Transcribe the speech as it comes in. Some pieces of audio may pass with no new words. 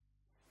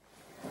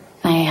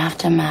have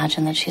to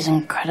imagine that she's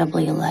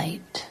incredibly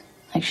light,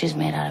 like she's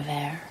made out of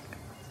air.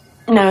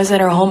 Now, is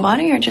that her whole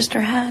body or just her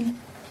head?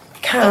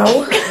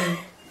 Cow.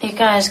 You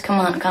guys,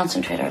 come on,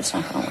 concentrate or it's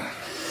not gonna work.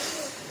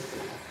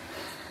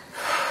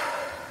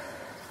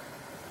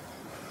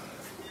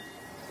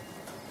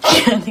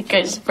 I think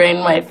I sprained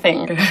my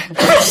finger.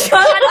 Shut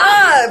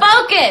up!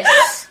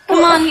 Focus!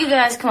 Come on, you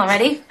guys, come on,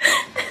 ready?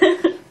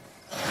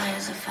 Light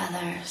as a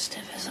feather,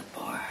 stiff as a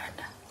board.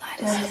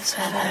 Light as a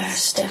feather,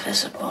 stiff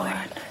as a board.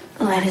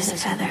 Light as a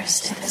feather,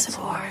 stiff as a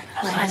board.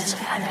 Light as a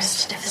feather,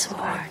 stiff as a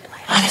board.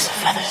 Light as a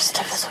feather,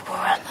 stiff as a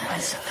board.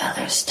 Light as a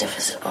feather, stiff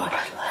as a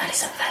board. Light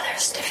as a feather,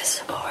 stiff as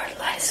a board.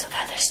 Light as a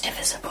feather, stiff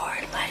as a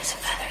board. Light as a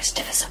feather,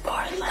 stiff as a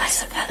board. Light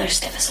as a feather,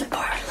 stiff as a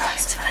board. Light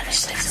as a feather,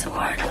 stiff as a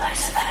board. Light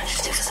as a feather,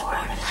 stiff as a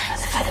board. Light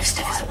as a feather,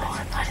 stiff as a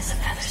board. Light as a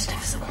feather,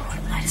 stiff as a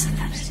board. Light as a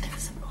feather, stiff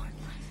as a board.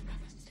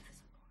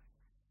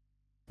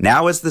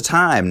 Now is the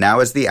time, now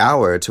is the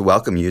hour to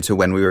welcome you to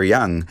When We Were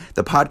Young,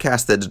 the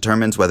podcast that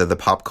determines whether the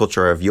pop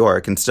culture of yore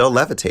can still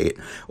levitate,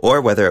 or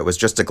whether it was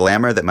just a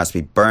glamour that must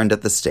be burned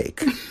at the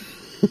stake.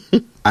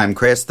 I'm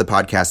Chris, the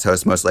podcast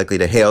host most likely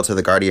to hail to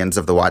the guardians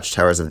of the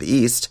watchtowers of the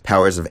East,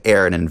 powers of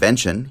air and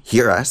invention.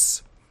 Hear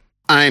us.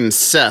 I'm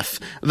Seth,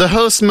 the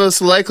host most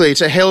likely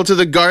to hail to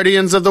the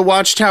guardians of the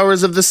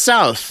watchtowers of the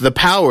South, the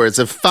powers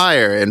of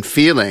fire and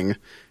feeling.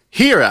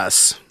 Hear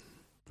us.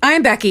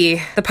 I'm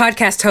Becky, the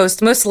podcast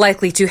host most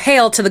likely to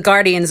hail to the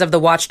guardians of the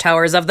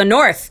watchtowers of the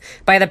North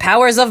by the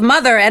powers of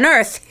Mother and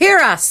Earth. Hear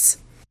us!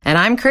 And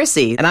I'm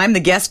Chrissy, and I'm the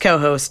guest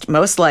co-host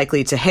most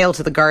likely to hail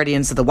to the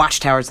guardians of the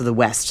watchtowers of the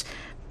West,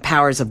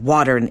 powers of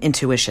water and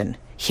intuition.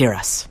 Hear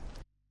us.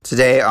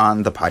 Today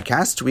on the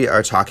podcast, we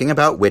are talking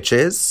about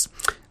witches,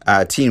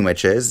 teen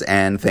witches,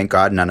 and thank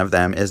God none of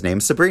them is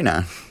named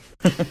Sabrina.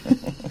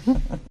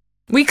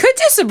 We could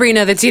do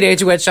Sabrina the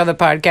Teenage Witch on the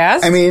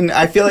podcast. I mean,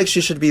 I feel like she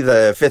should be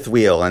the fifth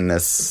wheel in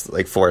this,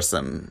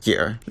 foursome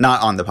here.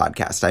 Not on the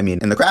podcast. I mean,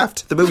 in The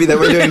Craft, the movie that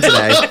we're doing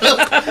today.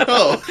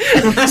 Oh,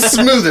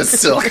 smooth as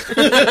silk.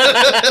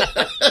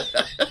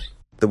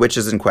 The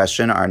witches in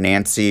question are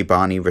Nancy,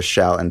 Bonnie,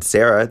 Rochelle, and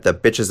Sarah, the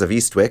bitches of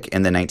Eastwick,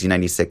 in the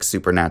 1996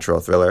 supernatural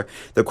thriller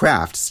The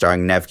Craft,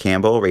 starring Neve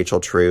Campbell, Rachel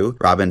True,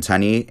 Robin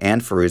Tunney,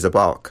 and Fairuza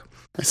Balk.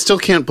 I still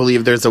can't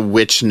believe there's a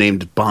witch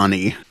named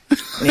Bonnie.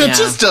 Yeah. It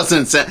just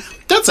doesn't sound...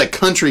 That's a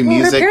country well,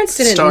 music her parents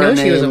didn't star know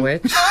name. she was a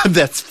witch.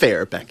 That's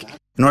fair, Becky.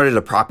 In order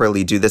to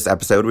properly do this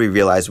episode, we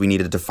realized we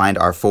needed to find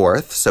our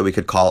fourth, so we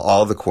could call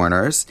all the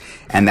corners,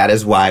 and that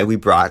is why we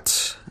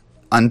brought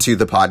onto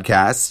the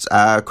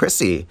podcast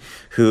Chrissy,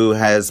 who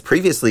has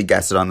previously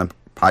guested on the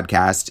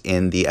podcast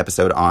in the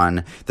episode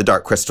on The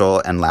Dark Crystal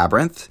and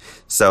Labyrinth.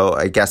 So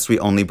I guess we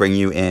only bring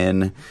you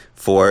in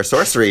for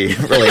sorcery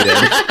related.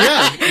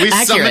 Yeah, we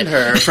summoned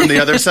her from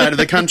the other side of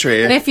the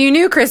country. And if you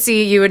knew Chrissy,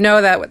 you would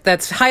know that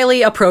that's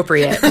highly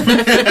appropriate.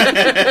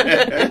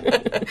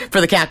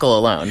 For the cackle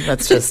alone.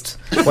 That's just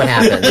what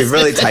happens. We've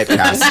really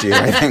typecast you,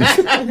 I think.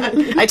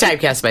 I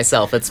typecast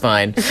myself. It's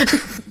fine.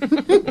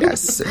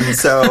 Yes. And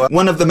so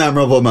one of the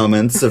memorable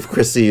moments of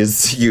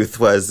Chrissy's youth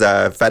was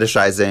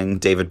fetishizing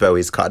David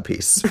Bowie's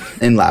codpiece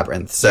in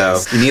Labyrinth. So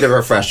you need a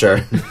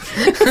refresher.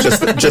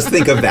 Just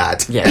think of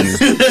that. Yes.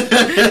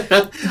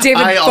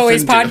 David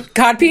Bowie's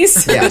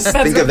codpiece? Yes,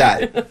 think of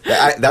that.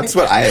 That's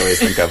what I always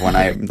think of when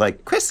I'm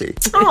like, Chrissy.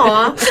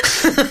 Aw.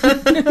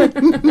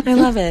 I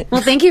love it.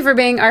 Well, thank you for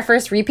being our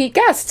first repeat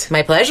guest.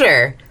 My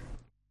pleasure.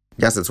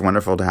 Yes, it's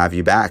wonderful to have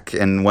you back,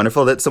 and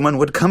wonderful that someone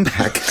would come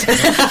back.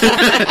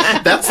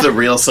 That's the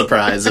real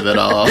surprise of it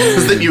all,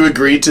 is that you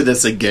agreed to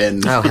this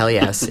again. Oh, hell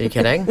yes. Are you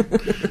kidding?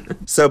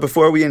 So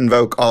before we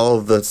invoke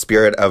all the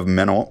spirit of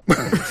Menel...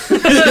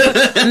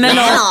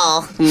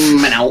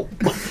 Menel.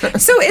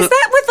 So is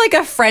that with like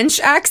a French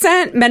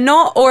accent,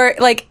 Menel, or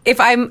like if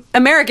I'm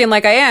American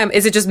like I am,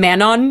 is it just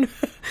Manon?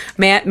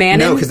 Manon?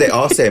 No, because they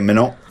all say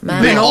Menel.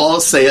 They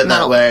all say it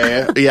that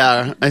way.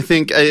 Yeah, I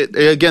think,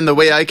 again, the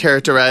way I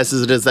characterize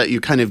it is that you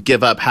kind of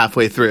give up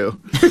halfway through.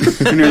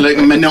 And you're like,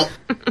 no.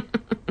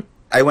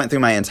 I went through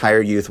my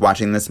entire youth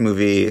watching this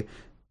movie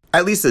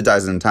at least a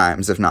dozen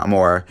times, if not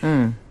more,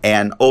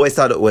 and always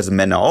thought it was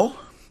Menel.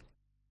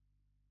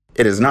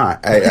 It is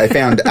not. I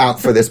found out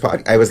for this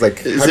podcast. I was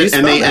like, is it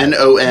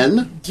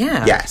M-A-N-O-N?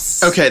 Yeah.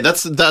 Yes. Okay,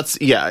 that's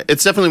yeah,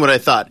 it's definitely what I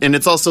thought. And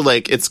it's also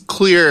like, it's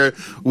clear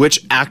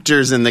which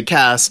actors in the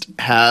cast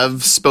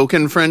have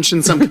spoken French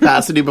in some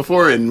capacity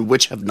before and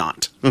which have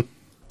not.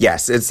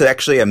 Yes, it's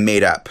actually a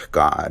made-up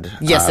god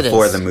Yes, it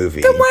for is. the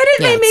movie. Then why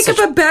didn't they make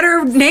up a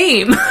better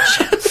name?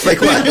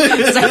 Like what?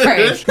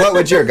 Sorry. What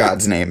would your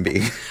god's name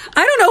be?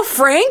 I don't know,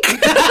 Frank.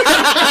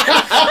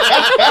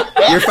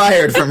 You're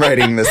fired from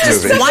writing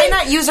this movie. Why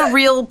not use a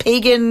real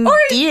pagan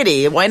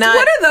deity? Why not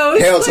What are those?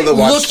 Hail to the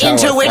look watchtower,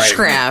 into Frank.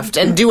 witchcraft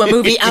and do a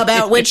movie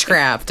about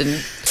witchcraft? And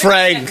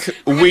Frank,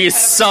 we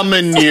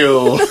summon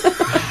you.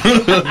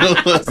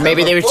 or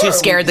maybe they were too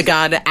scared the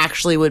god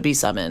actually would be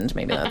summoned.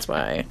 Maybe that's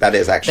why. That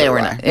is actually They were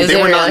why. not. Is They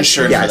it were not really?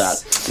 insured for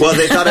Yes. that. Well,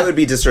 they thought it would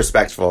be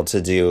disrespectful to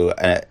do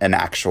an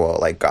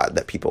actual god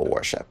that people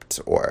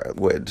worshipped or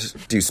would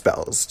do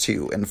spells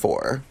to and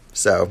for.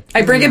 So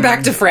I bring it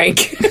back to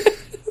Frank.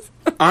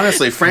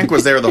 Honestly, Frank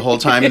was there the whole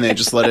time and they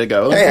just let it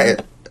go. Hey,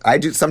 I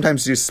do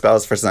sometimes do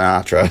spells for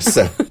Sinatra.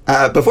 So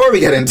before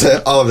we get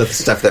into all of the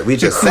stuff that we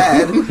just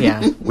said,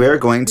 we're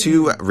going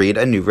to read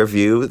a new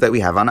review that we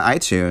have on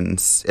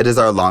iTunes. It is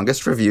our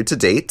longest review to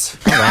date.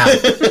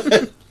 Oh,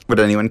 wow. Would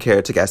anyone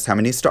care to guess how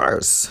many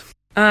stars?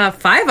 5,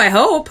 I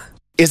hope.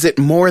 Is it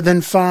more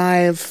than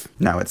 5?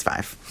 No, it's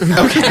 5.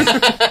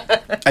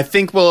 Okay. I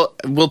think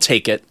we'll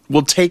take it.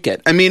 We'll take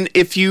it. I mean,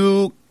 if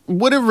you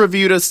would have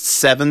reviewed us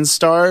 7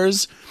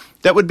 stars,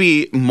 that would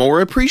be more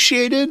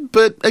appreciated,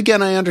 but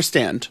again, I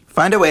understand.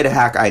 Find a way to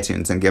hack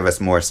iTunes and give us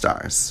more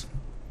stars.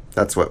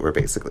 That's what we're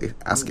basically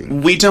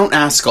asking. We don't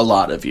ask a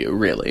lot of you,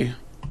 really.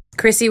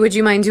 Chrissy, would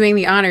you mind doing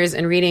the honors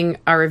and reading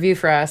our review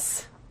for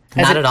us?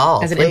 Not at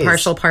all, As an please.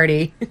 impartial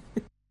party.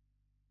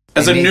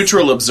 As a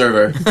neutral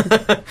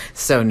observer.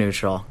 So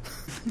neutral.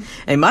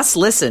 A must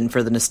listen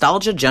for the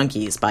Nostalgia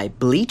Junkies by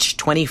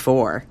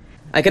Bleach24.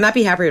 I could not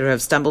be happier to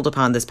have stumbled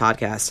upon this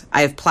podcast.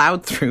 I have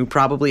plowed through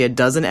probably a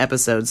dozen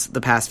episodes the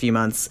past few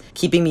months,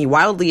 keeping me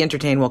wildly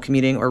entertained while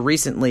commuting or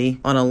recently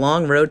on a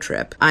long road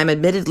trip. I'm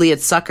admittedly a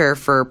sucker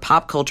for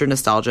pop culture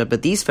nostalgia,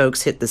 but these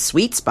folks hit the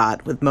sweet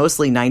spot with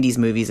mostly 90s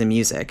movies and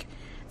music.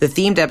 The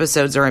themed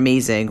episodes are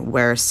amazing,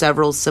 where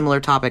several similar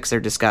topics are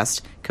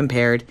discussed,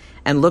 compared,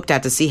 and looked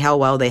at to see how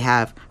well they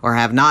have or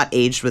have not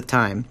aged with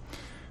time.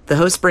 The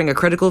hosts bring a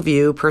critical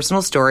view,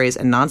 personal stories,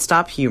 and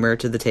nonstop humor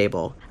to the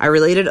table. I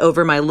related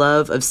over my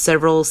love of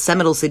several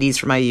seminal cities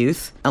from my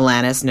youth,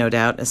 Alanis, No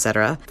Doubt,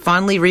 etc.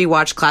 Fondly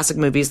rewatched classic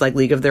movies like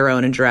League of Their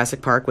Own and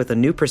Jurassic Park with a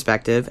new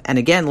perspective, and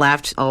again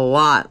laughed a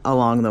lot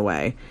along the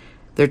way.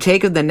 Their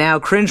take of the now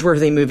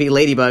cringeworthy movie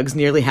Ladybugs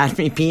nearly had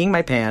me peeing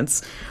my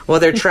pants, while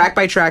their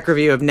track-by-track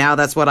review of Now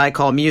That's What I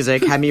Call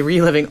Music had me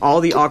reliving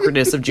all the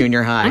awkwardness of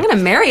junior high. I'm going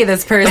to marry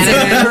this person.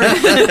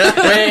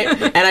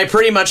 And I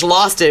pretty much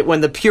lost it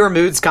when the Pure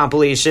Moods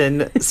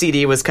compilation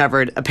CD was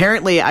covered.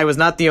 Apparently, I was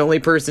not the only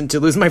person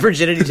to lose my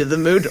virginity to the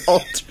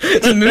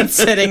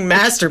mood-setting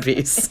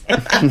masterpiece.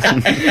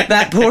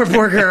 That poor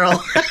girl.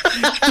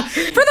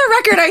 For the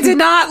record, I did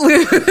not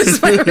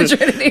lose my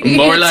virginity.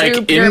 More like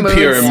to Pure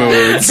impure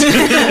Moods.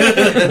 moods.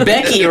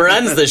 Becky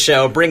runs the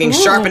show, bringing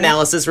sharp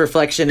analysis,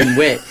 reflection, and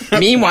wit.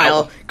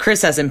 Meanwhile,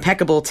 Chris has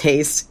impeccable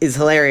taste, is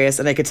hilarious,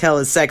 and I could tell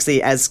is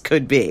sexy as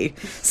could be.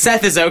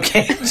 Seth is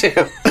okay, too.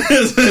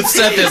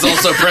 Seth is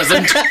also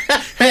present.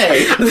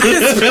 Hey.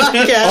 This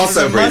podcast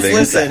Also is a must breathing,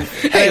 listen.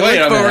 Hey, I wait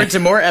a look forward minute. to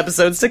more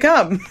episodes to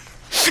come.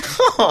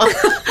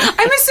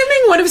 I'm assuming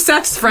one of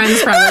Seth's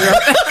friends probably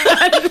wrote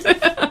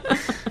that.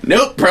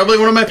 Nope, probably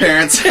one of my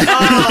parents.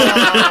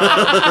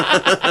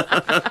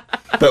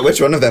 But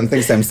which one of them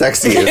thinks I'm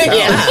sexy as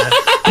hell?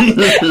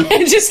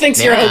 And just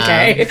thinks you're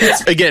okay.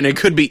 Again, it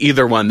could be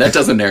either one. That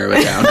doesn't narrow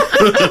it down.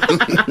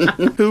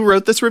 Who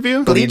wrote this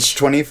review?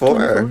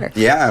 Bleach24.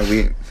 Yeah,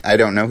 I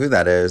don't know who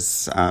that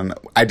is.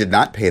 I did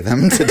not pay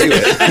them to do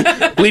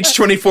it.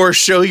 Bleach24,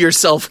 show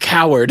yourself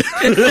coward.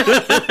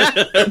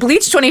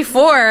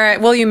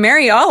 Bleach24, will you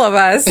marry all of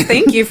us?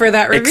 Thank you for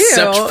that review.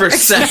 Except for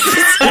Seth.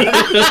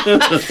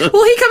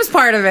 Well, he comes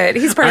part of it.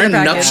 He's part Our of the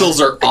package. nuptials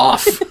are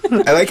off.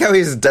 I like how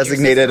he's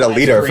designated a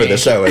leader for the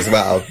show as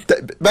well.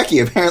 Becky,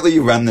 apparently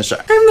you run the show.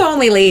 I'm the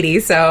only lady,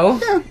 so.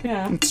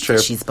 Yeah. It's true.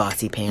 She's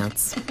bossy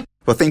pants.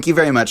 Well, thank you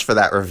very much for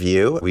that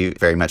review. We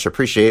very much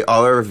appreciate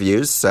all our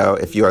reviews. So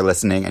if you are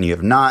listening and you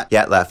have not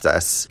yet left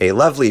us a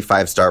lovely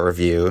 5-star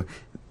review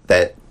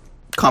that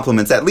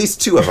compliments at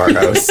least 2 of our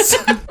hosts,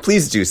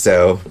 please do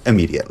so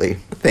immediately.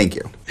 Thank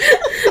you.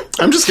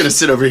 I'm just going to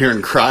sit over here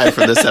and cry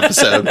for this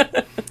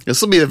episode.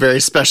 This will be a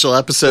very special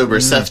episode where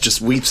Seth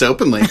just weeps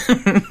openly.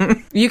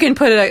 You can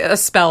put a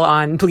spell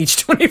on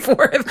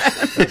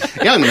Bleach24 then.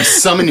 Yeah, I'm going to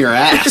summon your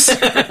ass.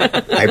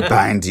 I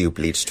bind you,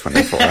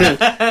 Bleach24.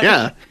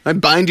 Yeah, I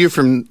bind you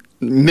from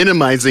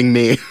minimizing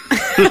me.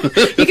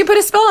 You can put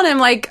a spell on him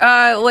like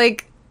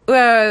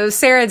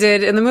Sarah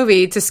did in the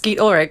movie to Skeet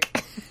Ulrich.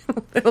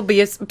 It'll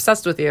be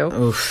obsessed with you.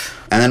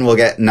 Oof. And then we'll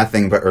get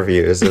nothing but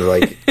reviews of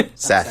like,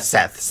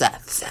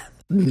 Seth.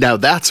 Now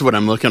that's what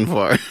I'm looking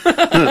for.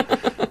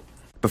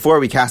 Before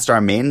we cast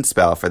our main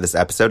spell for this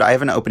episode, I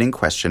have an opening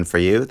question for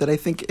you that I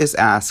think is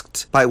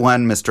asked by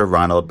one Mr.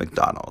 Ronald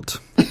McDonald.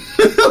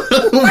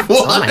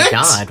 Oh my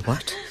god,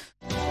 what?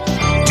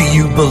 Do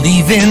you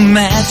believe in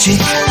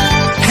magic?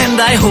 And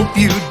I hope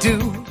you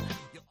do.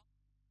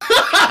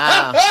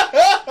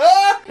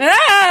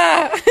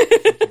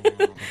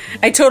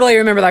 I totally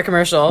remember that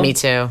commercial. Me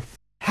too.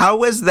 How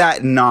was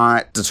that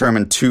not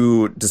determined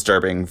too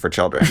disturbing for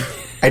children?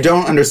 I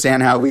don't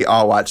understand how we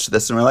all watched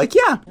this and we're like,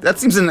 yeah, that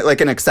seems like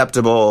an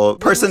acceptable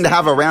person to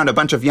have around a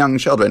bunch of young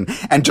children.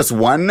 And just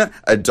one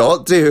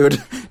adult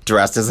dude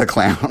dressed as a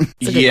clown.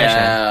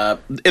 Yeah.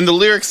 And the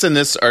lyrics in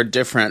this are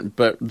different,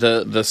 but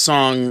the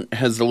song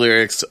has the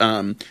lyrics,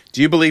 do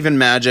you believe in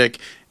magic?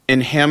 In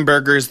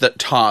hamburgers that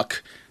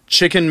talk,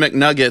 chicken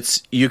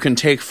McNuggets you can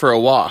take for a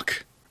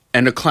walk,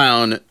 and a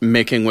clown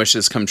making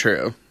wishes come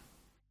true.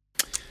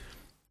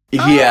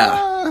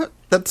 Yeah.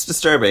 That's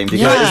disturbing because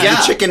Yeah.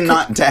 the chicken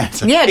not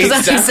dead. Yeah,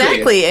 because Exactly.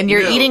 exactly. And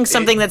you're No, eating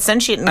something that's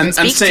sentient and can I'm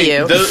speak to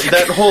saying you.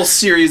 that whole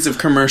series of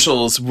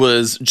commercials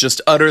was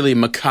just utterly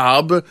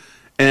macabre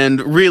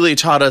and really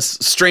taught us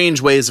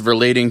strange ways of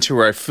relating to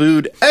our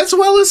food as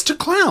well as to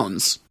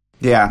clowns.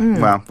 Yeah,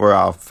 well, we're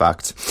all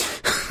fucked.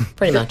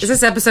 Pretty much. Is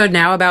this episode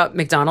now about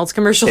McDonald's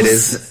commercials? It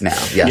is now.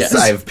 Yes,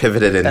 I've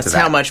pivoted into That's that.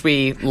 how much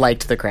we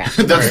liked the crap.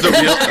 That's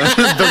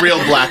the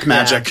real black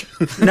magic.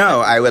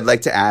 No, I would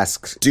like to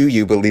ask, do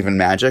you believe in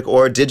magic,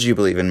 or did you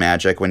believe in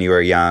magic when you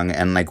were young,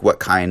 and like what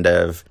kind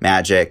of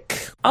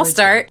magic? I'll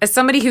start. As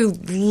somebody who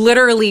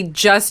literally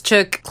just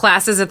took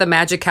classes at the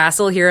Magic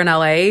Castle here in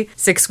LA,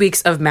 6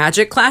 weeks of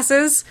magic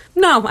classes,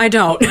 no, I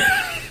don't.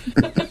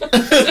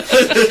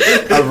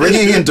 A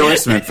ringing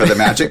endorsement for the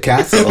Magic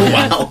Castle.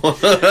 Wow.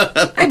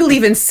 I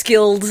believe in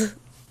skills.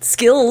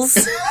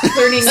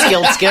 Learning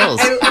Skilled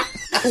skills.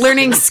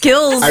 learning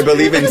skills. I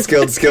believe in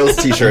Skilled Skills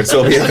t-shirts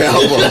will be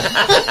available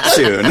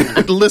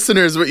soon.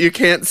 Listeners, what you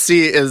can't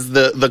see is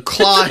the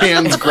claw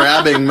hands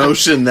grabbing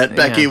motion that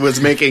Becky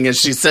was making as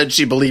she said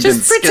she believed in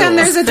Just pretend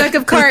skills. there's a deck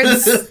of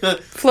cards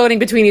floating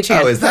between each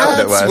hand. Oh, is that what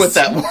it was? That's what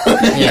that was.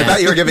 I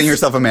thought you were giving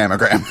yourself a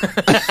mammogram.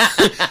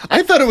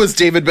 I thought it was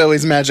David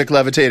Bowie's magic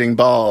levitating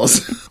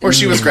balls. Or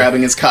she was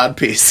grabbing his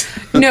codpiece.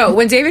 No,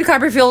 when David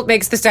Copperfield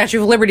makes the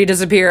Statue of Liberty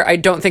disappear, I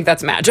don't think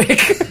that's magic.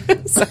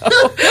 So,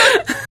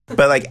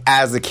 But like,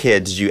 as a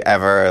kid, did you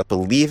ever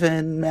believe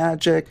in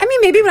magic? I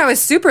mean, maybe when I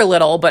was super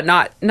little, but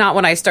not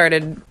when I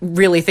started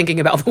really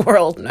thinking about the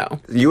world. No,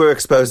 You were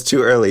exposed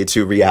too early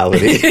to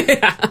reality.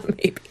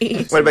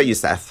 maybe. What about you,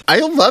 Seth? I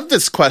love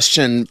this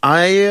question.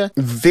 I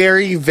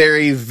very,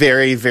 very,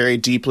 very, very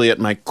deeply at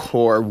my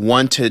core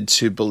wanted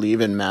to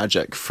believe in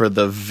magic for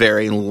the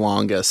very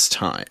longest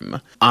time.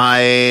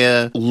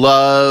 I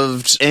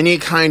loved any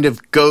kind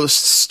of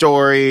ghost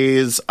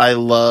stories. I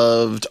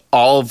loved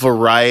all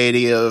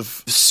variety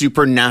of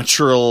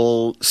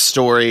supernatural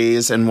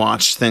stories and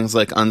watched things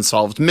like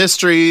Unsolved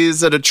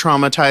Mysteries at a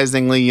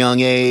traumatizingly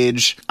young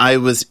age. I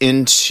was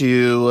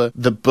into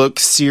the book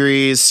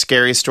series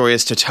Scary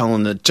Stories to Tell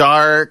in the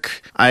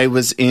Dark. I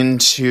was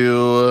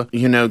into,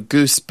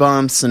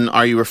 Goosebumps and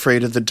Are You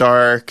Afraid of the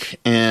Dark?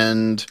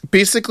 And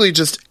basically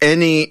just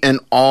any and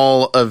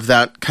all of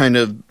that kind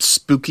of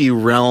spooky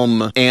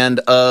realm and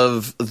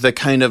of the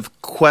kind of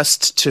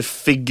quest to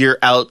figure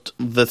out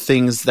the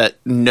things that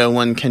no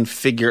one can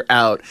figure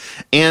out.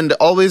 And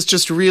always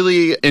just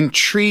really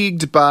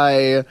intrigued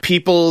by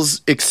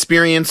people's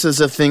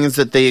experiences of things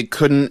that they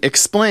couldn't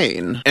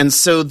explain. And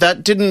so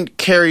that didn't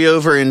carry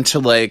over into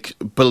like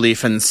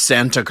belief in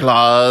Santa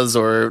Claus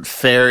or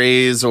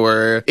fairies,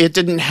 or it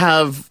didn't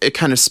have a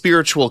kind of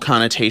spiritual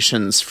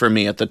connotations for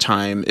me at the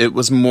time. It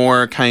was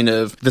more kind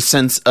of the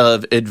sense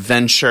of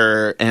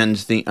adventure and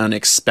the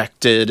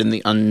unexpected and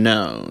the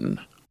unknown.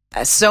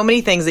 So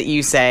many things that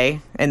you say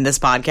in this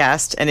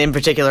podcast, and in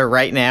particular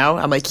right now,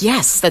 I'm like,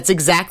 yes, that's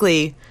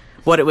exactly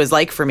what it was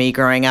like for me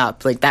growing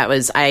up. Like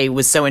I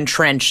was so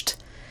entrenched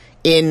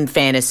in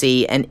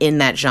fantasy and in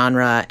that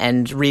genre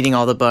and reading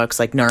all the books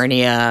like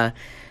Narnia.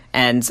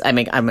 And I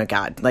mean, oh my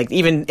God, like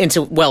even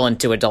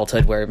into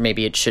adulthood where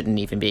maybe it shouldn't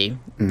even be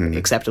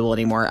acceptable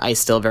anymore. I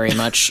still very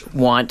much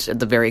want at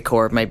the very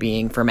core of my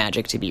being for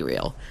magic to be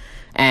real.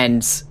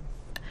 And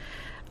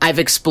I've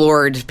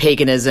explored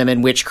paganism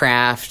and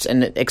witchcraft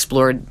and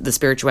explored the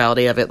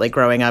spirituality of it. Like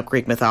growing up,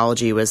 Greek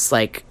mythology was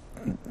like,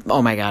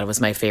 oh my God, it was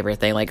my favorite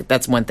thing. Like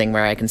that's one thing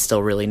where I can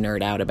still really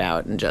nerd out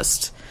about, and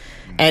just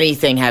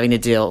anything having to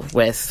deal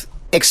with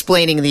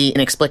explaining the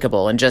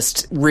inexplicable and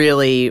just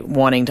really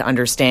wanting to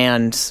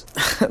understand,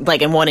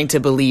 like, and wanting to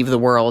believe the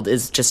world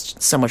is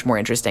just so much more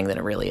interesting than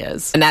it really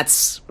is. And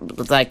that's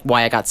like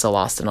why I got so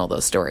lost in all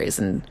those stories,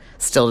 and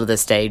still to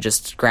this day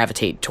just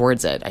gravitate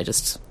towards it. I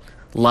just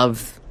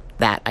love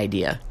that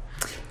idea.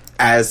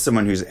 As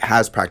someone who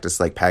has practiced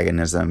like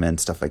paganism and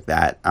stuff like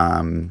that,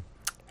 has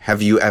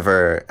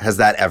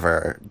that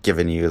ever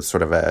given you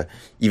sort of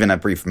even a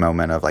brief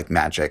moment of like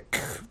magic?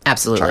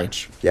 Absolutely.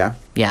 Charge? Yeah?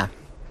 Yeah.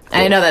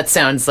 I know that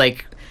sounds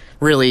like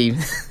really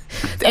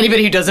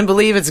anybody who doesn't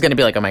believe it's going to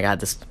be like, oh my God,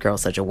 this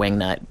girl's such a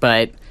wingnut.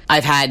 But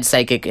I've had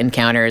psychic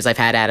encounters. I've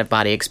had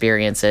out-of-body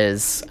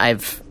experiences.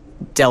 I've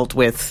dealt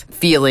with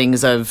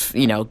feelings of,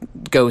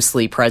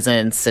 ghostly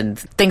presence and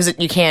things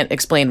that you can't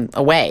explain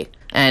away.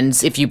 And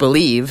if you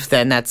believe,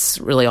 then that's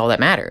really all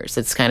that matters.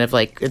 It's kind of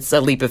like, it's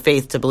a leap of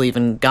faith to believe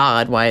in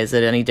God. Why is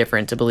it any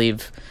different to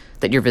believe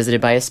that you're visited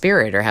by a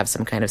spirit or have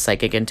some kind of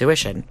psychic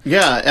intuition?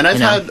 Yeah, and I've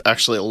had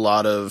actually a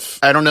lot of,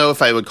 I don't know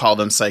if I would call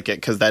them psychic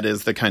because that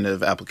is the kind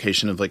of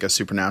application of like a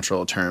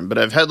supernatural term, but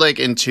I've had like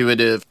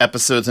intuitive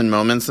episodes and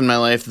moments in my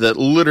life that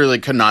literally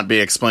could not be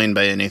explained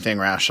by anything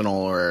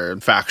rational or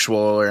factual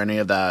or any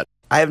of that.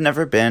 I have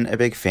never been a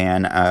big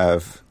fan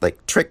of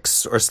like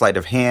tricks or sleight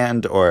of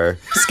hand or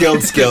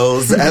skilled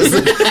skills, as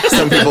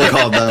some people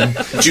call them.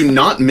 Do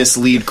not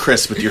mislead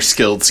Chris with your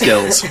skilled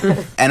skills.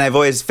 And I've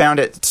always found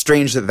it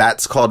strange that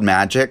that's called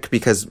magic,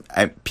 because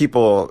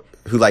people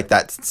who like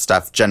that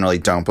stuff generally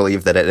don't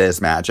believe that it is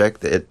magic.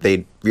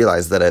 They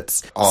realize that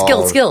it's all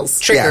Skilled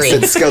skills. Trickery.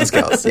 Yes, it's skilled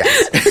skills.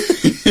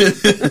 Yes.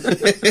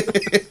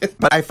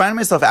 But I find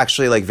myself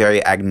actually like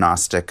very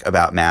agnostic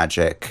about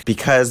magic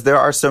because there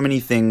are so many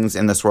things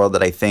in this world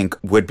that I think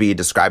would be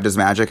described as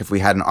magic if we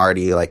hadn't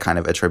already like kind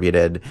of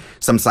attributed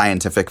some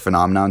scientific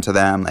phenomenon to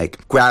them,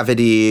 like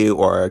gravity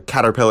or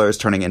caterpillars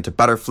turning into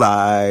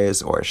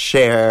butterflies or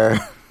Cher.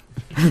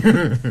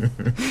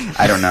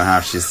 I don't know how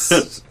she's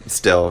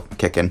still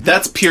kicking.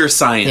 That's pure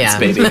science, Yeah.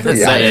 baby.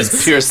 That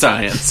is pure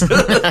science.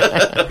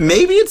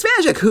 Maybe it's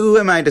magic. Who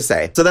am I to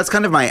say? So that's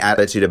kind of my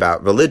attitude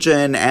about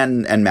religion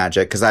and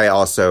magic, because I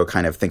also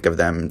kind of think of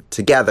them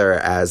together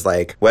as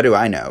like, what do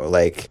I know?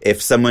 Like,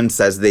 if someone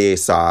says they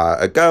saw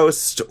a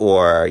ghost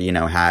or, you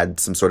know, had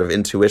some sort of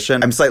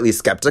intuition, I'm slightly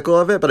skeptical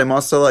of it, but I'm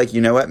also like,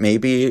 you know what?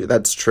 Maybe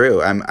that's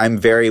true. I'm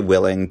very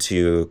willing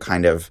to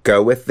kind of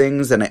go with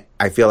things, and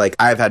I feel like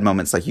I've had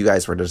moments like you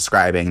guys were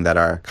describing that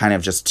are kind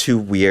of just too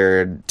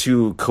weird,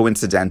 too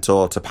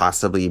coincidental to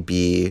possibly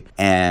be.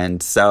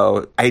 And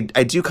so I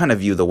do kind of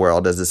view the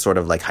world as this sort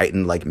of like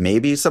heightened, like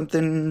maybe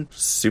something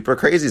super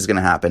crazy is going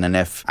to happen. And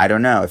if, I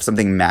don't know, if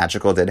something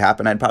magical did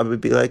happen, I'd probably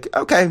be like,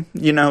 okay,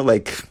 you know,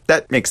 like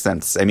that makes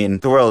sense. I mean,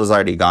 the world has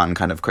already gone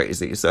kind of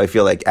crazy. So I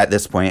feel like at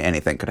this point,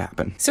 anything could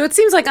happen. So it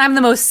seems like I'm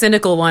the most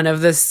cynical one of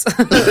this,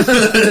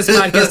 this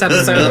podcast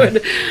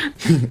episode.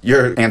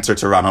 Your answer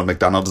to Ronald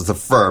McDonald is a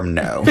firm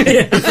no.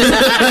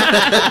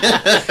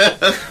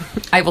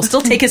 I will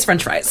still take his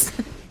french fries.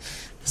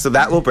 So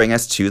that will bring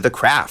us to The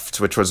Craft,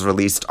 which was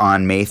released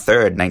on May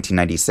 3rd,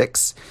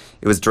 1996.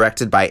 It was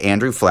directed by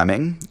Andrew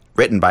Fleming,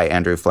 written by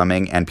Andrew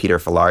Fleming and Peter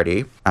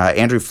Filardi.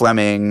 Andrew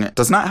Fleming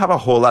does not have a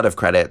whole lot of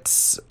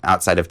credits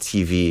outside of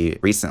TV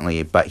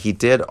recently, but he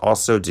did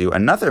also do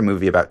another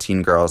movie about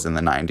teen girls in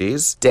the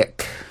 90s,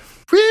 Dick.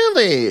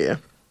 Really?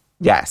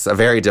 Yes, a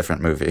very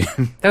different movie.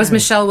 That was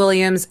Michelle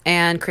Williams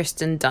and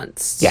Kristen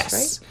Dunst.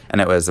 Yes, right?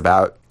 and it was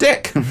about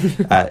Dick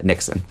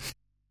Nixon.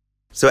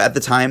 So at the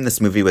time this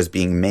movie was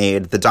being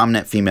made, the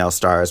dominant female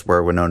stars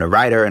were Winona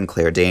Ryder and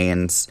Claire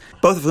Danes,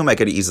 both of whom I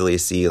could easily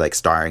see like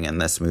starring in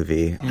this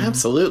movie.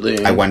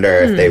 Absolutely. I wonder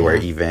if they were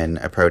even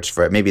approached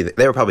for it. Maybe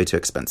they were probably too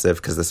expensive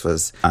because this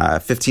was a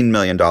 $15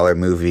 million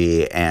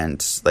movie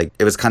and like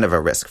it was kind of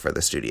a risk for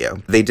the studio.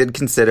 They did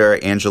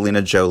consider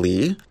Angelina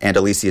Jolie and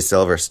Alicia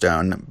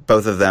Silverstone.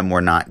 Both of them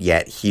were not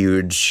yet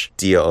huge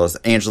deals.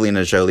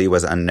 Angelina Jolie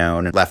was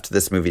unknown, left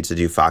this movie to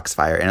do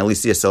Foxfire, and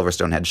Alicia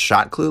Silverstone had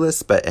shot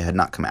Clueless, but it had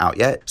not come out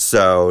yet.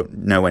 So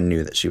no one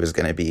knew that she was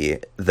going to be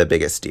the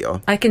biggest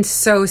deal. I can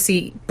so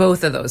see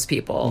both of those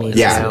people. In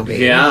Yeah. this movie.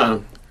 Yeah.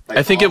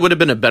 I think it would have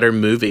been a better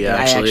movie,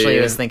 actually. I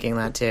actually was thinking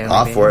that too.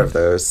 All maybe. four of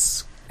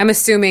those. I'm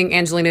assuming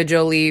Angelina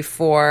Jolie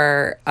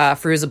for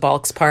Fairuza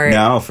Balk's part.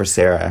 No, for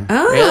Sarah.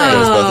 Oh. It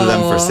was both of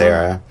them for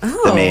Sarah,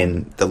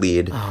 the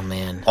lead. Oh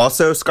man.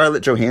 Also,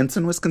 Scarlett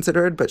Johansson was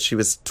considered, but she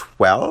was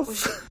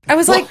 12. I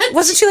was like,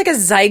 wasn't she like a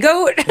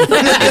zygote?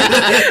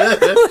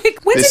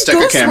 Like, when They did stuck a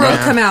Ghost camera. World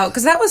come out?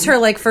 Because that was her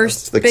like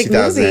first Like big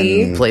 2000.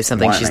 movie. Play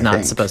something One, she's I not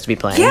think. supposed to be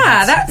playing.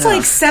 Yeah, that's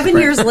like 7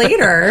 years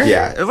later.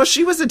 Yeah, well,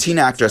 she was a teen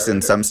actress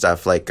in some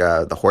stuff, like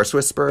The Horse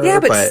Whisperer.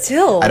 Yeah, but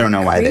still, I don't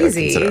know why they would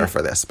crazy. consider her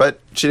for this, but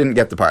she didn't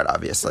get the part,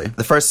 obviously.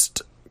 The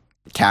first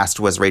cast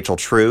was Rachel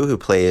True, who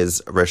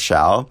plays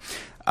Rochelle.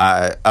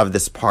 Of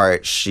this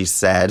part, she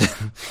said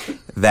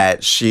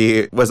that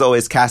she was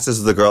always cast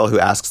as the girl who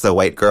asks the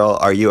white girl,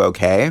 "Are you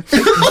okay?"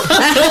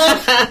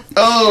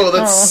 Oh,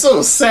 that's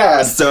so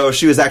sad. So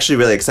she was actually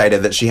really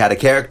excited that she had a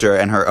character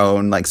and her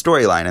own like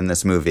storyline in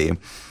this movie.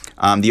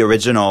 The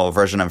original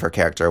version of her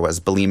character was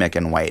bulimic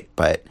and white,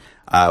 but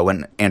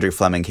when Andrew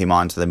Fleming came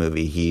on to the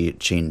movie, he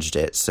changed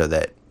it so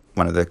that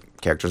one of the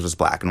characters was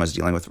black and was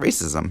dealing with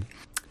racism.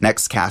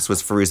 Next cast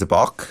was Fairuza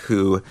Balk,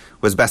 who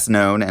was best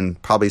known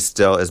and probably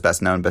still is best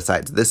known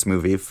besides this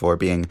movie for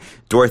being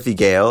Dorothy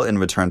Gale in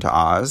Return to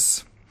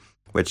Oz,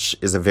 which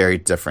is a very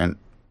different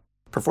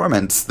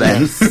performance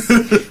than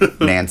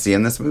Nancy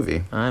in this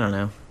movie. I don't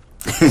know.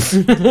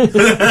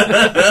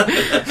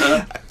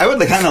 I would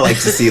kind of like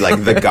to see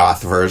like the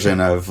goth version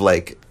of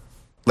like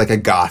a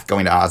goth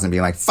going to Oz and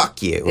being like,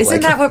 "Fuck you." Isn't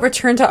like, that what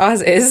Return to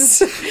Oz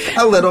is?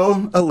 a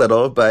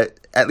little, but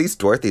at least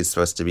Dorothy's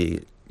supposed to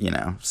be, you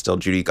know, still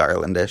Judy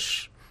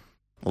Garland-ish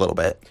a little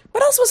bit.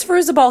 What else was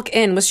Fairuza Balk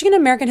in? Was she in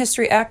American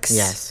History X?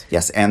 Yes.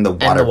 Yes, and the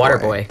And the Water Water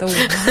Boy. Boy.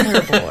 The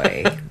Water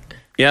Boy.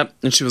 Yep,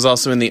 and she was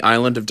also in The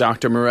Island of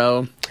Dr.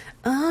 Moreau.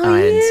 Oh,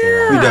 I didn't see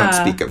that. We don't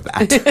speak of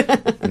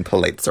that in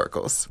polite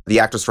circles. The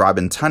actress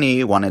Robin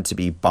Tunney wanted to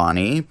be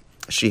Bonnie.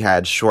 She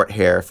had short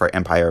hair for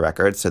Empire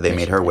Records, so they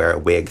made her wear a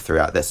wig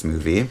throughout this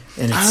movie.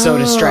 And it's so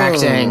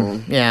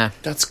distracting. Yeah.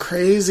 That's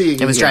crazy.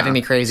 It was driving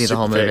me crazy the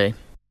whole movie.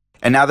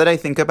 And now that I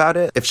think about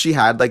it, if she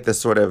had like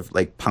this sort of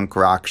like punk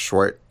rock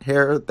short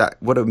hair,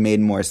 that would have made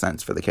more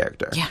sense for the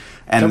character. Yeah.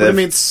 And That would have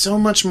made so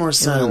much more It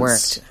sense.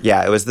 worked.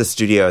 yeah, it was the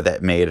studio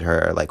that made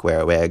her like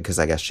wear a wig because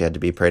I guess she had to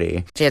be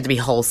pretty. She had to be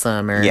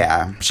wholesome or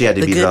Yeah, she had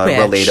to The be the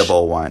good witch.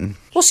 relatable one.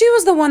 Well, she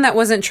was the one that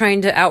wasn't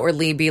trying to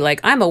outwardly be like,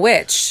 I'm a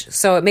witch.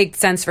 So it made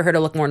sense for her to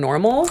look more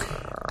normal.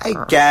 I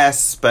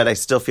guess, but I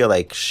still feel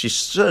like she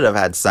should have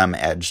had some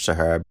edge to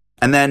her.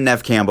 And then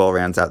Neve Campbell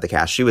rounds out the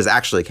cast. She was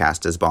actually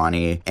cast as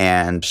Bonnie,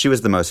 and she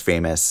was the most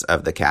famous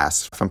of the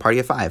cast from Party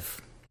of Five.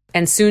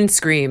 And soon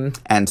Scream.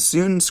 And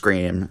soon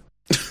Scream,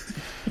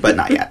 but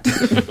not yet.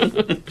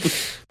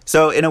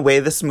 So in a way,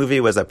 this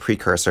movie was a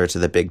precursor to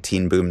the big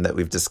teen boom that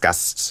we've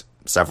discussed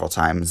several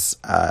times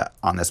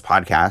on this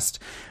podcast.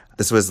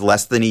 This was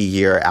less than a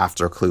year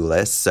after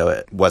Clueless, so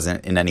it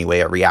wasn't in any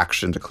way a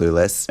reaction to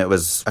Clueless. It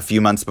was a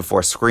few months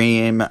before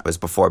Scream, it was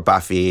before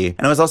Buffy, and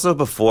it was also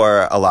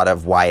before a lot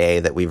of YA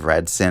that we've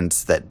read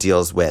since that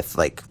deals with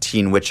like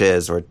teen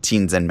witches or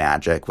teens and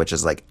magic, which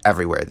is like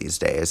everywhere these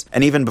days.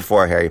 And even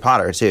before Harry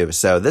Potter too.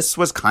 So this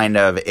was kind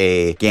of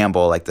a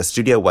gamble. Like the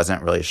studio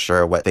wasn't really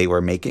sure what they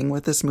were making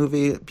with this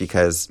movie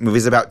because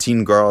movies about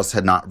teen girls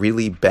had not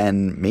really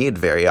been made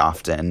very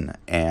often,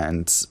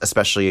 and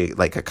especially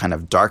like a kind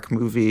of dark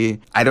movie.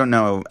 I don't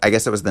know. I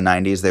guess it was the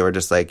 90s. They were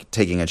just like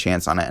taking a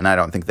chance on it. And I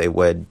don't think they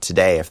would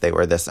today if they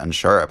were this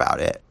unsure about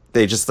it.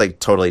 They just like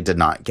totally did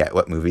not get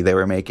what movie they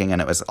were making.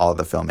 And it was all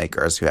the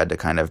filmmakers who had to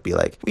kind of be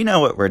like, we know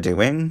what we're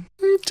doing.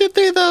 Did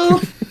they though?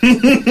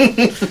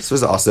 This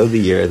was also the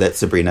year that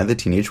Sabrina the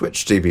Teenage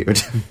Witch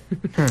debuted.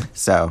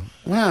 So,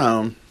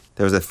 Wow.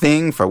 there was a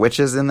thing for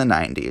witches in the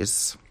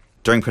 90s.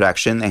 During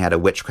production, they had a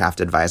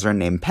witchcraft advisor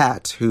named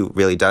Pat, who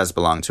really does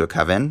belong to a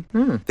coven.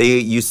 They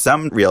used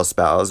some real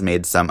spells,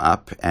 made some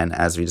up, and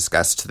as we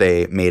discussed,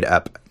 they made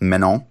up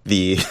Manon,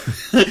 the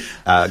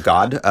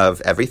god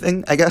of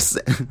everything, I guess.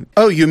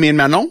 Oh, you mean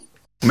Manon?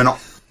 Manon.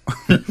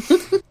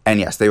 And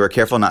yes, they were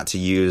careful not to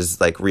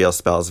use like real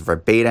spells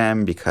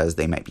verbatim because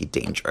they might be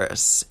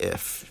dangerous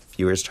if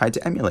viewers tried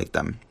to emulate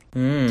them.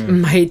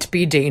 Might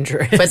be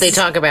dangerous. But they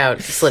talk about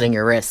slitting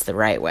your wrist the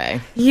right way.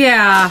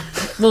 Yeah,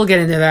 we'll get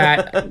into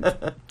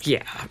that.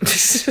 Yeah.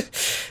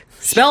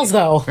 Spells,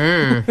 though.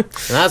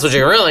 That's what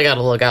you really got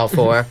to look out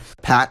for.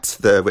 Pat,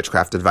 the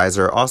witchcraft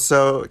advisor,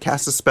 also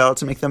cast a spell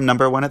to make them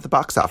 #1 at the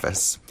box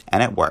office.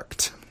 And it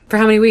worked. For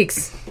how many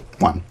weeks?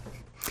 1.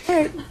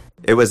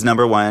 It was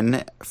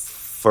 #1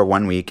 for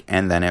 1 week,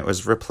 and then it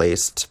was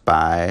replaced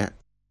by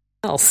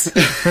Else.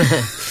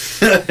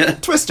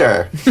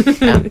 Twister.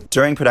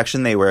 During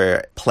production, they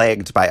were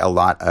plagued by a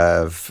lot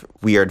of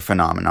weird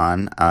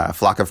phenomenon. A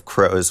flock of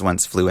crows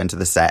once flew into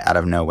the set out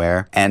of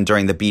nowhere. And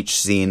during the beach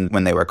scene,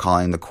 when they were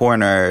calling the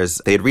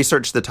corners, they had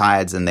researched the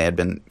tides and they had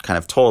been kind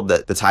of told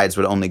that the tides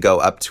would only go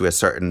up to a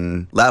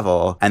certain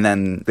level. And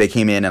then they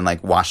came in and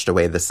like washed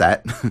away the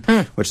set,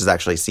 which is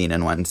actually seen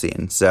in one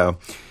scene. So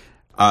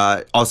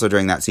also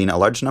during that scene, a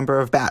large number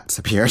of bats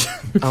appeared.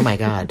 Oh my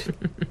God.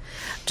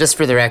 Just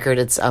for the record,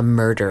 it's a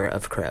murder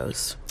of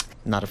crows,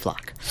 not a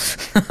flock.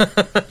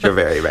 You're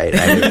very right.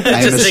 I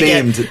am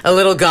ashamed. To get a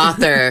little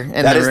gother in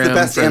That the is room the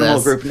best for animal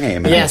this. group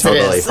name. And Yes, I it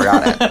totally is.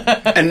 forgot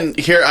it. And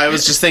here I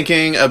was just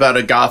thinking about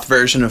a goth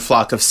version of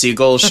Flock of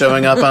Seagulls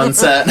showing up on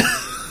set.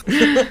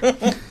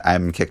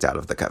 I'm kicked out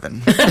of the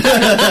coven.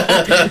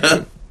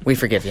 We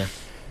forgive you.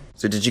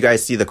 So did you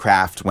guys see The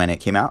Craft when it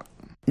came out?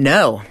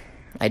 No,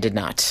 I did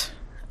not.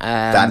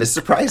 That is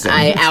surprising.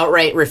 I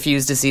outright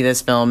refused to see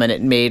this film, and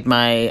it made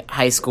my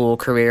high school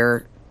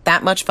career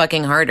that much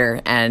fucking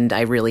harder, and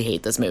I really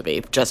hate this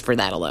movie just for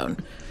that alone.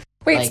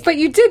 Wait, Like- but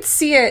you did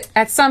see it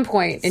at some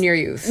point in your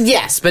youth.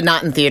 Yes, but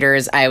not in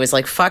theaters. I was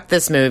like, fuck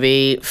this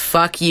movie.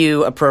 Fuck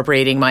you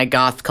appropriating my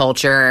goth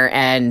culture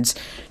and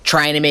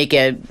trying to make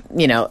it,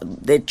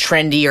 it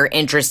trendy or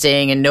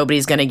interesting, and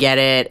nobody's going to get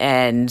it,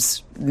 and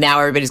now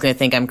everybody's going to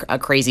think I'm a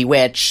crazy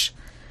witch.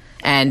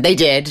 And they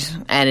did,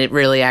 and it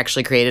really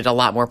actually created a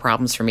lot more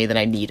problems for me than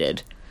I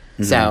needed.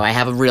 So I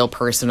have a real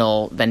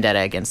personal vendetta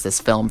against this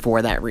film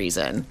for that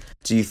reason.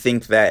 Do you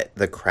think that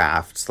The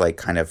Craft, like,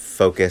 kind of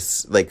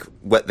focus, like,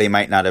 what they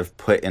might not have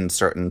put in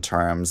certain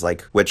terms,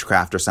 like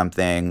witchcraft or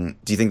something,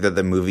 do you think that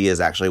the movie is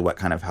actually what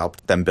kind of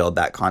helped them build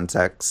that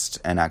context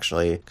and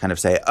actually kind of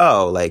say,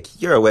 oh, like,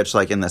 you're a witch,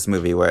 like, in this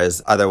movie,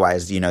 whereas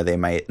otherwise, they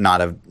might not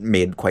have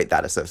made quite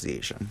that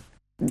association?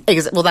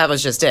 Well, that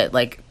was just it.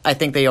 Like, I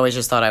think they always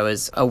just thought I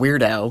was a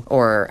weirdo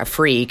or a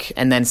freak,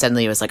 and then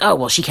suddenly it was like, oh,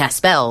 well, she casts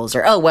spells,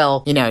 or oh,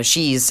 well,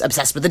 she's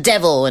obsessed with the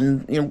devil,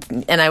 and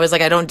and I was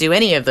like, I don't do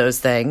any of those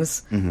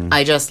things.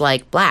 I just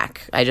like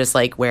black. I just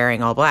like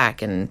wearing all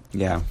black, and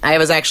Yeah. I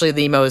was actually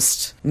the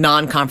most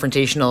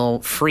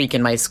non-confrontational freak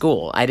in my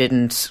school. I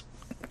didn't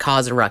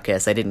cause a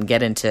ruckus. I didn't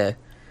get into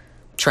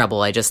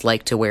trouble. I just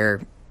liked to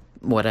wear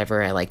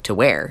whatever I like to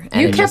wear.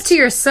 And You it kept just- to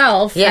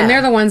yourself, Yeah. and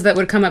they're the ones that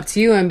would come up to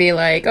you and be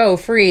like, oh,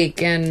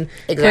 freak, and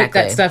put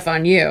Exactly. that stuff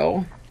on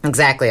you.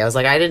 Exactly. I was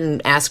like, I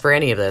didn't ask for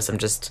any of this. I'm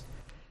just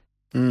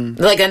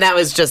like, and that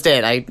was just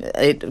it.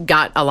 It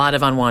got a lot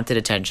of unwanted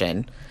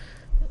attention,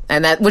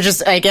 and that which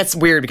is, I guess,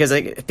 weird because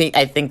I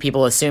think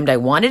people assumed I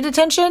wanted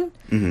attention,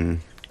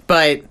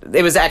 but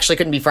it was actually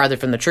couldn't be farther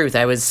from the truth.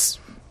 I was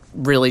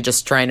really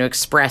just trying to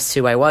express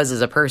who I was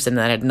as a person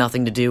that had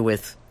nothing to do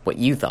with what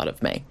you thought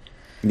of me.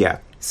 Yeah.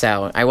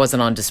 So I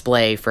wasn't on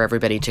display for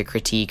everybody to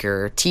critique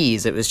or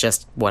tease. It was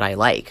just what I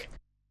like.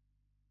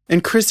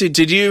 And Chrissy,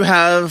 did you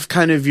have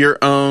kind of your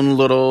own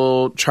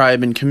little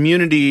tribe and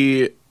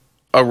community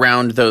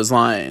around those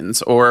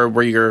lines, or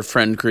were your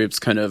friend groups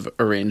kind of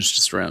arranged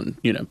just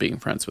around, being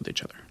friends with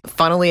each other?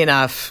 Funnily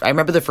enough, I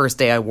remember the first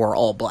day I wore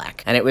all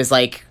black, and it was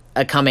like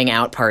a coming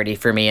out party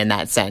for me in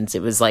that sense.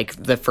 It was like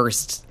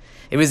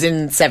it was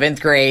in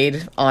 7th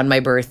grade on my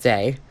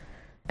birthday,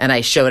 and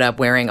I showed up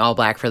wearing all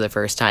black for the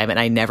first time, and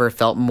I never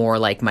felt more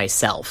like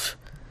myself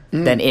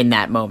than in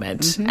that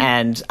moment. Mm-hmm.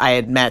 And I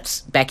had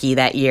met Becky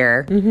that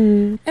year.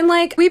 Mm-hmm. And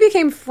like, we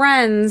became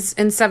friends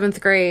in 7th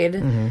grade.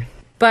 Mm-hmm.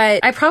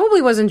 But I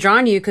probably wasn't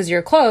drawn to you because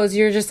you're clothes.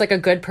 You're just like a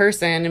good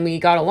person and we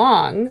got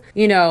along,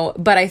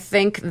 But I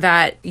think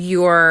that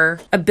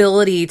your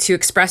ability to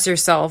express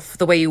yourself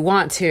the way you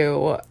want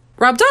to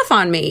rubbed off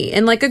on me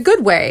in like a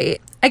good way.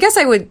 I guess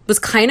I was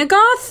kind of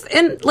goth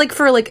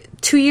for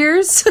 2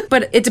 years,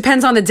 but it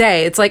depends on the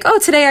day. It's like, oh,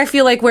 today I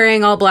feel like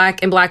wearing all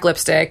black and black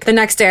lipstick. The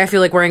next day I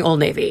feel like wearing Old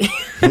Navy.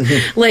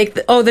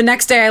 The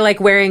next day I like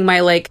wearing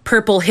my like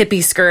purple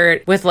hippie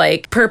skirt with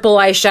like purple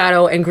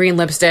eyeshadow and green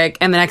lipstick,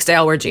 and the next day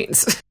I'll wear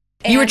jeans.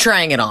 You were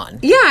trying it on.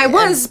 Yeah, I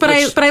was, but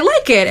I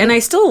like it, and I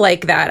still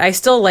like that. I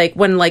still like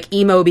when like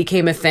emo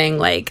became a thing,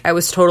 like I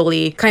was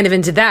totally kind of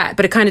into that,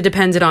 but it kind of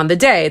depended on the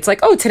day. It's like,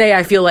 oh, today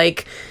I feel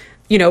like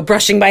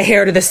brushing my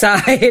hair to the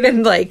side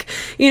and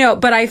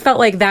but I felt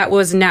like that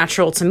was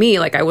natural to me.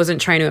 Like I wasn't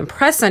trying to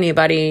impress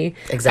anybody.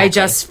 Exactly. I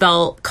just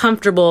felt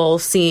comfortable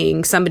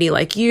seeing somebody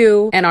like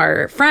you and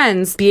our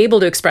friends be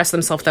able to express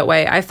themselves that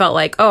way. I felt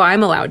like, oh,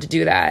 I'm allowed to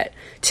do that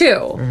too.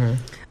 Mm-hmm.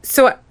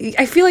 So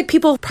I feel like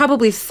people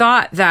probably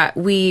thought that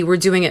we were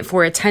doing it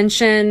for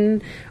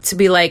attention, to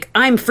be like,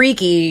 I'm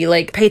freaky,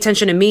 like, pay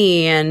attention to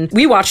me. And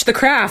we watched The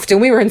Craft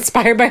and we were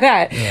inspired by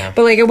that. Yeah.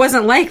 But like, it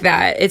wasn't like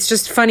that. It's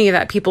just funny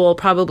that people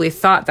probably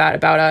thought that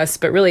about us.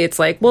 But really, it's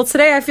like, well,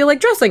 today I feel like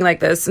dressing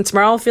like this, and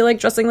tomorrow I'll feel like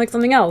dressing like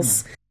something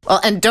else.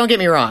 Well, and don't get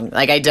me wrong.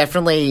 Like, I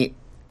definitely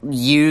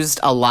used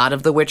a lot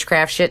of the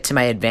witchcraft shit to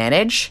my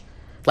advantage.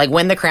 Like,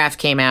 when The Craft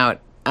came out,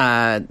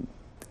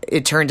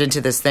 it turned into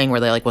this thing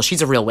where they're like, well,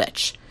 she's a real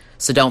witch,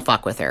 so don't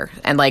fuck with her.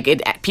 And like,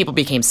 people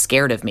became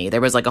scared of me. There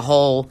was like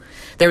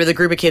there was a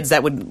group of kids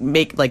that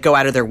would go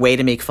out of their way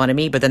to make fun of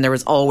me, but then there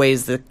was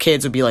always the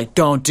kids would be like,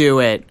 don't do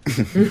it.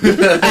 and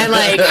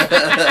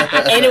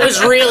it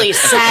was really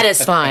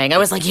satisfying. I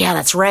was like, yeah,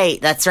 that's right,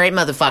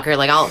 motherfucker.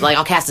 Like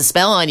I'll cast a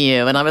spell on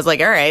you. And I was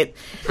like, all right.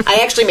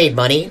 I actually made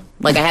money.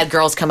 Like, I had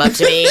girls come up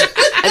to me.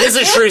 And this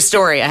is a true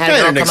story. I had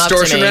a girl come up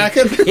to me.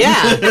 Racket?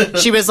 Yeah.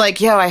 She was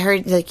like, yo, I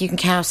heard like you can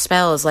cast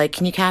spells. Like,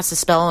 can you cast a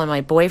spell on my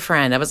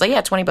boyfriend? I was like,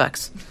 yeah, $20.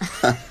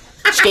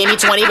 She gave me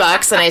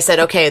 $20, and I said,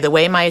 okay, the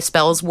way my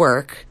spells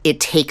work, it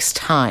takes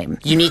time.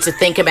 You need to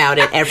think about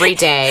it every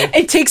day.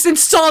 It takes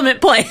installment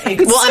plans. Well,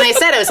 and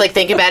I was like,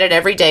 think about it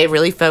every day,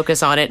 really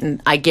focus on it,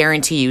 and I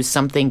guarantee you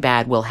something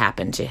bad will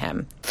happen to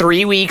him.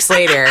 3 weeks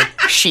later,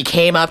 she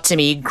came up to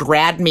me,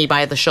 grabbed me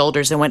by the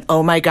shoulders, and went,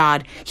 oh my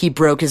God, he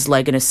broke his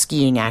leg in a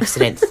skiing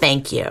accident.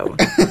 Thank you.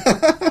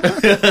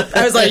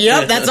 I was like,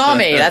 yep, that's all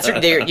me.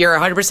 You're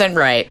 100%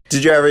 right.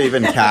 Did you ever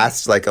even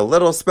cast like a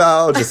little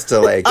spell just to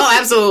like... Oh,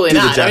 absolutely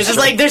not. I was just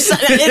like, it's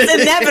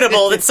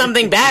inevitable that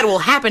something bad will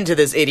happen to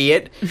this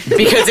idiot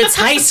because it's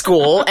high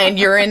school and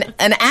you're an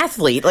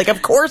athlete. Like,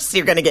 of course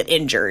you're going to get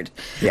injured.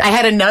 Yeah. I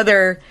had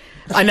another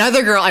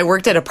girl, I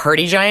worked at a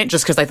Party Giant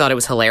just because I thought it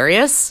was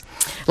hilarious.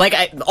 Like,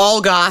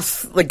 all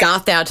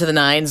gothed out to the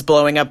nines,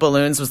 blowing up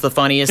balloons was the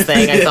funniest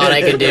thing I thought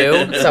I could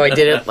do. So I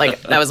did it,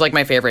 like, that was like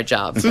my favorite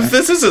job.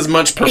 This is as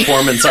much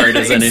performance art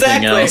as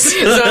anything else.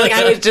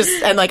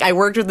 So like, I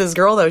worked with this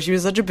girl though, she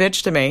was such a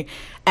bitch to me.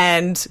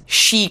 And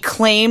she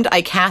claimed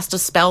I cast a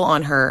spell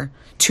on her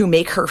to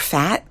make her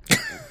fat.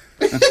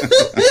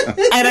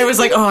 And I was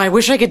like, oh, I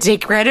wish I could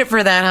take credit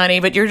for that, honey,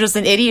 but you're just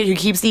an idiot who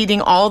keeps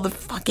eating all the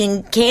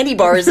fucking candy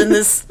bars in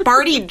this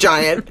Party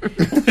Giant.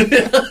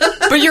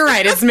 But you're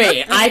right, it's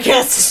me. I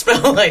cast a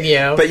spell on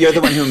you. But you're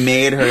the one who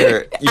made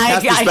her... You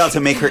cast a spell to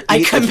make her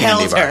eat the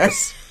candy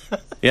bars.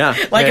 Yeah.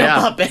 Like a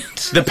puppet.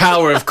 The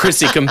power of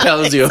Chrissy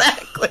compels you.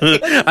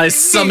 Exactly. I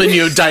summon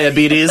you,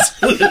 diabetes.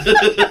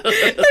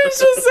 It's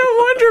just so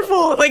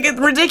wonderful. Like, it's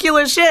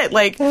ridiculous shit.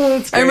 Like,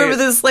 I remember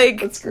this,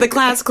 like, the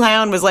class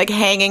clown was, like,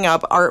 hanging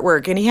up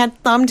artwork, and he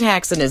had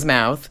thumbtacks in his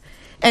mouth.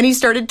 And he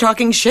started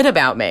talking shit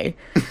about me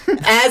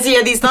as he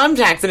had these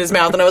thumbtacks in his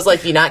mouth. And I was like,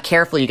 if you're not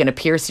careful, you're going to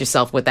pierce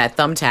yourself with that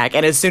thumbtack.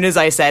 And as soon as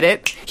I said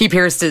it, he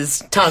pierced his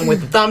tongue with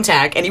the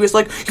thumbtack. And he was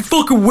like, you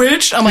fucking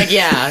witch. I'm like,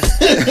 yeah.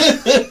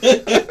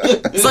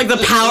 It's like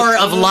the power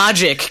of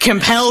logic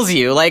compels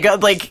you. Like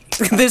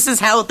this is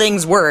how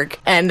things work.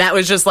 And that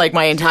was just like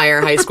my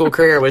entire high school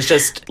career was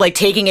just like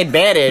taking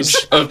advantage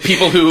of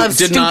people who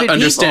did not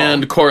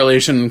understand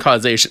correlation and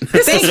causation.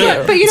 But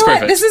you know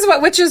what? This is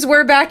what witches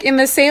were back in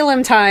the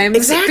Salem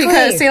times. Exactly.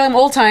 Because Salem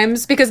old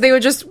times, because they were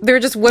just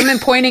women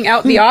pointing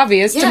out the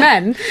obvious to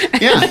men.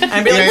 Yeah.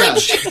 And be like,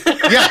 witch.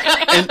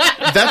 Yeah. And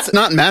that's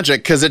not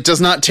magic, because it does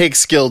not take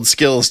skilled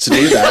skills to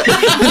do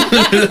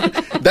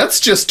that. That's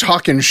just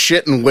talking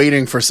shit and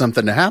waiting for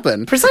something to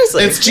happen.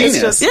 Precisely. It's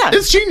genius.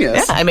 It's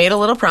genius. Yeah, I made a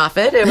little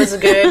profit. It was a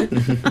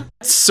good...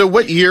 So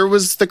what year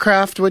was The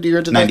Craft? What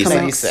year did that come out?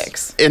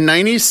 96. In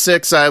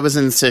 96, I was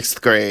in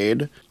 6th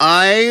grade.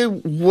 I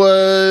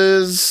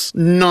was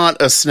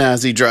not a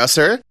snazzy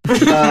dresser.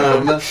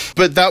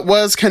 But that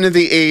was kind of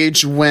the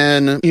age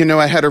when,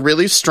 I had a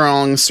really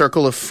strong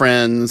circle of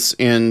friends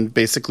in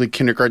basically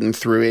kindergarten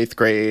through 8th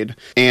grade.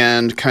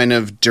 And kind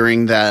of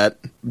during that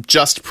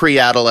just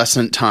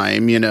pre-adolescent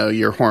time,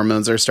 your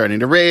hormones are starting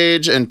to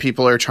rage and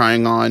people are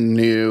trying on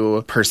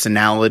new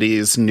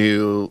personalities,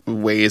 new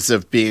ways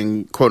of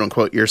being quote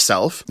unquote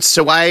yourself.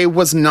 So I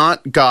was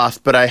not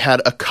goth, but I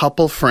had a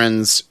couple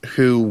friends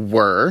who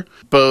were,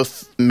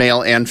 both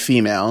male and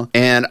female,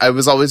 and I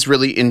was always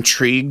really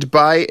intrigued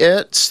by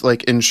it,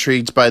 like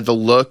intrigued by the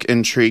look,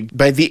 intrigued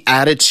by the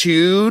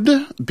attitude,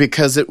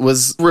 because it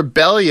was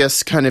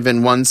rebellious kind of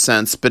in one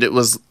sense, but it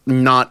was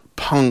not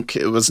punk,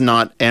 it was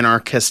not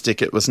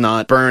anarchistic, it was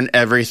not burn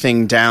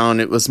everything down,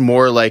 it was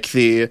more like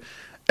the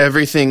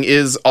everything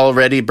is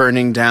already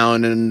burning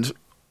down and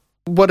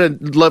what a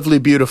lovely,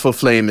 beautiful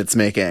flame it's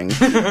making.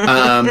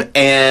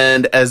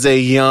 And as a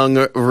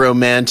young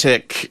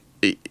romantic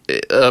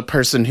a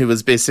person who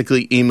was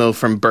basically emo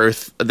from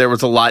birth, there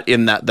was a lot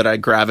in that I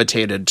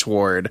gravitated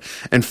toward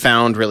and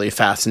found really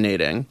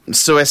fascinating.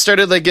 So I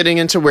started getting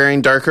into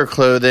wearing darker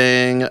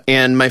clothing,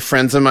 and my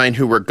friends of mine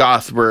who were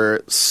goth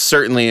were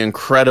certainly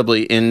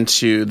incredibly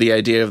into the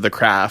idea of The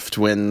Craft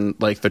when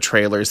the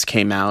trailers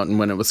came out and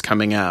when it was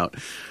coming out.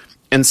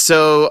 And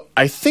so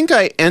I think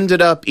I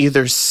ended up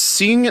either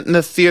seeing it in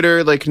the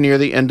theater near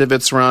the end of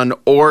its run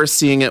or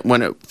seeing it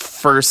when it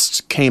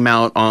first came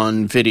out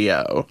on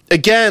video.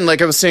 Again,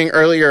 like I was saying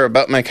earlier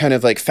about my kind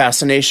of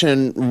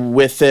fascination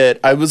with it,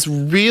 I was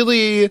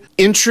really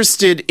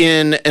interested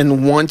in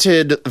and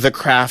wanted The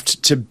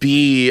Craft to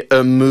be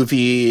a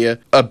movie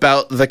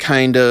about the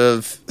kind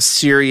of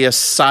serious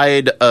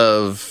side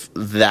of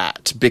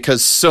that,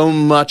 because so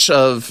much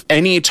of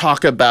any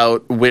talk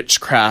about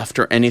witchcraft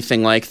or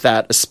anything like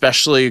that,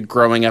 especially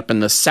growing up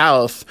in the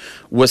South,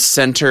 was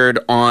centered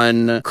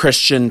on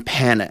Christian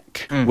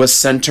panic, was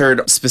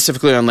centered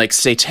specifically on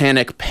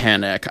satanic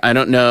panic. I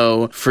don't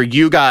know for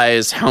you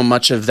guys how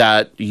much of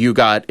that you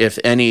got, if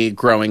any,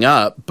 growing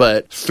up,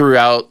 but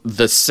throughout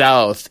the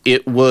South,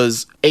 it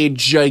was a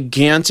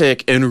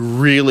gigantic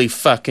and really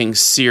fucking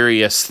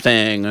serious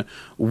thing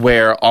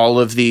where all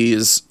of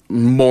these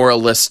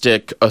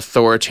moralistic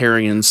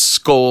authoritarian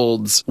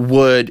scolds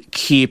would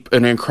keep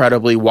an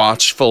incredibly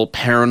watchful,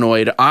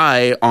 paranoid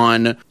eye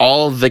on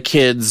all the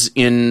kids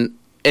in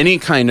any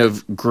kind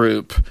of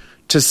group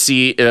to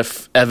see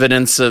if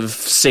evidence of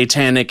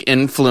satanic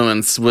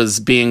influence was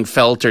being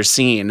felt or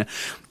seen.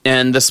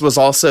 And this was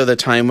also the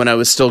time when I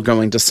was still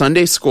going to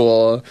Sunday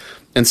school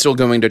and still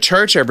going to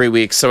church every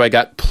week, so I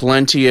got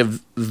plenty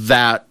of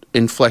that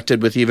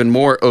inflected with even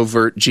more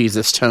overt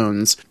Jesus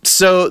tones.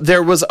 So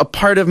there was a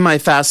part of my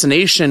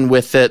fascination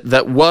with it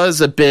that was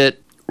a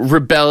bit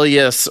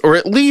rebellious, or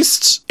at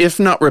least, if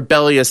not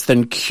rebellious,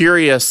 then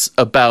curious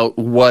about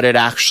what it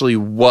actually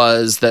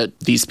was that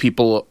these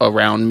people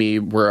around me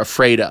were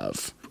afraid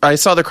of. I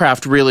saw The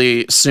Craft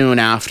really soon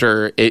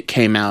after it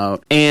came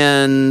out,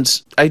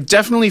 and I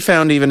definitely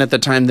found even at the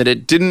time that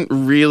it didn't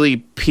really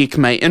pique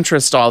my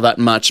interest all that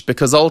much,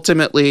 because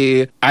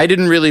ultimately I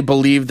didn't really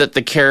believe that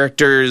the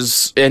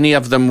characters, any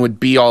of them, would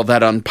be all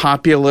that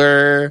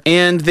unpopular,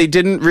 and they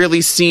didn't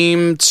really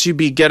seem to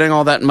be getting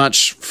all that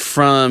much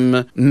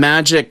from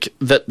magic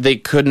that they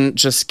couldn't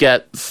just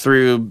get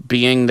through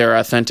being their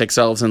authentic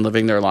selves and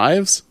living their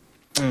lives.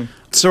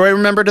 So I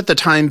remembered at the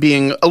time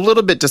being a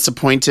little bit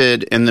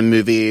disappointed in the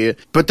movie,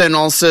 but then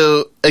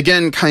also,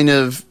 again, kind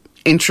of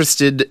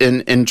interested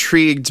and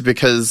intrigued,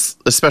 because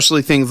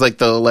especially things like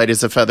the light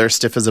as a feather,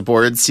 stiff as a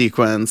board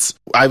sequence,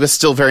 I was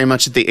still very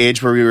much at the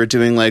age where we were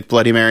doing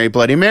Bloody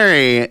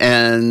Mary,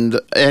 and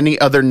any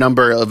other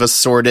number of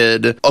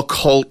assorted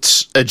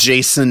occult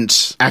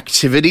adjacent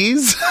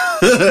activities.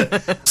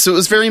 So it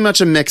was very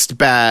much a mixed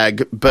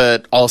bag,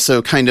 but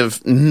also kind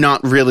of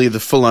not really the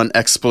full-on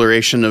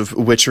exploration of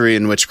witchery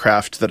and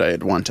witchcraft that I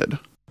had wanted.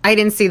 I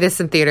didn't see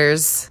this in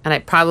theaters, and I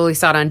probably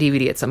saw it on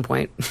DVD at some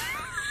point.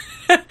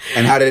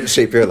 And how did it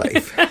shape your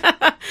life?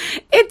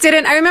 It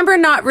didn't. I remember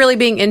not really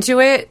being into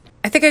it.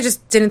 I think I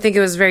just didn't think it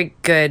was very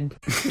good.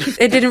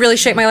 It didn't really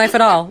shape my life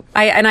at all.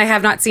 I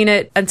have not seen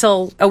it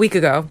until a week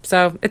ago.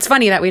 So it's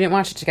funny that we didn't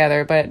watch it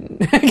together, but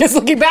I guess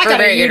looking back on it...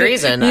 For a very good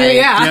reason.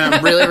 I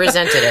really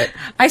resented it.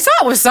 I saw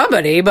it with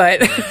somebody,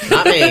 but...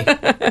 Not me.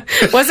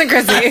 Wasn't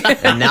Chrissy.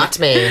 Not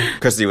me.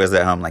 Chrissy was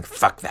at home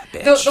fuck that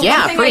bitch. The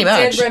Yeah, one thing pretty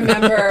I much. did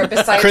remember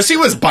besides... Chrissy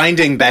was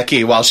binding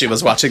Becky while she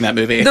was watching that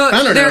movie. I don't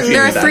know if you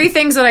There knew are that. three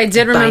things that I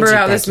did remember Bind you,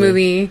 about this Becky.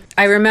 movie.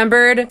 I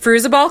remembered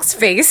Fruzabalk's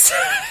face.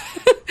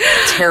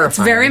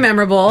 Terrifying. Very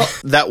memorable.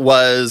 That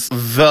was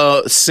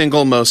the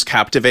single most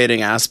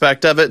captivating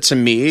aspect of it to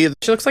me.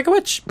 She looks like a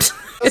witch.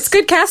 It's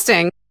good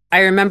casting.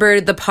 I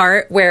remembered the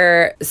part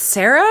where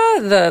Sarah,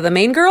 the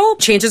main girl,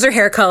 changes her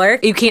hair color.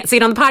 You can't see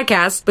it on the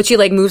podcast, but she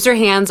like moves her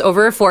hands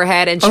over her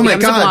forehead and she Oh my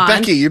becomes a God,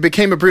 blonde. Becky, you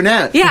became a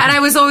brunette. Yeah, and I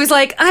was always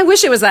like, I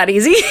wish it was that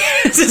easy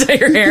to dye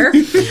your hair.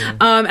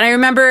 And I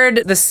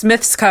remembered the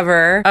Smiths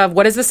cover of,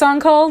 what is the song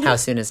called? How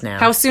Soon Is Now.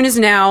 How Soon Is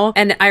Now.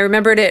 And I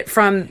remembered it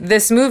from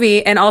this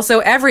movie and also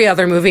every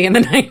other movie in the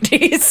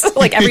 90s,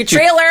 like every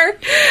trailer.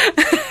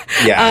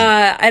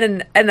 Yeah.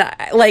 And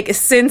like,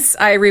 since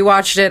I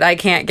rewatched it, I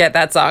can't get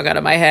that song out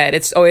of my head.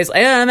 It's always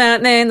like, I'm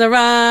out in the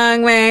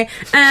wrong way.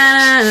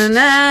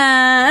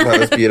 That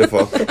was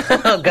beautiful.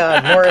 Oh,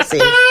 God, Morrissey.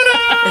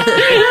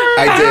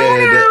 I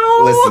did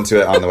listen to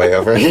it on the way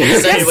over here.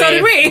 Yes, so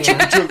did we.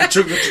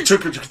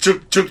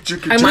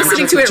 I'm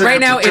listening to it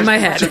right now in my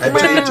head.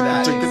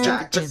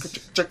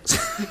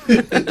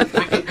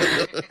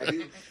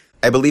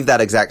 I believe that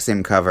exact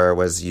same cover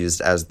was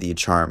used as the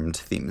Charmed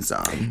theme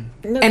song.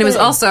 And it was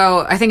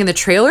also, I think, in the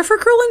trailer for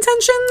Cruel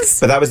Intentions.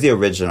 But that was the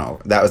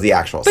original. That was the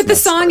actual But the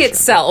Smiths song version.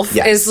 itself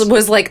Yes.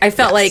 was like, I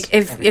felt Yes.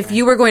 like if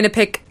you were going to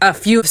pick a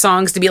few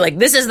songs to be like,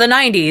 this is the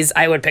 90s,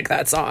 I would pick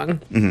that song.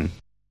 Mm-hmm.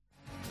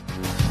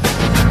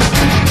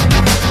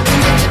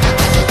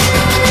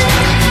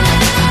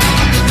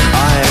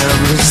 I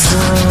am the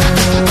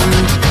sun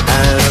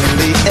and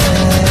the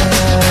air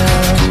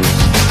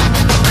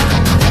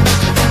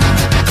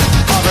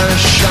of a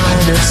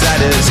shyness that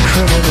is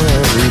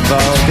criminally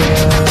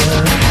vulgar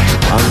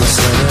on the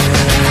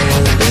Sunday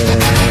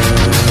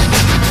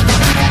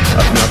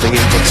of nothing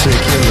in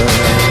particular.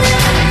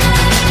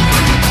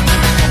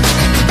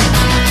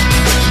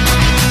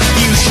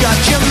 You shut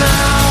your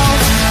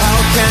mouth, how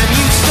can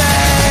you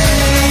say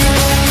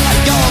I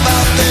go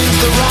about things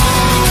the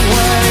wrong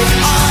way?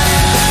 I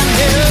am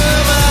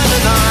human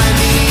and I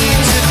need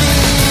to be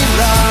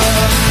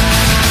loved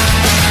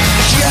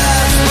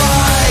just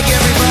like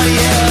everybody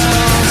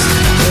else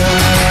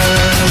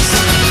does.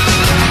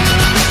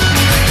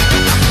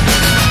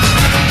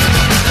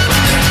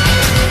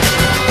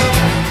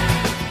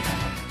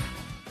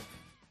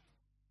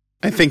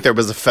 I think there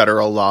was a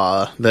federal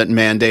law that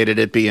mandated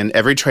it be in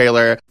every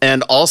trailer.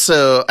 And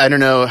also, I don't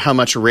know how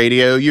much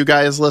radio you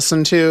guys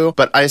listen to,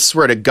 but I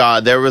swear to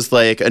God, there was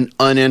like an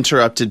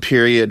uninterrupted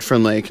period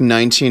from like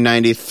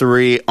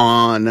 1993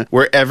 on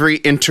where every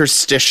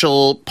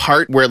interstitial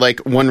part where like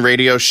one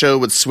radio show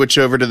would switch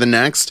over to the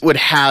next would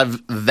have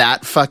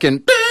that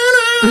fucking...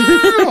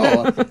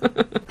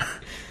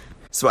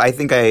 So I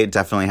think I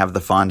definitely have the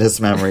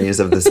fondest memories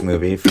of this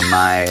movie from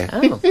my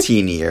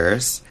teen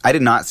years. I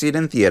did not see it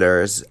in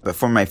theaters, but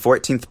for my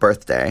 14th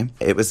birthday,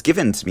 it was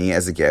given to me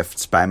as a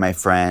gift by my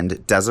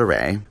friend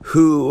Desiree,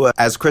 who,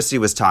 as Christy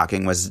was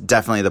talking, was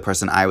definitely the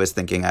person I was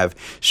thinking of.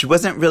 She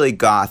wasn't really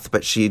goth,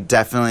 but she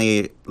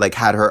definitely like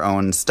had her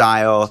own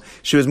style.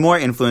 She was more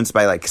influenced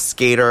by like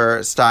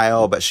skater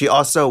style, but she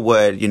also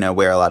would, you know,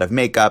 wear a lot of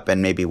makeup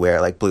and maybe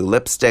wear like blue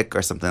lipstick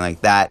or something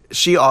like that.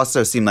 She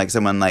also seemed like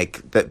someone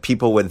like that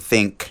people would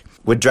think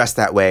would dress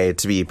that way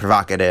to be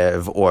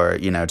provocative or,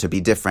 you know, to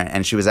be different.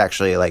 And she was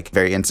actually like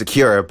very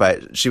insecure,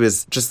 but she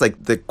was just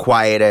like the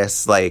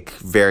quietest, like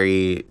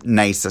very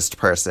nicest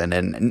person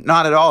and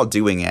not at all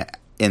doing it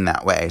in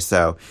that way.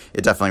 So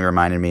it definitely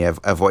reminded me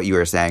of what you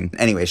were saying.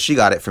 Anyway, she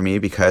got it for me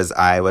because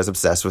I was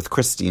obsessed with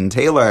Christine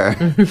Taylor.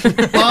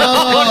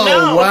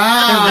 Oh,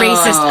 wow. The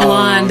racist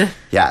blonde.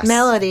 Yes.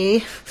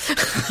 Melody.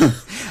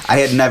 I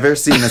had never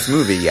seen this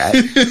movie yet.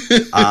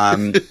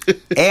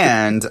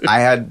 And I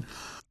had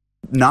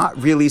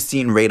not really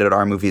seen rated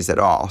R movies at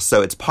all.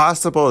 So it's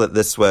possible that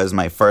this was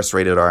my first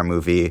rated R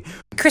movie.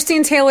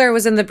 Christine Taylor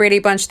was in the Brady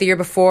Bunch the year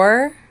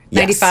before.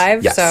 Yes,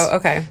 95? yes. So,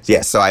 okay.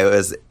 Yes, so I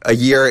was a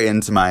year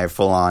into my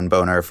full-on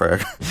boner for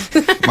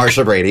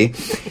Marsha Brady.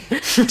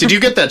 Did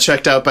you get that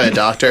checked out by a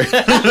doctor?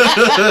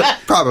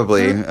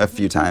 Probably a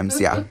few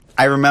times, yeah.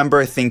 I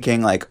remember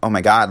thinking, like, oh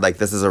my God, like,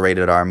 this is a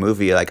rated R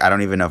movie. Like, I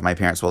don't even know if my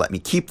parents will let me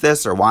keep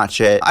this or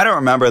watch it. I don't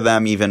remember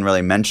them even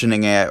really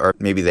mentioning it, or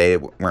maybe they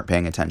weren't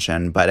paying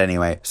attention. But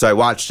anyway, so I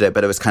watched it,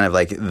 but it was kind of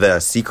like the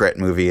secret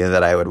movie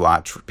that I would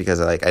watch because,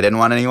 like, I didn't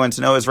want anyone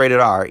to know it was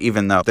rated R,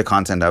 even though the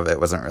content of it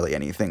wasn't really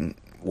anything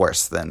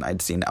worse than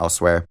I'd seen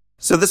elsewhere.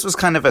 So this was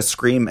kind of a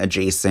Scream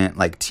adjacent,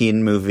 like,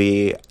 teen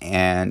movie,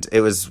 and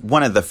it was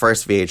one of the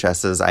first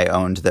VHSs I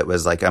owned that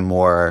was like a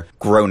more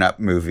grown-up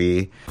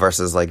movie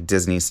versus like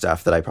Disney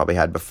stuff that I probably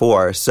had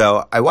before.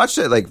 So I watched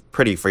it like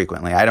pretty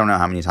frequently. I don't know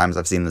how many times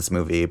I've seen this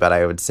movie, but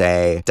I would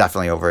say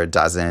definitely over a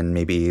dozen,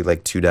 maybe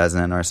like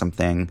 24 or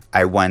something.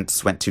 I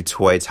once went to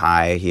Toy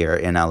Thai here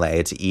in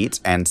LA to eat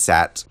and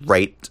sat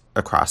right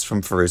across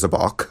from Fairuza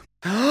Balk.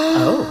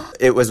 Oh.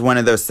 It was one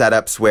of those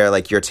setups where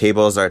like your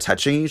tables are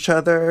touching each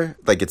other,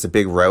 like it's a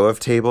big row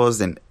of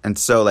tables, and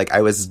so like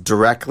I was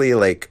directly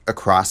like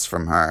across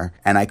from her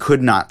and I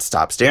could not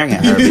stop staring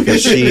at her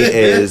because she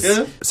is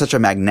such a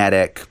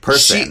magnetic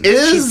person. She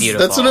is. She's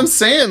beautiful. That's what I'm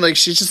saying. Like,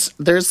 she's just,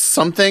 there's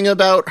something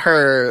about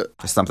her.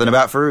 Something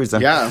about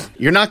Fairuza. Yeah.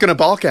 You're not going to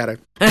balk at her.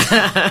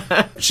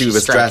 She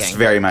was striking. dressed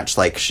very much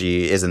like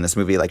she is in this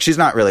movie. Like, she's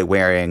not really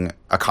wearing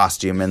a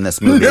costume in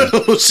this movie. No,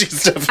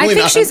 she's definitely I think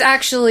not. she's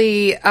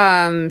actually,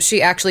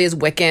 she actually is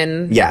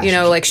Wiccan. Yeah. You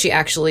know, like she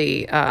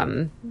actually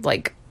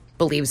like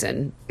believes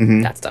in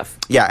that stuff.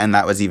 Yeah, and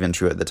that was even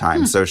true at the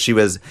time. So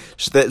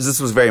this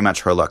was very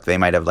much her look. They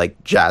might have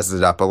like jazzed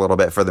it up a little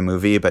bit for the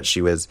movie, but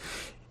she was,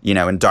 you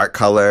know, in dark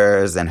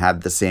colors and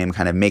had the same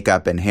kind of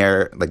makeup and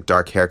hair, like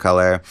dark hair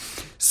color.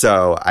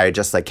 So I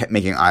just like kept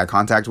making eye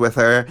contact with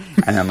her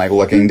and then like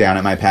looking down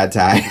at my pad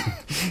thai.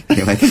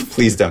 You're like,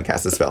 please don't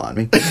cast a spell on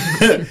me.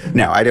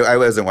 No, I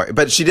wasn't worried.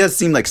 But she does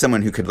seem like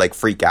someone who could like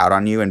freak out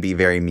on you and be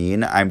very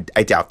mean. I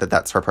doubt that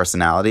that's her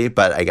personality,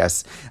 but I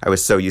guess I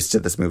was so used to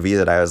this movie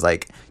that I was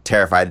like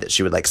terrified that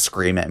she would like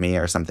scream at me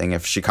or something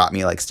if she caught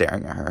me like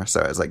staring at her.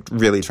 So I was like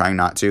really trying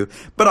not to,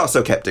 but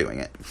also kept doing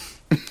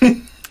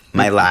it.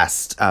 My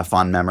last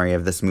fond memory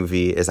of this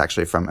movie is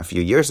actually from a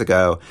few years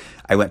ago.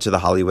 I went to the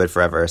Hollywood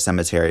Forever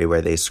Cemetery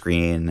where they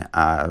screen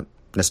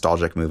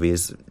nostalgic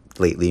movies,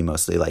 lately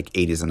mostly like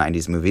 80s and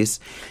 90s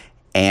movies.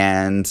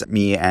 And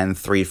me and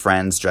 3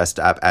 friends dressed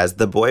up as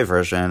the boy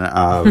version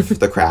of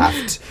The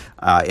Craft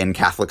in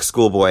Catholic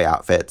schoolboy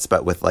outfits,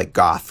 but with like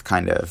goth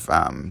kind of...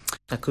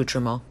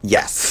 accoutrement.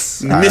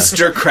 Yes.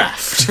 Mr.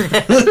 Kraft.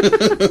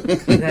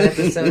 That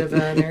episode of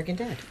American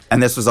Dad.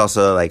 And this was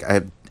also like...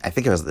 I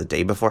think it was the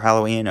day before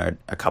Halloween or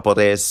a couple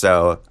days,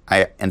 so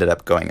I ended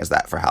up going as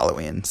that for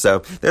Halloween. So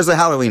there's a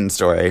Halloween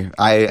story.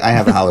 I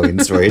have a Halloween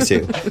story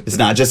too. It's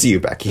not just you,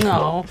 Becky.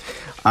 No.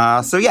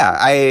 So yeah,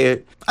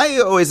 I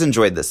always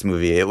enjoyed this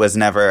movie. It was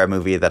never a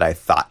movie that I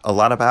thought a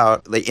lot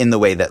about, like in the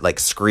way that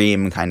like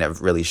Scream kind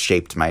of really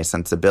shaped my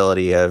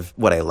sensibility of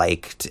what I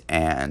liked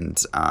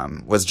and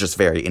was just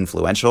very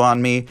influential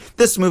on me.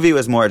 This movie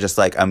was more just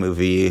like a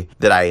movie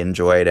that I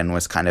enjoyed and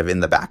was kind of in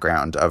the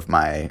background of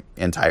my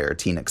entire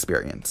teen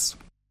experience.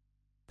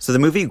 So the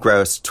movie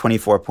grossed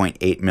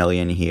 $24.8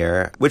 million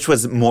here, which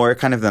was more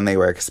kind of than they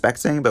were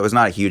expecting, but was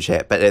not a huge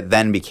hit. But it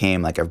then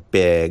became like a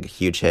big,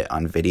 huge hit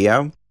on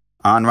video.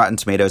 On Rotten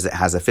Tomatoes, it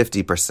has a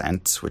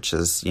 50%, which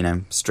is, you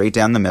know, straight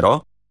down the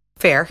middle.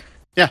 Fair.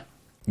 Yeah.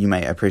 You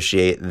might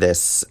appreciate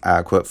this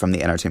quote from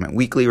the Entertainment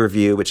Weekly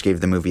review, which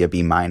gave the movie a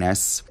B-.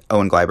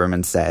 Owen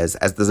Gleiberman says,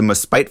 as the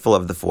most spiteful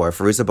of the 4,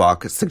 Fairuza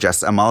Balk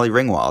suggests a Molly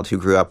Ringwald who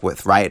grew up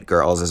with riot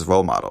girls as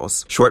role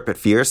models. Short but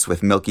fierce,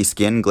 with milky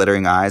skin,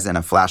 glittering eyes, and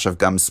a flash of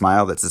gum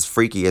smile that's as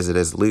freaky as it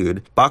is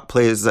lewd, Balk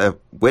plays a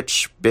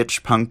witch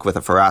bitch punk with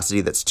a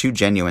ferocity that's too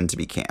genuine to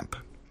be camp.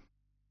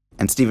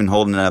 And Stephen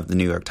Holden of the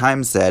New York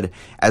Times said,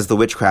 as the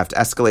witchcraft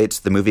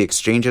escalates, the movie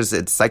exchanges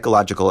its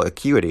psychological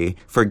acuity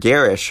for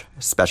garish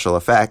special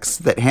effects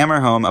that hammer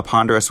home a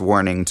ponderous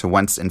warning to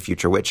once and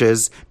future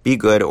witches, be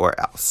good or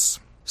else.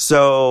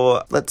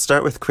 So let's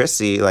start with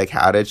Chrissy. Like,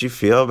 how did you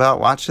feel about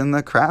watching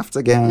The Craft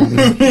again?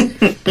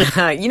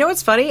 You know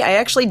what's funny? I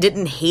actually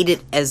didn't hate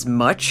it as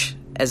much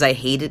as I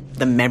hated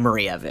the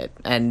memory of it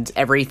and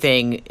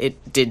everything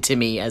it did to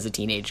me as a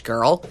teenage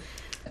girl.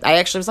 I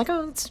actually was like,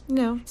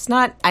 it's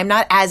not, I'm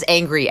not as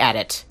angry at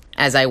it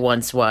as I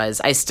once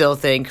was. I still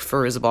think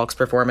Fairuza Balk's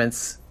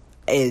performance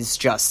is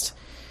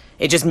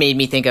it just made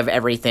me think of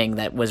everything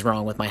that was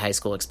wrong with my high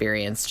school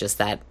experience. Just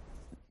that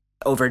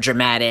over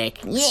dramatic,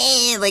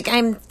 yeah, like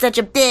I'm such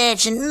a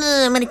bitch and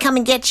I'm gonna come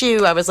and get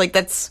you. I was like,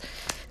 this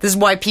is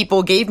why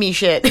people gave me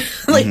shit.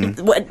 Like,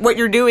 what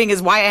you're doing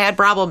is why I had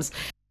problems.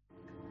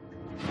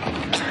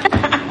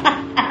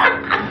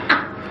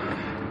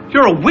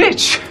 You're a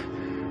witch!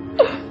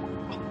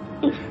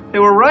 They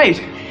were right.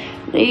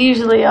 They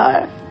usually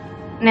are.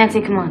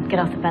 Nancy, come on, get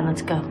off the bed,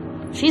 let's go.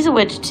 She's a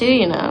witch too,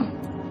 you know.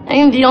 I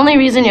mean, the only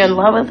reason you're in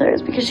love with her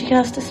is because she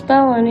cast a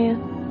spell on you.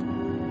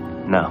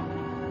 No.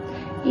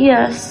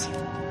 Yes.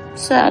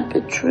 Sad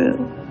but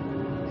true.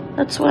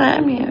 That's why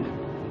I'm here.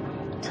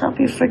 To help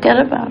you forget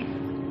about it.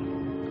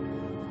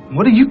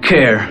 What do you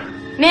care?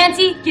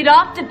 Nancy, get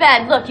off the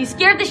bed. Look, you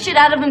scared the shit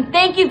out of him.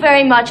 Thank you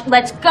very much.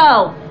 Let's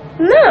go.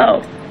 No.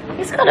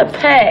 He's gotta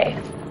pay.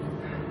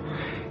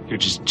 You're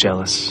just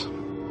jealous.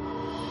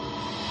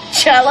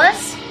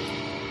 Jealous?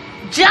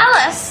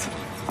 Jealous?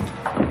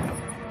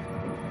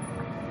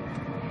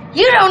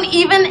 You don't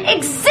even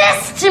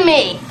exist to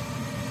me!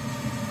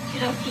 You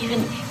don't even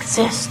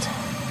exist.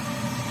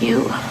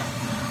 You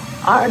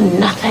are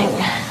nothing.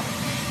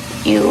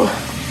 You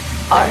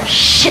are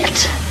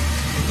shit.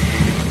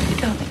 You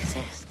don't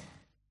exist.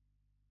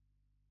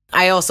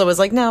 I also was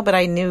like, no, but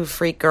I knew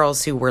freak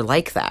girls who were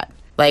like that.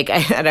 Like,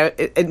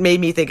 it made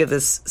me think of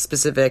this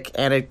specific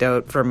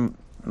anecdote from,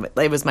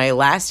 it was my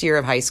last year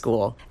of high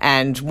school,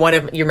 and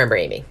you remember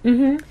Amy?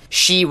 Mm-hmm.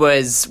 She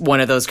was one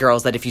of those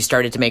girls that if you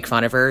started to make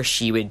fun of her,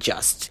 she would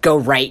just go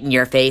right in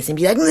your face and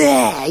be like,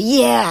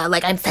 yeah,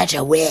 like, I'm such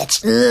a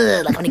witch,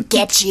 like, I'm gonna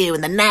get you in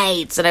the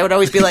nights, and I would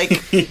always be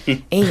like,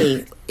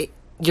 Amy,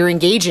 you're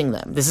engaging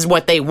them. This is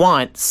what they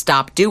want.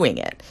 Stop doing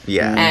it.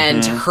 Yeah.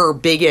 And her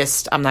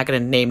biggest, I'm not gonna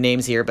name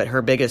names here, but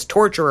her biggest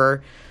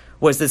torturer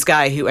was this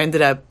guy who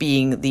ended up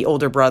being the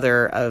older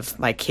brother of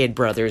my kid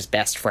brother's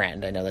best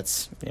friend. I know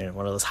that's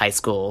one of those high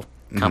school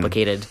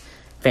complicated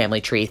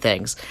family tree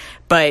things.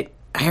 But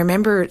I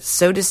remember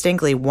so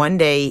distinctly one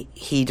day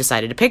he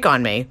decided to pick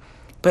on me,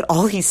 but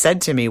all he said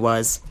to me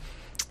was,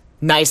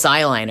 nice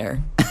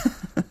eyeliner.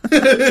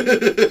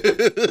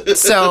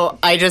 So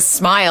I just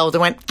smiled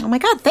and went, oh my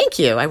God, thank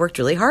you. I worked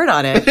really hard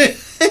on it.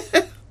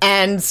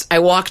 And I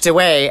walked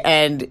away,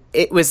 and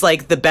it was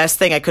like the best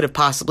thing I could have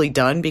possibly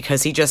done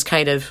because he just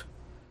kind of,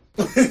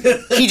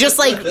 he just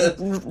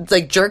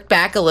like jerked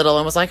back a little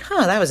and was like,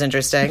 huh, that was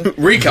interesting.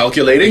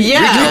 Recalculating.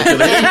 Yeah. Hey,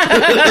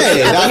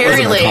 that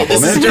Apparently,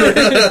 wasn't a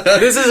compliment.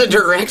 this is a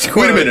direct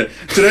quote. Wait a minute.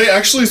 Did I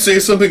actually say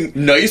something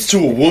nice to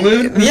a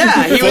woman?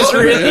 Yeah, he was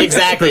really,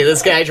 exactly.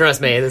 This guy, trust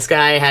me, this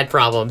guy had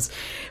problems.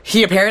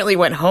 He apparently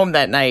went home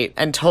that night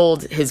and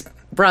told his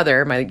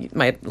brother, my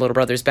little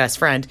brother's best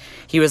friend,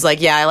 he was like,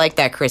 yeah, I like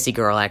that Chrissy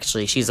girl,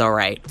 actually. She's all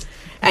right.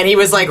 And he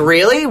was like,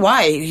 really?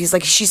 Why? He's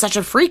like, she's such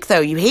a freak, though.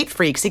 You hate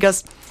freaks. He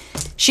goes,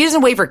 she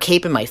doesn't wave her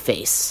cape in my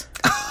face.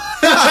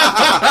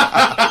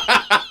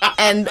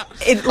 And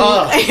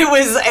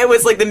it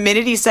was like the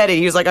minute he said it,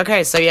 he was like,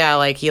 okay, so yeah,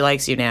 like he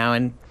likes you now,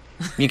 and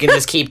you can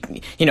just keep,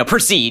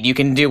 proceed. You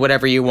can do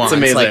whatever you want. It's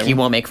amazing. Like he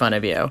won't make fun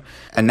of you.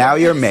 And now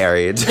you're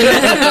married.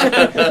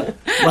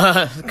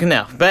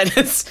 No,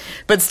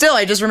 but still,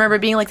 I just remember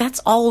being like, that's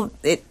all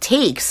it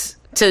takes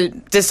to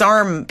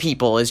disarm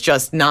people is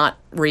just not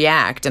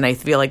react. And I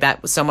feel like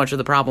that was so much of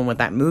the problem with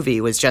that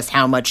movie was just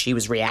how much he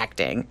was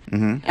reacting.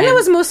 And it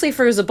was mostly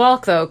for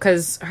Balk, though,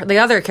 because the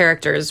other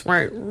characters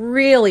weren't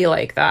really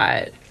like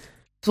that.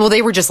 Well,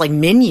 they were just like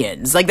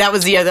minions. Like that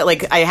was the other,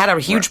 like I had a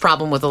huge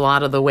problem with a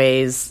lot of the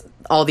ways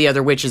all the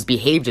other witches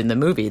behaved in the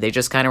movie. They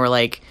just kind of were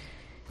like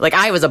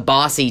I was a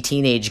bossy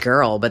teenage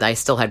girl, but I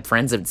still had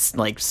friends that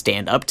like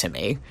stand up to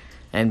me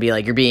and be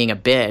like, you're being a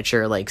bitch,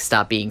 or like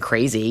stop being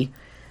crazy.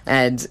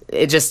 And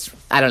it just,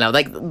 I don't know,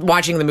 like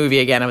watching the movie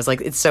again, I was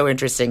like, it's so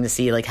interesting to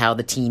see like how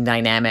the teen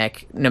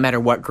dynamic, no matter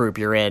what group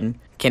you're in,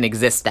 can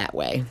exist that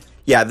way.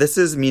 Yeah, this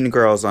is Mean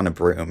Girls on a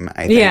broom,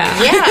 I think.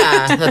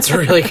 Yeah, that's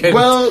really good.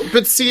 Well,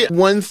 but see,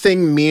 one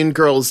thing Mean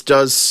Girls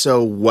does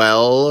so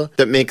well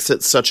that makes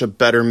it such a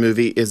better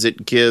movie is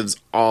it gives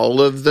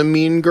all of the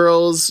Mean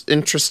Girls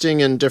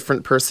interesting and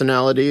different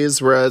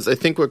personalities, whereas I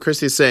think what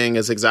Chrissy's saying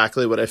is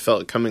exactly what I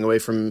felt coming away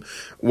from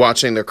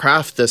watching The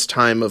Craft this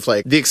time, of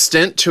like the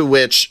extent to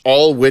which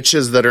all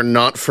witches that are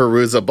not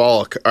Fairuza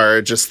Balk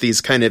are just these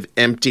kind of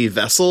empty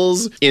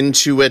vessels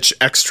into which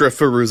extra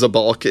Fairuza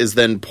Balk is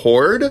then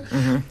poured.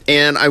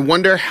 And I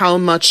wonder how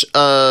much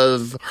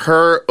of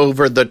her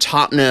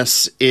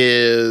over-the-topness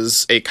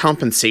is a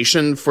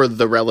compensation for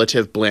the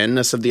relative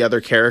blandness of the other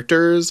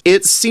characters.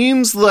 It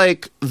seems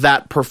like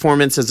that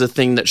performance is a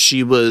thing that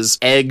she was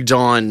egged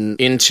on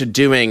into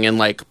doing and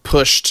like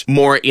pushed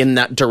more in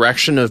that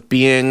direction of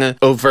being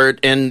overt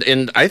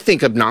and I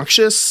think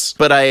obnoxious.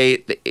 But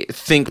I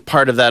think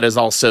part of that is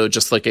also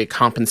just like a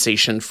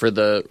compensation for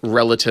the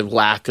relative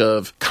lack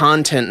of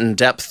content and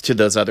depth to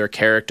those other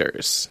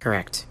characters.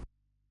 Correct.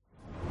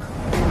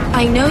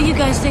 I know you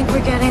guys think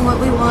we're getting what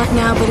we want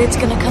now, but it's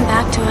gonna come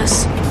back to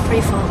us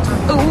threefold.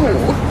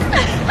 Ooh.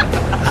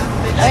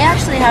 Are we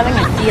actually having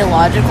a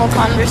theological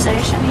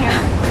conversation here?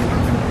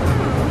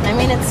 I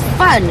mean, it's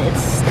fun.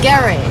 It's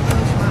scary.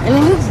 I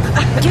mean, who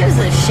gives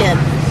a shit?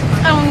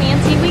 Oh,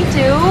 Nancy, we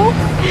do.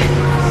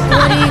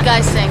 What do you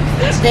guys think?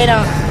 They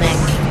don't think.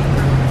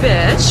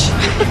 Bitch.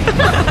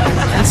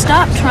 And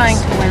stop trying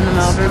to win them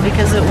over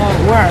because it won't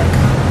work.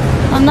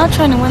 I'm not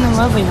trying to win them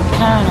over. You're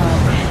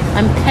paranoid.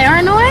 I'm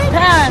paranoid?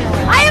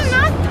 Paranoid. I am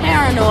not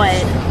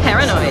paranoid.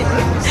 Paranoid.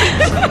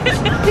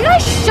 You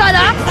guys shut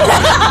up.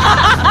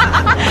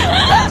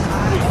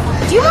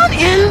 Do you want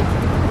in?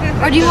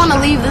 Or do you want to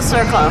leave the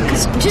circle?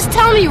 Because just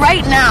tell me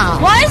right now.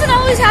 Why does it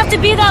always have to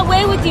be that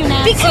way with you,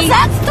 Nancy? Because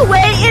that's the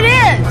way it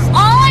is.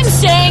 All I'm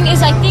saying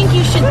is I think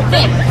you should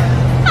think.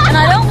 And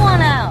I don't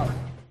want out.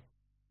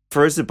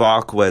 Fairuza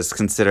Balk was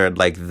considered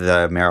like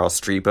the Meryl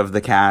Streep of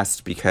the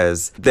cast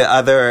because the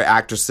other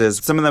actresses,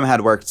 some of them had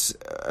worked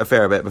a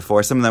fair bit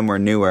before, some of them were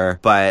newer,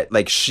 but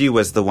like she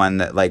was the one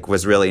that like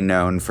was really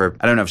known for,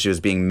 I don't know if she was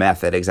being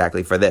method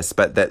exactly for this,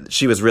 but that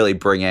she was really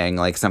bringing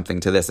like something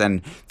to this,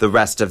 and the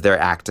rest of their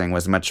acting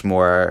was much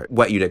more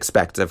what you'd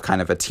expect of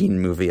kind of a teen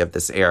movie of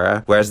this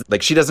era, whereas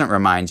like she doesn't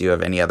remind you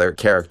of any other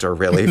character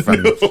really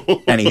from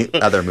any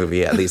other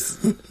movie, at least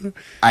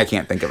I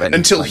can't think of any.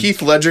 Until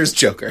Heath Ledger's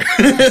Joker.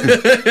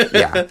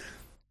 Yeah.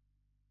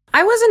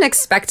 I wasn't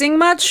expecting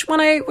much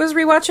when I was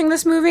rewatching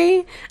this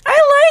movie.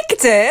 I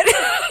liked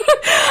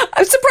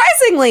it.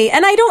 Surprisingly.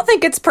 And I don't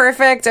think it's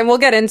perfect, and we'll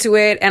get into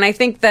it. And I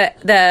think that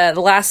the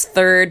last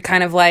third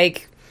kind of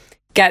like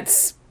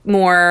gets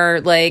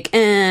more like,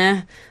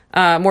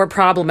 more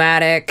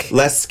problematic.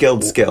 Less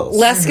skilled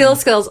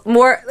skills.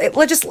 More, I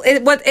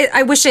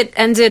wish it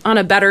ended on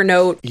a better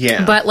note.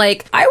 Yeah. But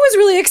like, I was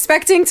really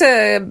expecting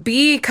to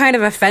be kind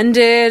of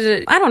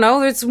offended. I don't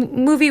know. It's a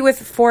movie with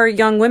 4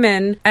 young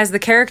women as the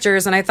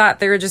characters, and I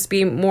thought there would just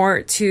be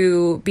more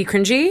to be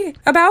cringy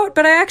about.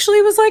 But I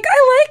actually was like,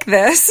 I like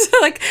this.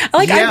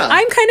 Yeah.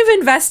 I'm kind of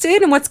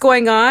invested in what's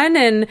going on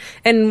and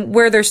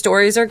where their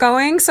stories are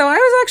going. So I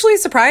was actually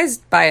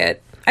surprised by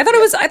it. I thought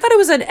it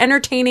was an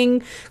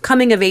entertaining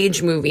coming of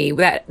age movie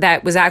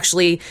that was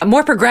actually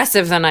more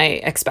progressive than I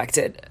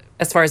expected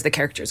as far as the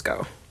characters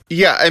go.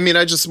 Yeah, I mean,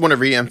 I just want to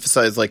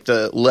reemphasize like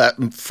the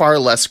far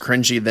less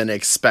cringy than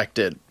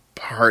expected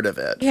part of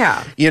it.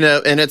 Yeah. You know,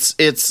 and it's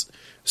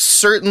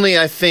certainly,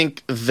 I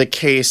think, the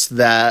case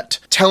that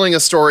telling a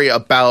story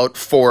about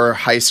 4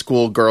 high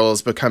school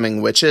girls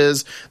becoming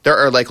witches, there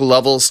are like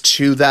levels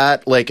to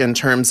that, like in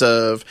terms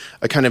of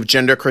a kind of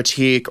gender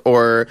critique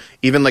or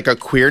even like a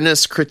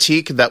queerness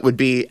critique that would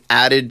be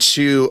added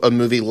to a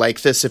movie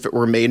like this if it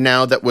were made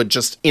now, that would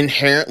just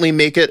inherently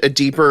make it a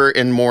deeper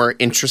and more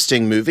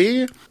interesting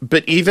movie.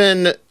 But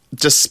even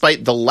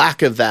despite the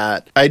lack of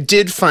that, I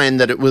did find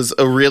that it was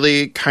a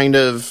really kind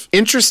of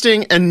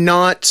interesting and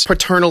not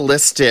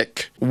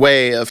paternalistic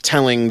way of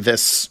telling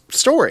this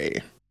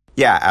story.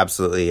 Yeah,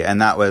 absolutely.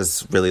 And that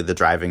was really the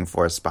driving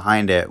force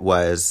behind it,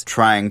 was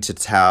trying to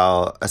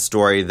tell a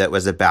story that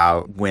was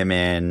about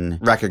women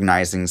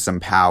recognizing some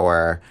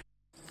power.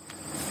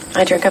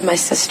 I drink of my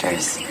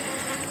sisters,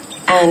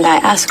 and I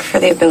ask for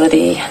the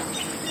ability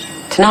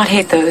to not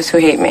hate those who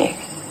hate me,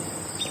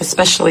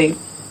 especially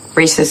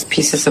racist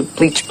pieces of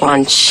bleach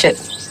blonde shit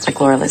like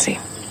Laura Lizzie.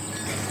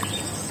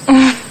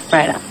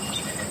 Right on.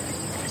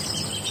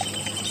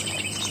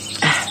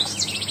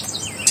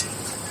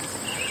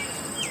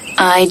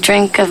 I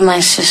drink of my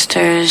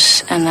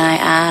sisters, and I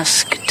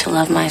ask to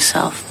love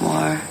myself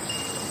more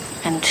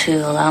and to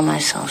allow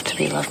myself to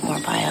be loved more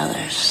by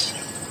others.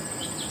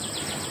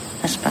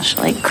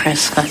 Especially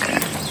Chris Hooker.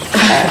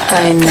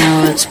 I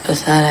know, it's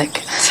pathetic.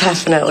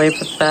 Definitely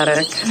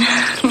pathetic.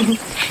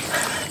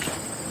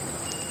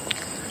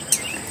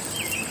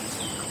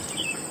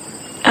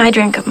 I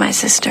drink of my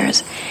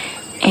sisters,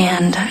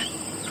 and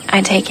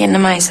I take into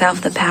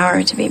myself the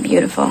power to be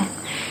beautiful,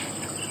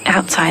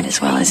 outside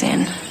as well as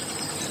in.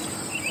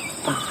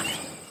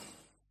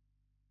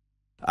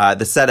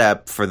 The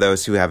setup, for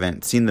those who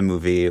haven't seen the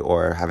movie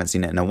or haven't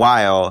seen it in a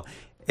while,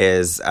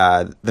 is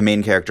the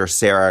main character,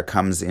 Sarah,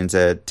 comes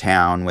into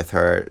town with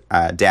her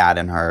dad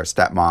and her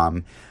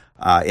stepmom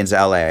into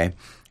L.A.,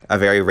 a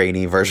very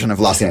rainy version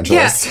of Los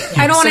Angeles.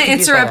 Yeah, I don't want to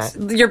interrupt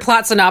your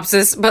plot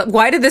synopsis, but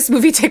why did this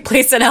movie take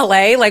place in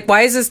LA? Like,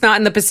 why is this not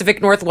in the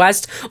Pacific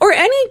Northwest or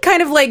any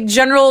kind of like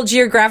general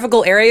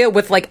geographical area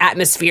with like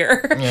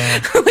atmosphere?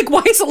 Yeah. Like,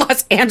 why is it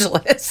Los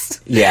Angeles?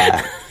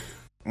 Yeah.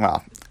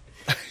 Well,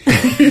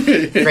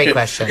 Great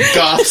question.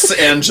 Los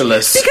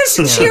Angeles.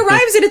 Because she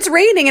arrives and it's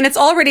raining and it's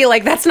already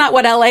like, that's not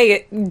what LA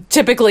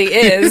typically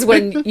is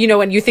when, you know,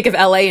 when you think of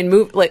LA and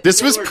move like.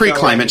 This was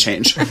pre-climate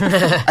change.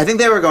 I think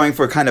they were going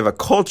for kind of a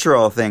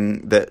cultural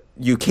thing that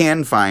you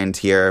can find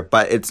here,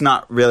 but it's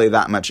not really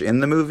that much in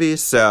the movie.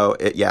 So,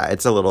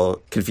 it's a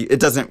little confused. It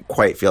doesn't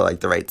quite feel like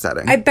the right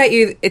setting. I bet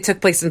you it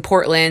took place in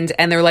Portland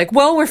and they're like,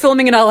 well, we're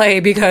filming in LA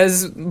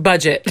because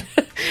budget.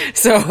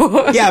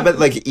 So. Yeah, but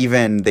like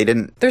even they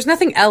didn't. There's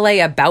nothing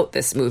LA about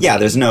this movie. Yeah,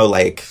 there's no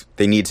like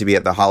they need to be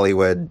at the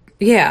Hollywood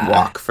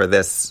walk for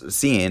this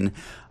scene.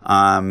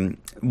 One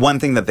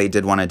thing that they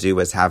did want to do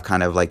was have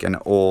kind of like an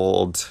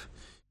old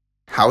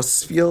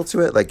house feel to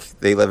it. Like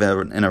they live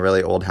in a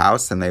really old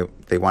house and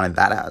they wanted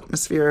that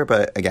atmosphere.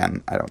 But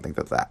again, I don't think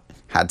that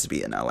had to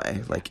be in LA.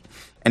 Like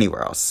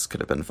anywhere else could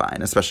have been fine,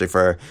 especially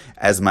for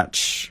as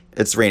much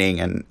it's raining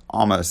in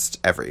almost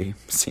every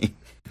scene.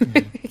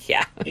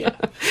 Yeah.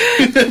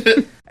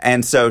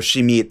 And so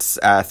she meets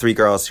 3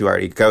 girls who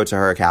already go to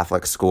her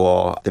Catholic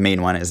school. The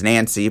main one is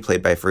Nancy,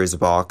 played by Fairuza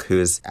Balk,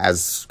 who's,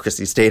 as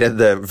Christy stated,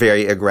 the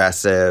very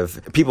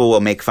aggressive. People will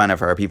make fun of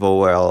her. People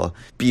will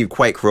be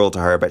quite cruel to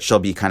her, but she'll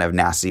be kind of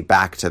nasty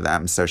back to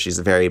them. So she's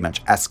very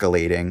much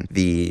escalating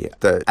the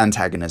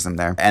antagonism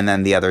there. And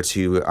then the other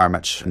 2 are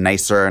much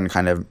nicer and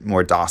kind of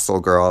more docile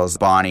girls.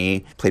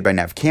 Bonnie, played by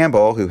Neve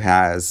Campbell, who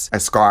has a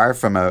scar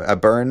from a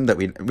burn that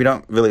we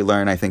don't really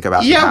learn, I think,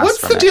 about. Yeah, what's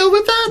the deal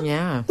with that?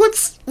 Yeah.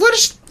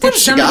 Did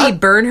somebody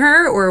burn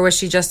her, or was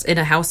she just in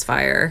a house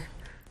fire?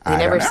 They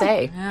never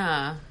say.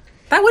 Yeah.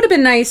 That would have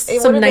been nice.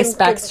 Some nice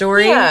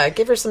backstory. Yeah,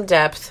 give her some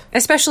depth.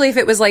 Especially if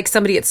it was like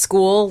somebody at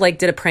school, like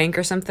did a prank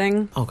or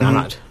something. Oh,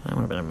 God. That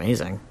would have been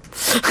amazing.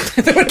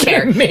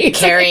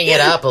 Carrying it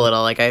up a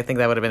little. Like, I think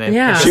that would have been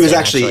Yeah. She was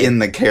actually in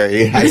the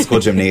Cary High School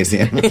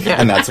gymnasium,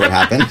 and that's what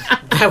happened.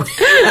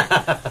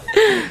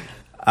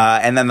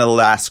 And then the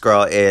last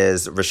girl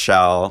is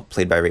Rochelle,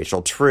 played by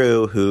Rachel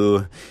True,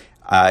 who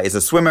is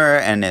a swimmer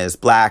and is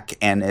black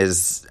and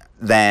is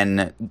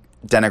then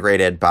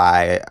denigrated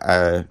by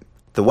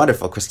the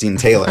wonderful Christine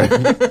Taylor,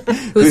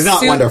 who's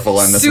not wonderful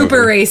in this movie.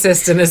 Super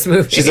racist in this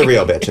movie. She's a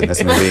real bitch in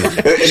this movie.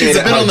 She's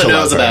a bit on the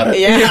nose about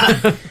it.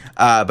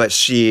 Yeah. But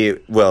she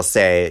will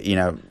say,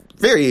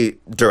 very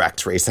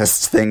direct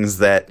racist things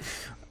that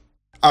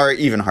are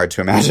even hard to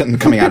imagine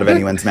coming out of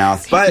anyone's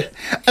mouth. But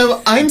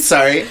oh, I'm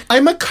sorry.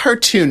 I'm a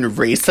cartoon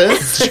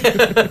racist.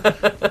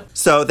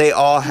 So they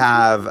all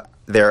have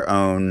their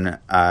own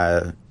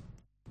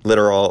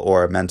literal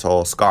or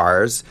mental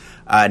scars.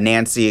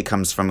 Nancy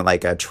comes from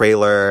like a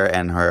trailer,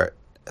 and her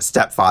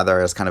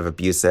stepfather is kind of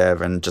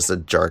abusive and just a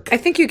jerk. I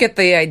think you get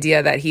the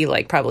idea that he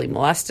like probably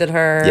molested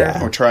her.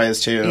 Yeah. Or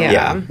tries to.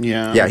 Yeah.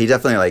 Yeah, he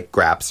definitely like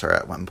grabs her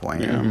at one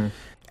point. Yeah.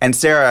 And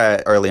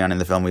Sarah, early on in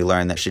the film, we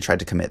learn that she tried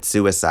to commit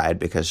suicide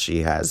because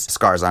she has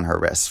scars on her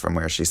wrists from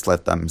where she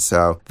slit them.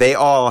 So they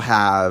all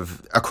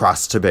have a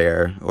cross to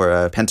bear, or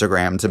a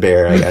pentagram to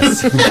bear, I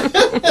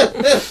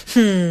guess.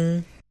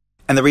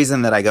 And the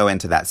reason that I go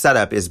into that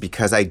setup is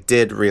because I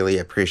did really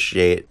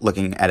appreciate,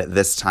 looking at it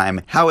this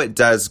time, how it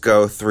does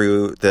go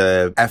through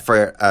the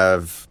effort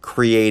of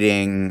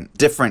creating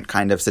different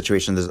kind of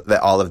situations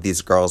that all of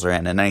these girls are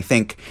in. And I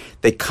think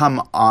they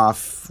come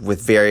off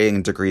with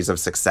varying degrees of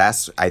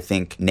success. I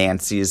think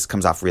Nancy's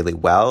comes off really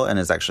well and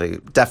is actually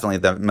definitely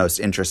the most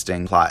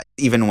interesting plot.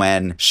 Even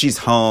when she's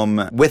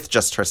home with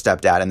just her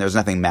stepdad and there's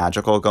nothing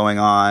magical going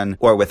on,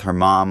 or with her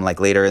mom, like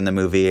later in the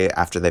movie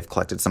after they've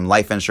collected some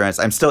life insurance,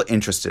 I'm still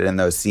interested in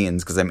those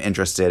scenes because I'm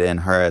interested in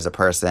her as a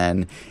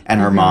person,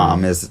 and her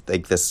mom is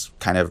like this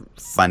kind of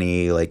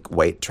funny, like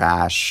white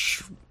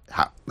trash,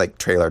 like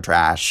trailer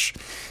trash,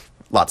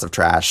 lots of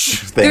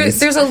trash things.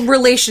 There's a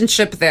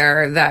relationship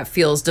there that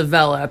feels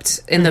developed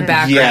in the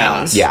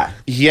background.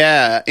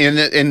 Yeah.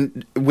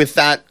 And with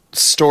that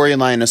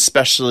storyline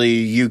especially,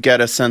 you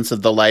get a sense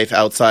of the life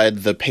outside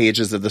the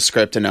pages of the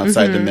script and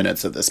outside the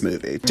minutes of this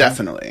movie.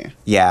 Definitely.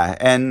 Yeah,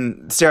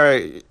 and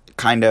Sarah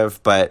kind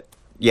of, but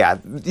yeah,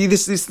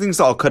 these things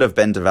all could have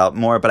been developed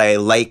more, but I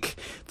like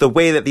the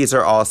way that these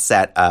are all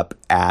set up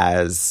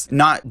as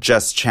not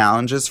just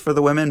challenges for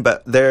the women,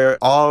 but they're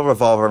all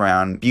revolve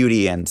around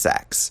beauty and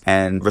sex.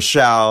 And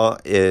Rochelle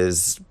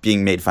is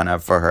being made fun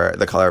of for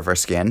the color of her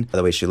skin,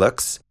 the way she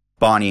looks.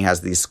 Bonnie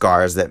has these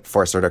scars that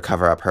force her to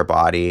cover up her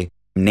body.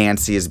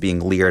 Nancy is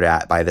being leered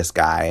at by this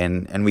guy,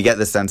 and we get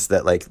the sense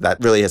that like that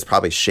really has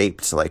probably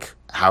shaped like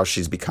how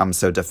she's become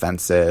so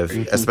defensive,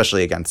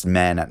 especially against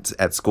men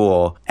at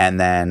school. And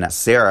then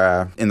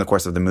Sarah, in the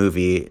course of the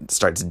movie,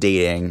 starts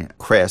dating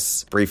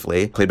Chris,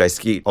 briefly, played by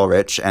Skeet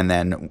Ulrich, and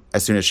then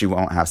as soon as she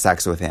won't have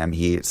sex with him,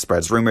 he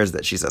spreads rumors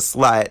that she's a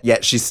slut,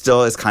 yet she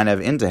still is kind of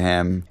into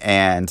him.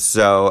 And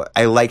so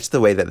I liked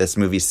the way that this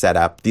movie set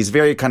up these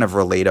very kind of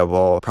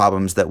relatable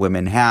problems that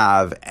women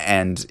have,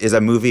 and is a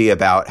movie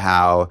about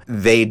how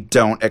they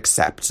don't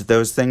accept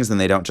those things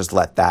and they don't just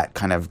let that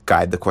kind of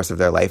guide the course of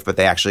their life, but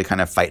they actually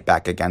kind of fight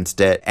back against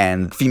it,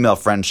 and female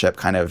friendship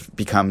kind of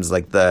becomes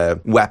like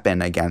the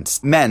weapon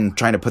against men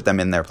trying to put them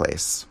in their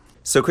place.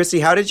 So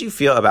Christy, how did you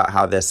feel about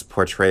how this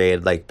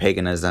portrayed like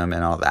paganism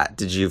and all that?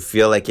 Did you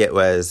feel like it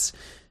was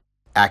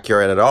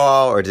accurate at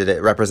all, or did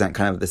it represent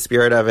kind of the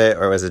spirit of it,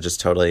 or was it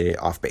just totally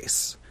off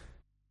base?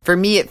 For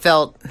me, it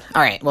felt,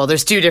 all right, well,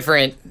 there's two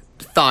different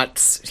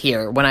thoughts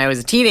here. When I was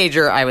a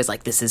teenager, I was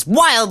like, this is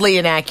wildly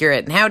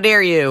inaccurate, and how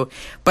dare you?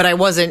 But I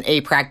wasn't a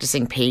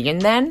practicing pagan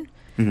then.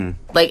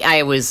 Like,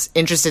 I was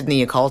interested in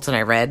the occult and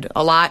I read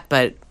a lot,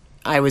 but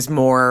I was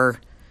more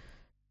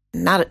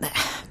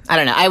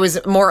I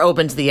was more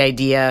open to the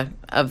idea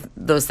of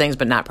those things,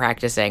 but not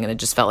practicing. And it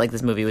just felt like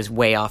this movie was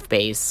way off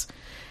base.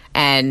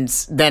 And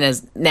then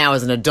as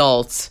an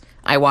adult,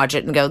 I watch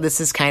it and go,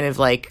 this is kind of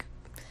like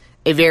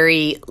a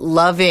very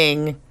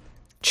loving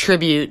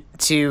tribute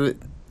to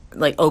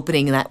like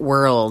opening that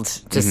world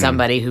to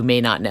somebody who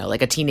may not know.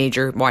 Like a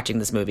teenager watching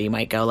this movie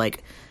might go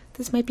like,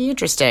 this might be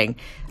interesting.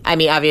 I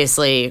mean,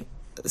 obviously,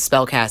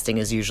 spellcasting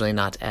is usually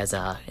not as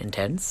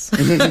intense.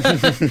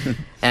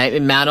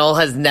 Manol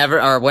has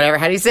never, or whatever,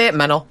 how do you say it?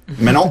 Manol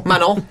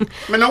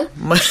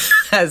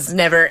has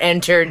never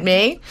entered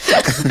me.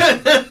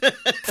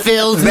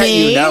 Filled that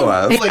me. You know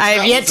of. I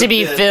have yet to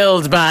be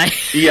filled by.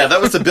 Yeah, that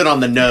was a bit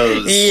on the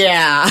nose.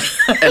 Yeah.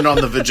 And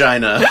on the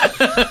vagina,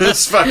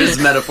 as far as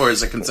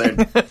metaphors are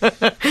concerned.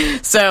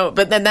 So,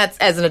 but then that's,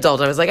 as an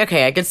adult, I was like,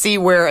 okay, I could see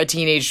where a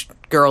teenage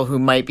girl who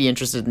might be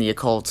interested in the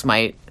occult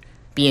might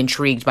be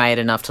intrigued by it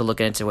enough to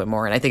look into it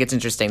more. And I think it's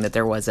interesting that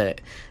there was a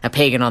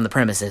pagan on the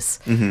premises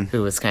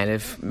who was kind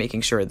of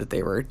making sure that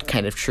they were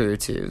kind of true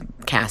to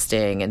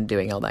casting and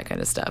doing all that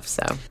kind of stuff.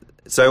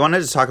 So I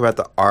wanted to talk about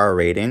the R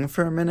rating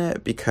for a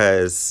minute,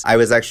 because I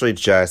was actually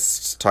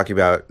just talking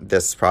about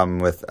this problem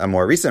with a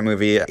more recent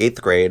movie, 8th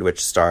Grade,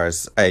 which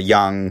stars a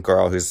young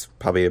girl who's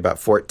probably about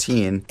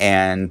 14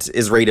 and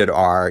is rated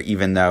R,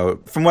 even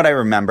though, from what I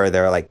remember,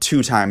 there are like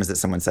 2 times that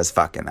someone says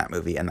fuck in that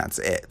movie, and that's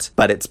it.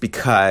 But it's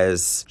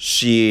because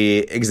she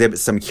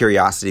exhibits some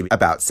curiosity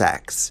about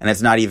sex. And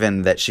it's not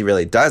even that she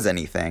really does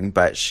anything,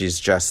 but she's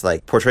just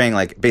like portraying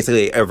like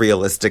basically a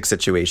realistic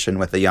situation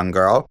with a young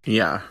girl.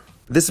 Yeah.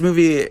 This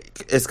movie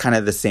is kind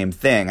of the same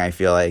thing, I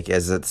feel like,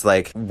 is it's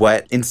like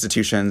what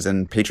institutions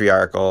and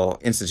patriarchal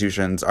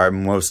institutions are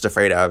most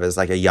afraid of is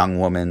like a young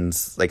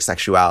woman's like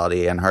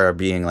sexuality and her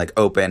being like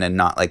open and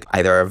not like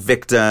either a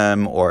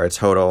victim or a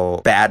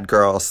total bad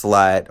girl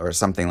slut or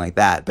something like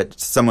that, but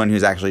someone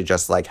who's actually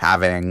just like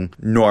having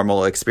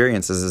normal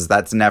experiences. Is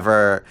that's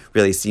never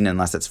really seen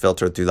unless it's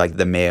filtered through like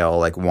the male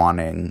like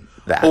wanting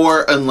that.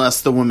 Or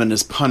unless the woman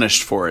is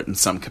punished for it in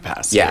some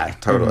capacity. Yeah,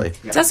 totally.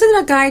 Yeah. Doesn't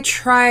a guy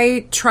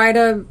try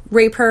to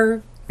rape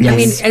her? Yes. I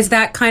mean, is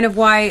that kind of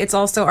why it's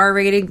also R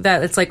rating?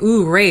 That it's like,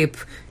 ooh, rape.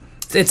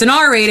 It's an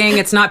R rating.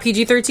 It's not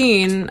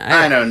PG-13.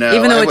 I don't know.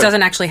 Even though it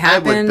doesn't actually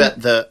happen.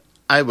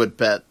 I would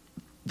bet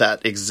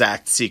that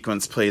exact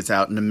sequence plays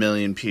out in a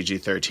million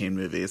PG-13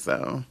 movies,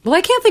 though. Well,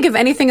 I can't think of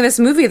anything in this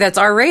movie that's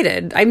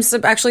R-rated. I'm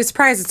actually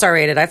surprised it's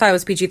R-rated. I thought it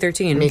was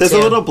PG-13. There's a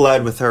little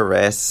blood with her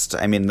wrist.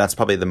 I mean, that's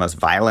probably the most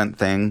violent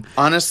thing.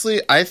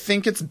 Honestly, I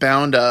think it's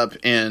bound up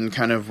in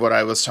kind of what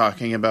I was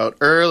talking about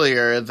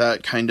earlier,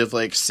 that kind of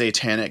like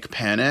satanic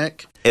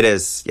panic. It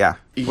is, yeah.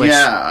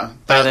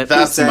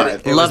 That's my...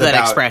 Love that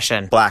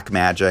expression. Black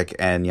magic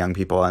and young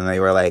people, and they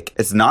were like,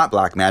 it's not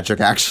black magic,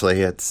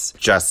 actually. It's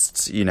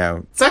just,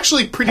 It's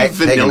actually pretty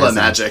vanilla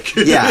magic.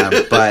 Yeah,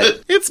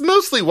 but... It's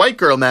mostly white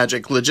girl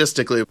magic,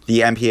 logistically. The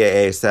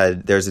MPAA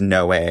said there's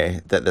no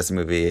way that this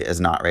movie is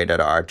not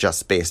rated R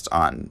just based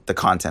on the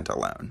content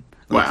alone.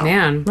 Wow.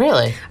 Man.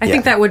 Really? I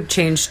think that would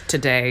change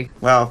today.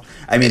 Well,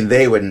 I mean,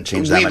 they wouldn't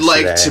change that much We'd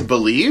like today. to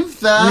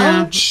believe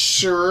that,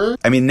 sure.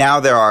 I mean,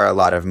 now there are a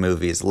lot of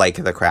movies like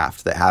The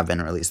Craft that have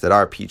been released that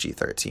are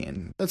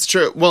PG-13. That's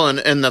true. Well,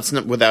 and that's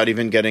not without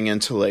even getting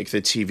into, like,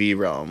 the TV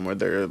realm, where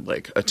there are,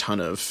 like, a ton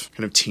of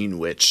kind of teen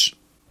witch.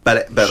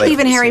 But like,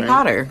 even Harry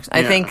Potter. I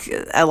Yeah. think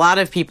a lot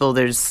of people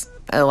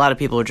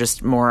are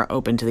just more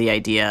open to the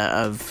idea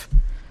of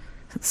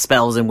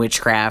spells and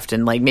witchcraft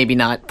and like maybe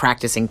not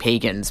practicing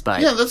pagans, but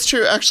Yeah, that's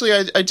true. Actually,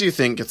 I do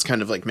think it's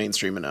kind of like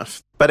mainstream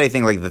enough. But I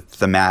think like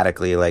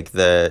thematically, like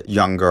the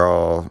young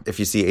girl, if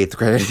you see 8th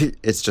grade,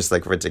 it's just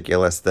like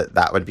ridiculous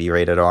that would be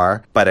rated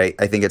R. But I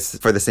think it's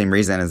for the same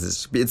reason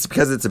as it's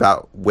because it's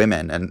about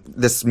women, and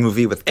this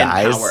movie with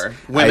guys, And power.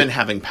 Women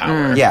having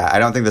power. Yeah, I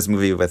don't think this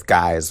movie with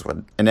guys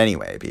would in any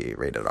way be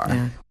rated R.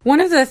 Yeah.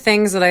 One of the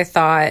things that I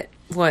thought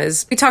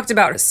was, we talked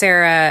about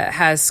Sarah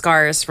has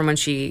scars from when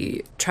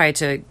she tried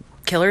to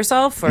kill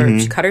herself or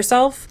she cut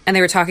herself, and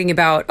they were talking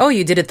about, oh,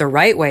 you did it the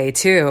right way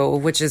too,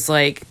 which is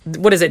like,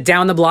 what is it,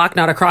 down the block,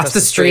 not across the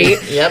street?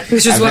 Yep.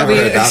 Which is I've what never we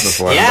heard that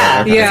before.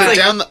 Yeah. Yeah. Is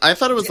it I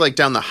thought it was like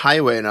down the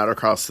highway, not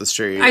across the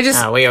street. I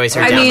just we always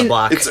heard I down mean, the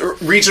block. It's a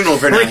regional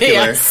vernacular.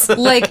 Yes.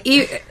 like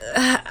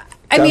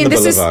I Down mean, the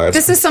this boulevard.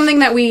 is something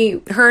that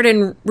we heard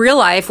in real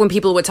life when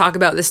people would talk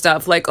about this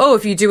stuff. Like, oh,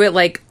 if you do it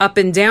like up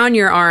and down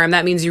your arm,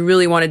 that means you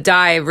really want to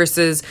die,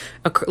 versus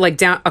like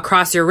down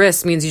across your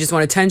wrist means you just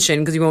want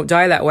attention because you won't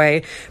die that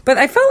way. But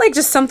I felt like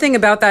just something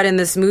about that in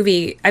this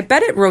movie. I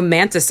bet it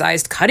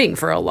romanticized cutting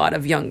for a lot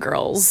of young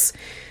girls.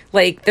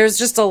 Like, there's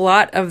just a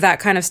lot of that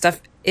kind of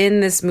stuff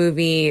in this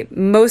movie,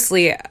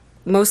 mostly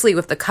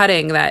with the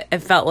cutting, that it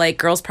felt like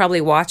girls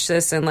probably watched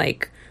this and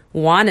like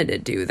wanted to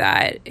do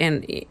that,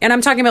 and I'm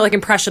talking about like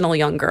impressionable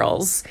young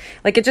girls.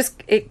 Like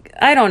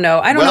I don't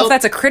know if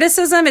that's a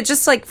criticism. It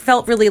just like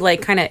felt really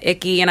like kind of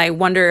icky, and I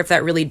wonder if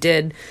that really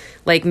did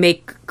like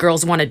make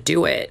girls want to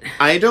do it.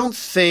 I don't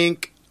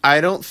think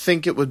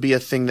it would be a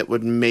thing that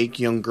would make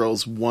young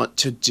girls want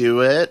to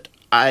do it.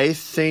 I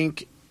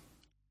think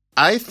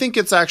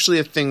it's actually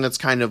a thing that's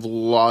kind of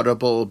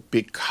laudable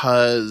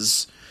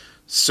because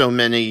so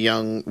many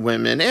young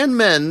women and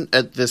men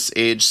at this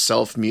age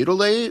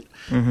self-mutilate.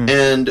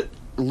 And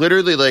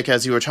literally, like,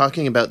 as you were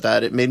talking about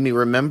that, it made me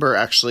remember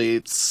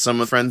actually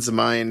some friends of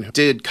mine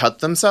did cut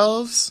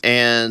themselves,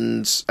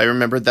 and I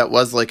remembered that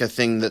was like a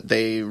thing that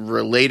they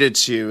related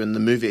to in the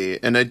movie.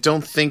 And I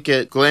don't think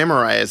it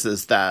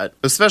glamorizes that,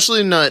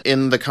 especially not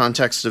in the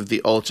context of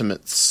the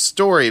ultimate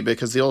story,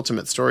 because the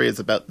ultimate story is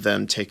about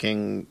them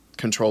taking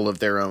control of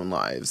their own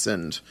lives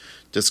and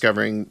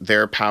discovering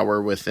their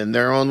power within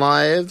their own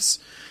lives.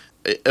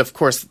 Of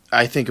course,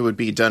 I think it would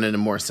be done in a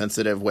more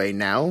sensitive way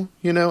now,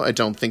 I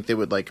don't think they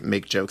would, like,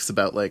 make jokes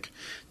about, like,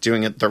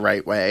 doing it the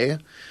right way.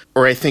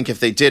 Or I think if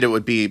they did, it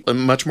would be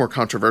much more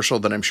controversial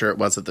than I'm sure it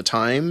was at the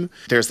time.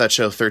 There's that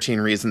show 13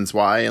 Reasons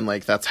Why, and,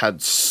 like, that's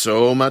had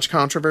so much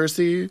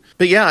controversy.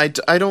 But yeah,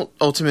 I don't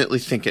ultimately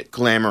think it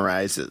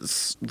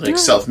glamorizes, like,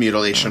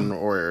 self-mutilation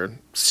or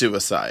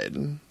suicide.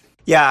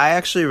 Yeah, I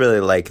actually really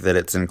like that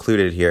it's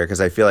included here because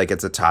I feel like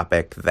it's a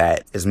topic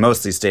that is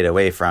mostly stayed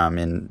away from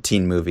in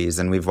teen movies,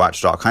 and we've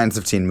watched all kinds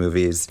of teen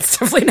movies. It's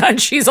definitely not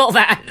She's All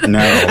That. No.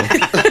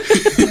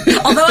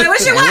 Although I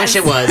wish it was. I wish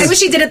it was. I wish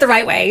he did it the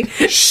right way.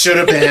 Should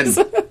have been.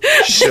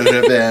 Should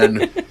have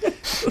been.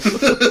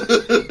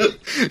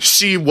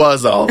 She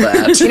was all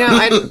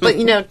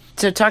that.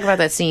 To talk about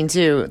that scene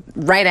too,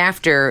 right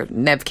after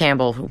Neve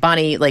Campbell,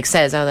 Bonnie like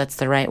says, "Oh, that's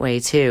the right way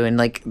too," and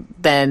like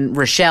then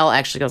Rochelle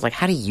actually goes like,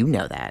 "How do you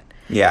know that?"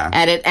 Yeah.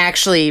 And it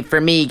actually, for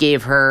me,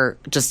 gave her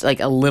just like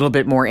a little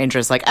bit more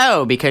interest. Like,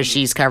 oh, because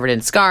she's covered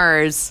in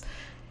scars,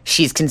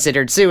 she's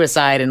considered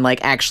suicide, and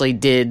like actually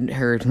did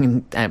her,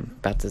 I'm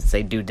about to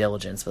say due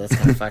diligence, but that's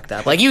kind of fucked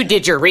up. Like, you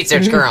did your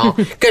research, girl.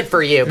 Good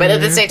for you. But at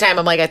the same time,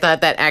 I'm like, I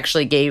thought that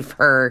actually gave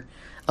her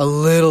a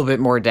little bit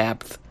more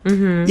depth.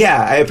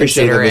 Yeah, I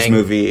appreciated this Considering-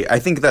 movie. I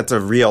think that's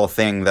a real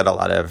thing that a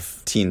lot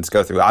of teens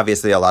go through.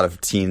 Obviously, a lot of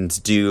teens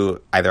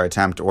do either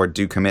attempt or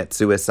do commit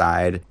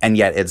suicide, and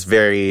yet it's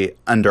very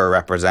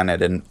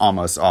underrepresented in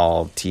almost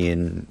all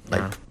teen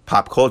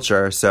pop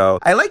culture. So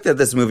I like that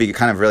this movie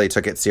kind of really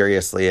took it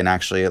seriously, and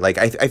actually, like,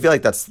 I feel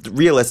like that's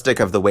realistic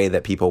of the way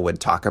that people would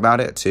talk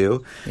about it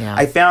too. Yeah.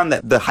 I found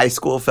that the high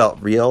school felt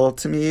real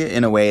to me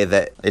in a way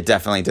that it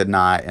definitely did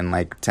not in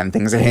like 10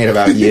 Things I Hate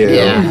About You.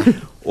 Yeah.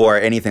 or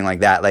anything like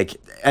that. Like,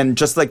 and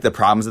just like the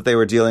problems that they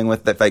were dealing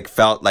with that like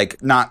felt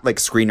like not like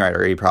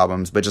screenwritery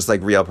problems, but just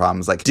like real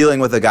problems, like dealing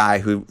with a guy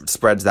who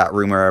spreads that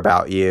rumor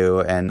about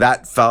you. And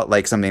that felt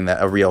like something that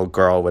a real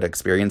girl would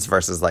experience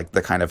versus like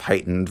the kind of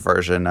heightened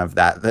version of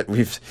that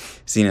we've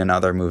seen in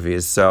other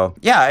movies. So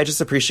yeah, I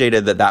just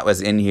appreciated that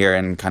was in here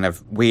and kind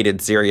of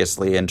weighted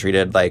seriously and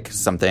treated like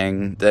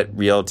something that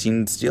real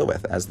teens deal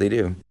with, as they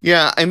do.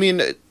 Yeah, I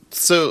mean,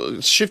 so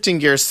shifting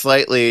gears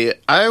slightly,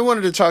 I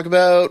wanted to talk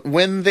about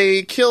when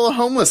they kill a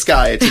homeless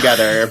guy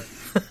together.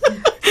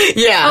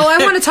 Yeah. Oh, I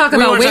want to talk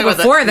about way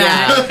before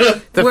that. Yeah.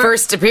 The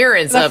first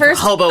appearance of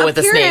Hobo with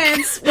a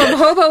Snake.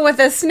 Hobo with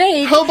a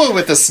Snake. Hobo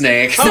with a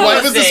Snake. Hobo Why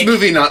with was Snake. this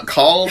movie not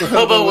called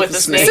Hobo with a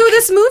Snake? So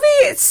this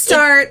movie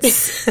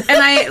starts, and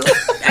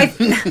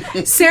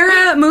I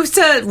Sarah moves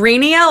to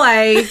rainy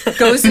LA,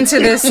 goes into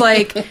this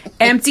like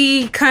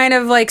empty kind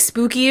of like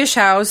spooky-ish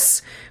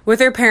house with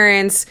her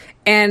parents,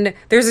 and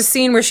there's a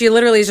scene where she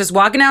literally is just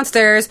walking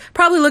downstairs,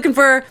 probably looking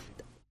for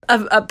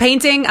a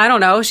painting. I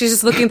don't know. She's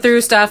just looking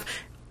through stuff.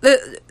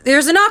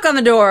 There's a knock on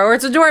the door, or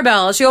it's a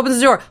doorbell. She opens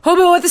the door.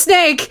 Hobo with a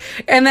snake,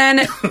 and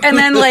then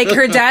like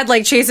her dad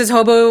like chases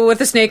Hobo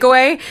with a snake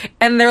away,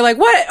 and they're like,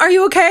 "What? Are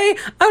you okay?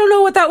 I don't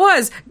know what that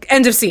was."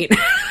 End of scene.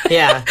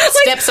 Yeah,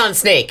 steps on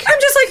snake. I'm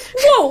just like,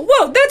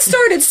 whoa! That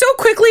started so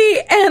quickly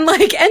and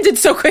like ended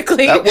so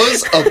quickly. That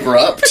was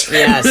abrupt.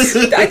 Yes,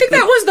 I think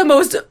that was the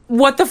most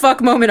what the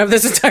fuck moment of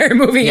this entire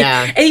movie.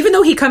 Yeah, and even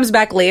though he comes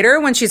back later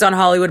when she's on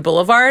Hollywood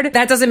Boulevard,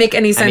 that doesn't make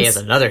any sense. And he has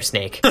another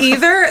snake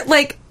Either.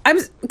 Like,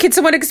 can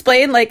someone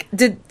explain? Like,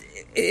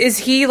 is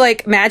he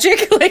like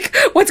magic? Like,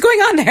 what's going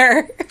on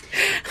there?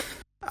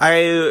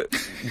 I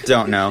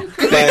don't know.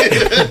 But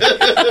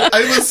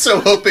I was so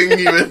hoping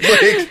you would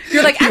like.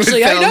 You're like,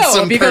 actually, I found know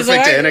some because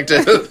perfect I...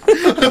 anecdote.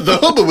 The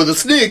hobo with a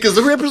snake is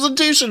a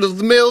representation of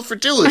the male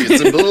fertility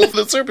symbol of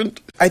the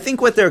serpent. I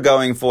think what they're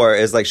going for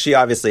is like she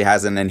obviously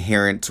has an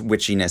inherent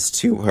witchiness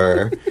to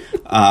her.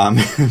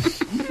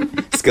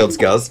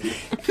 Skills.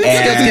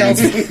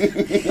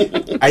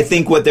 And I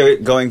think what they're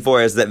going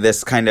for is that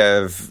this kind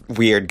of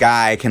weird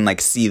guy can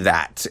like see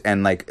that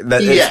and like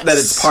that, Yes. that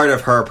it's part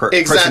of her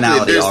Exactly.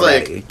 personality There's,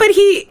 already. like- But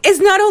he is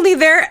not only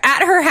there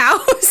at her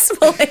house,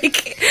 but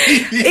like,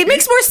 it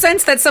makes more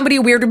sense that somebody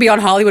weird would be on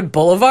Hollywood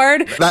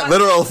Boulevard. That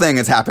literal thing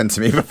has happened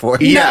to me before.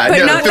 Yeah, but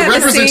no, not the have the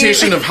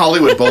representation same- of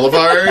Hollywood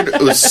Boulevard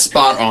was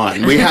spot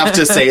on. We have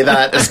to say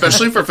that,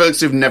 especially for folks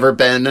who've never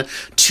been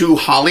to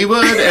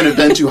Hollywood and have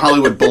been to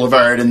Hollywood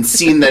Boulevard and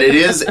seen that it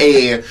is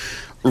a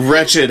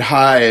wretched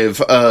hive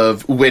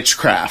of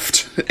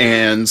witchcraft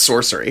and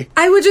sorcery.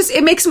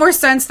 It makes more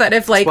sense that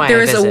if like why I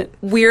there is a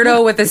visit.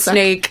 weirdo with a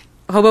snake,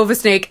 hobo with a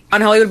snake on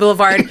Hollywood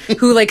Boulevard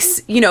who like,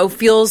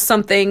 feels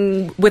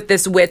something with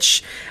this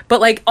witch, but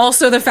like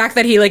also the fact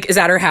that he like is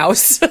at her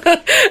house,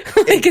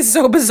 like is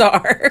so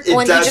bizarre.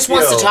 When he does just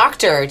wants to feel- talk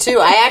to her too.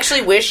 I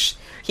actually wish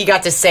he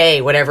got to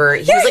say whatever.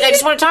 He was like, I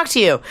just want to talk to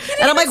you.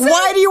 And I'm like,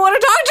 why do you want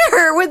to talk to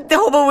her with the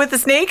hobo with the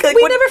snake? Like,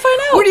 We never find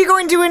out. What are you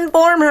going to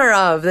inform her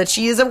of? That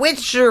she is a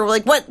witch or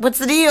like what's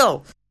the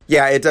deal?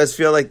 Yeah, it does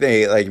feel like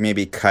they like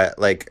maybe cut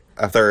like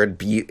a third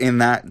beat in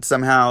that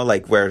somehow,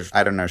 like where,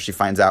 I don't know, she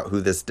finds out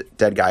who this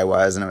dead guy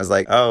was and it was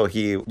like, oh,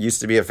 he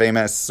used to be a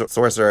famous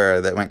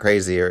sorcerer that went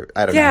crazy, or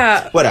I don't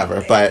know.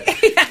 Whatever, but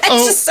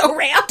It's just so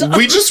random.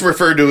 We just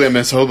refer to him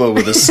as Hobo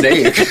with a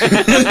Snake.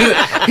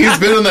 He's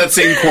been in that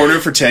same corner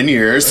for 10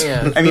 years.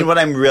 Yeah. I mean, what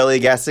I'm really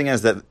guessing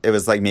is that it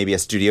was like maybe a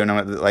studio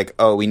note, like,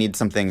 oh, we need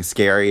something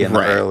scary and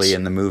Right. early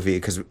in the movie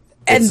because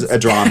it's a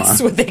drama.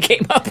 That's what they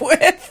came up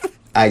with.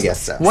 I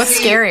guess so. What's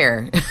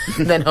scarier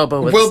than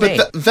hobo with Well, a snake?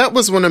 but that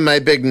was one of my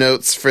big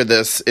notes for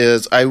this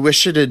is I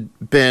wish it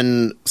had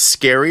been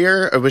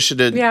scarier. I wish it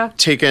had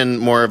taken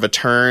more of a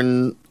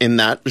turn in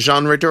that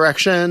genre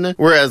direction.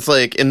 Whereas,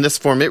 like, in this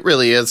form, it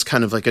really is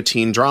kind of like a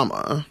teen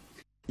drama.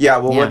 Yeah,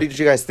 well, Yeah. what did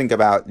you guys think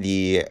about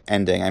the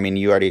ending? I mean,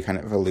 you already kind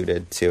of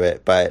alluded to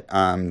it, but,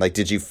 like,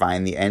 did you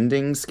find the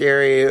ending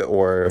scary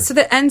or So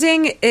the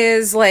ending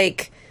is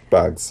like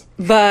bugs?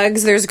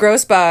 bugs. There's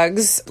gross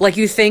bugs. Like,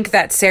 you think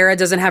that Sarah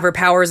doesn't have her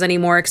powers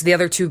anymore because the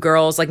other two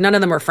girls, like, none of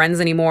them are friends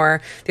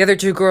anymore. The other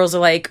two girls are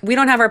like, we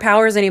don't have our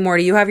powers anymore.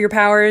 Do you have your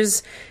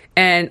powers?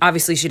 And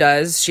obviously she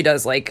does. She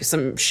does, like,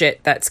 some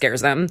shit that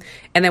scares them.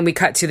 And then we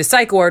cut to the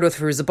psych ward with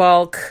Fairuza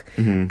Balk.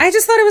 I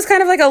just thought it was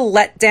kind of like a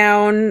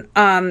letdown.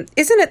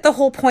 Isn't it the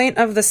whole point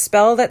of the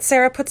spell that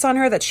Sarah puts on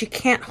her that she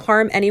can't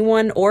harm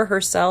anyone or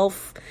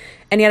herself?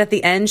 And yet at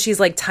the end, she's,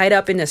 like, tied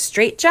up in a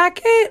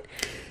straitjacket?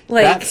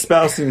 Like, That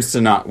spell seems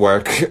to not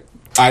work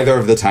either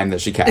of the time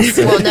that she casts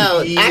it. Well,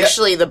 no,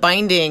 actually, the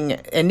binding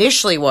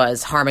initially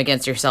was harm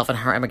against yourself and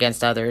harm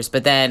against others.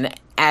 But then,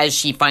 as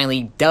she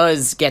finally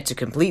does get to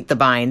complete the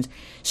bind,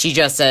 she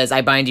just says,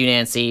 I bind you,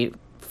 Nancy,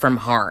 from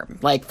harm,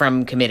 like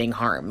from committing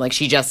harm. Like,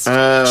 she just,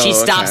 she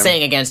stopped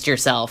saying against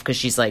yourself because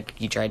she's like,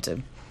 you tried to.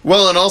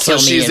 Well, and also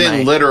Kill me she's in in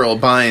my- literal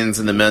binds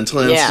in the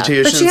mental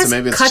institution. but she has so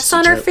maybe it's cuts just a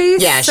on her joke.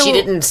 face. Yeah, so- she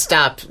didn't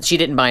stop. She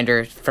didn't bind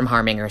her from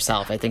harming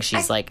herself. I think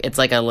she's like, it's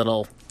like a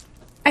little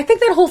I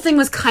think that whole thing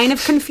was kind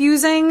of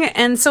confusing,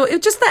 and so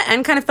it just, the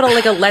end kind of felt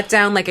like a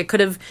letdown, like it could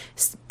have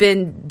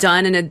been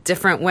done in a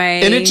different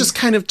way. And it just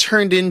kind of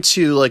turned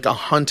into like a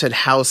haunted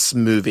house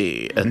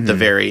movie at the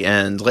very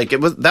end. Like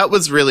that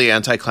was really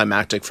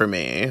anticlimactic for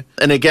me.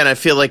 And again, I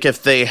feel like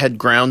if they had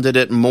grounded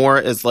it more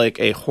as like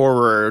a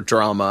horror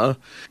drama,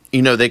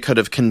 you know, they could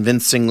have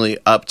convincingly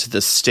upped the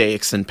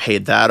stakes and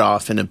paid that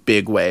off in a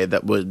big way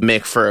that would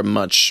make for a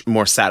much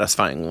more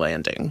satisfying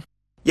landing.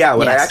 Yeah,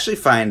 what I Yes. actually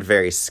find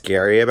very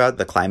scary about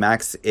the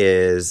climax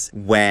is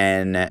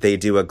when they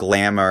do a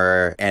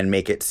glamour and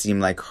make it seem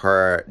like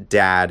her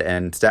dad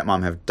and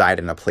stepmom have died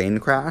in a plane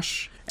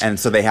crash. And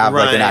so they have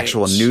like an Right.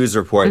 actual news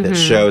report that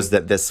shows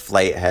that this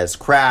flight has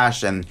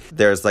crashed, and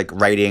there's like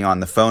writing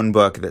on the phone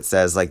book that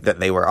says like that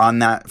they were on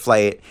that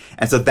flight.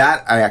 And so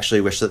that, I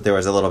actually wish that there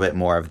was a little bit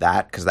more of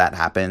that, because that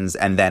happens,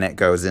 and then it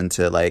goes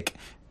into like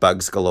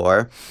bugs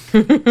galore.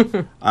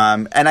 And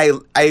I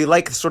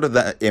like sort of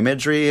the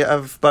imagery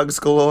of bugs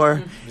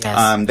galore.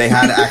 Yes. They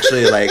had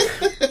actually like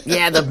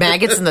Yeah, the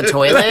maggots in the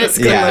toilet.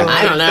 Yeah.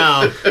 I don't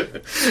know.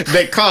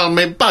 They call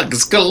me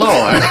Bugs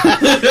Galore.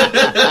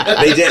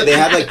 they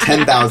had like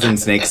 10,000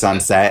 snakes on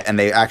set, and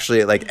they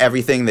actually like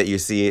everything that you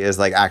see is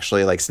like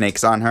actually like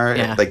snakes on her.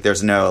 Yeah. Like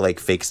there's no like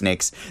fake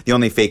snakes. The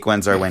only fake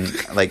ones are when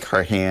like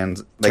her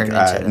hands, like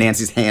Turn into-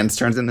 Nancy's hands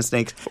turns into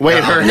snakes.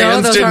 Wait, her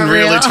hands those didn't aren't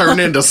really real. turn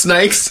into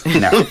snakes?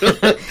 No.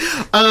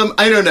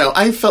 I don't know.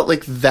 I felt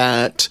like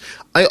that.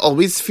 I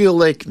always feel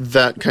like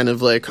that kind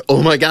of like,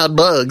 oh my god,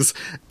 bugs,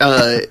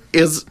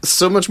 is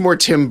so much more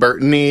Tim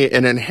Burton-y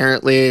and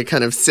inherently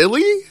kind of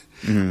silly,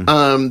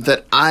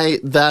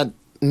 that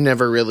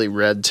never really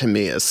read to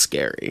me as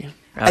scary.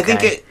 I think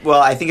Okay. it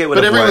would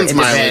But have everyone's worked.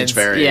 mileage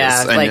varies.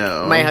 Yeah, I like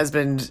know. my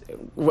husband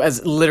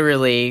was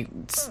literally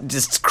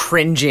just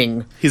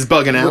cringing. He's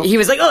bugging out. He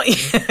was like, "Oh,"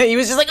 he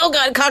was just like, "Oh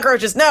God,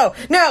 cockroaches! No,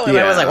 no!" And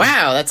I was Yeah. like,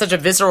 "Wow, that's such a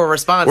visceral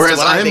response." Whereas to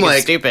what I I'm think is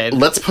like, stupid.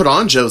 let's put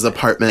on Joe's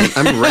apartment.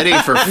 I'm ready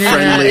for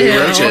friendly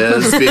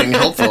roaches being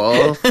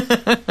helpful.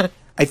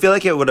 I feel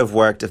like it would have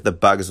worked if the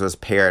bugs was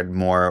paired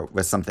more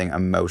with something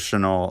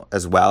emotional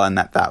as well, and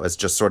that was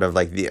just sort of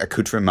like the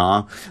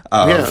accoutrement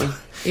of Yeah.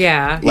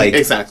 Yeah. like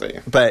Exactly.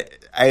 But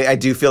I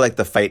do feel like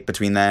the fight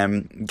between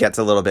them gets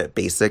a little bit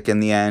basic in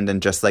the end,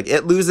 and just like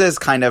it loses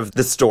kind of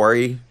the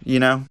story, you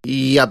know?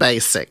 Yeah,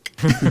 basic.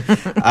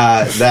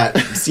 That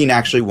scene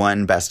actually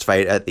won Best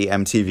Fight at the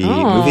MTV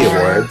Movie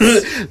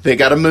Awards. They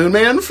got a Moon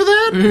Man for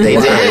that? They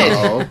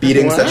Wow. did,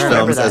 beating such remember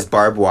films that. as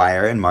Barbed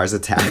Wire and Mars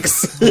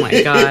Attacks. Oh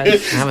my god.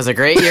 That was a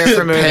great year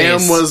for movies.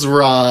 Pam was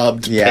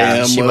robbed. Yeah,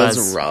 Pam she was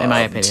was, robbed. in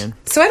my opinion.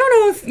 So I don't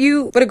know if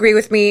you would agree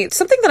with me.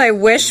 Something that I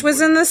wish was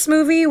in this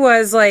movie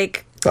was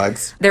like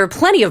Bugs. there were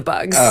plenty of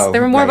bugs. Oh,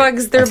 There were more right.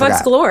 bugs. There I were bugs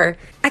forgot. galore.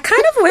 I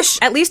kind of wish,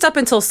 at least up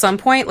until some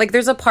point, like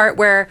there's a part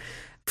where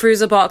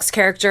Fairuza Balk's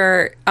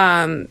character,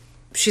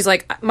 she's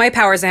like, my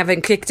powers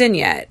haven't kicked in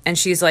yet, and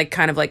she's like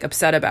kind of like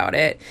upset about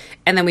it.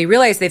 And then we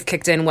realize they've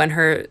kicked in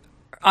when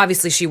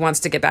obviously she wants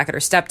to get back at her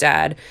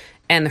stepdad,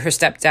 and her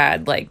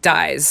stepdad like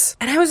dies.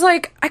 And I was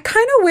like, I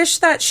kind of wish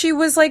that she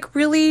was like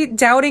really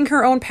doubting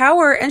her own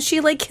power, and she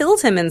like killed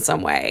him in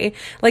some way.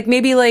 Like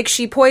maybe like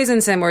she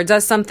poisons him or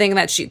does something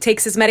that she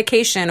takes his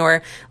medication,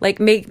 or like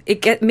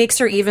makes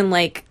her even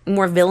like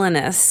more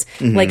villainous.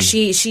 Like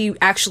she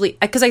actually,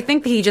 because I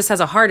think he just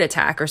has a heart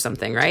attack or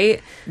something, right?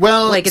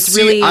 Well, like it's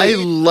see, really. I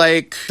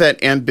like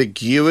that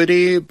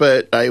ambiguity,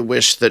 but I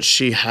wish that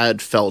she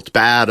had felt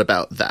bad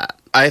about that.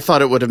 I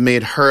thought it would have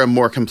made her a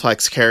more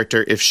complex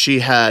character if she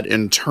had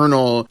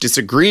internal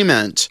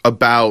disagreement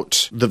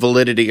about the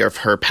validity of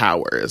her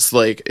powers,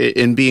 like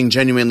in being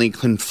genuinely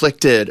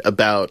conflicted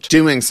about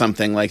doing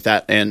something like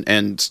that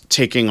and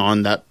taking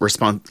on that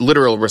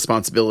literal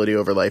responsibility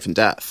over life and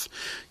death.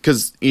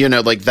 Because, you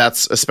know, like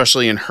that's,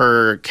 especially in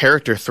her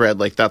character thread,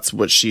 like that's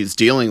what she's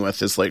dealing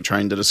with, is like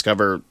trying to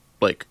discover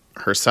like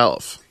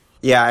herself.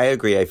 Yeah, I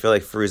agree. I feel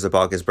like Fairuza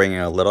Balk is bringing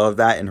a little of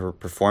that in her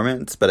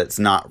performance, but it's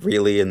not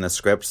really in the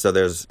script, so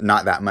there's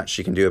not that much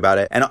she can do about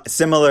it. And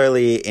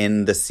similarly,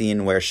 in the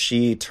scene where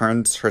she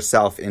turns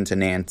herself into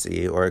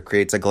Nancy, or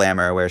creates a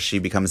glamour where she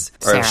becomes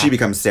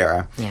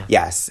Sarah. Yeah.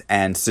 Yes,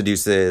 and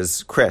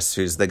seduces Chris,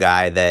 who's the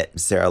guy that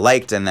Sarah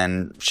liked, and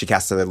then she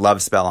cast a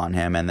love spell on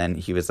him, and then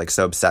he was like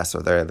so obsessed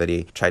with her that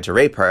he tried to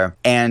rape her.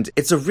 And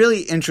it's a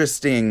really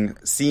interesting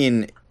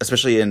scene,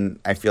 especially in,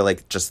 I feel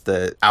like, just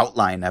the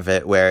outline of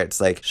it, where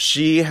it's like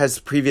she has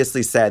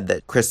previously said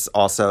that Chris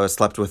also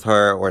slept with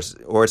her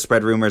or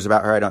spread rumors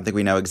about her. I don't think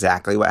we know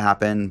exactly what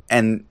happened.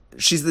 And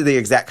she's the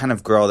exact kind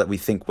of girl that we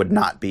think would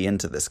not be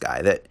into this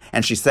guy.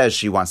 And she says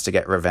she wants to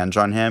get revenge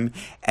on him.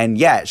 And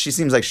yet she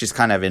seems like she's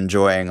kind of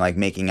enjoying like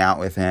making out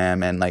with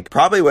him, and like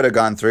probably would have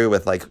gone through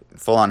with like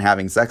full on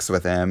having sex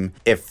with him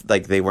if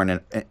like they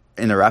weren't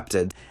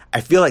interrupted. I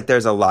feel like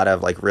there's a lot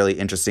of like really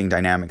interesting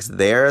dynamics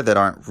there that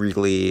aren't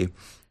really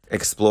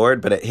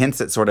explored, but it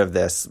hints at sort of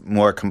this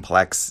more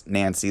complex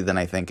Nancy than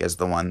I think is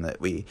the one that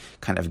we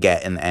kind of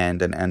get in the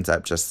end, and ends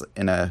up just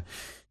in a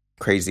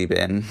crazy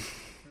bin.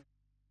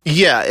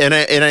 Yeah, and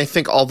I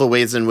think all the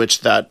ways in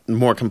which that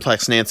more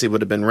complex Nancy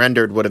would have been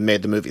rendered would have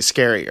made the movie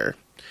scarier.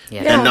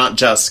 and not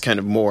just kind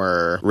of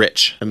more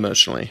rich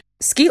emotionally.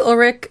 Skeet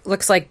Ulrich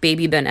looks like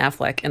baby Ben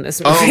Affleck in this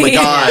movie. Oh my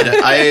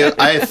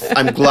god!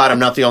 I'm glad I'm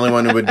not the only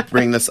one who would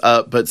bring this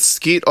up, but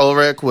Skeet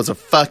Ulrich was a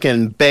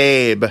fucking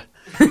babe.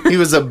 He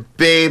was a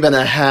babe and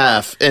a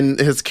half, and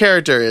his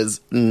character is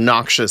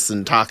noxious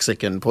and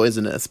toxic and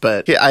poisonous,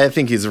 but I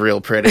think he's real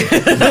pretty.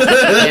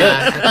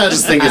 I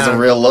just think he's a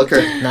real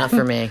looker. Not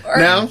for me.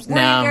 No?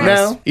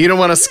 You don't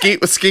want to skeet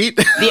with Skeet?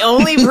 The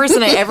only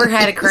person I ever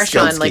had a crush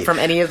Skilled on, like Skeet. from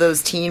any of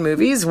those teen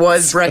movies,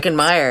 was Breckin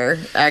Meyer.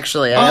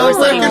 Actually, I always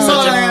thought he was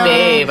such a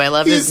babe. I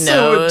love his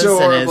nose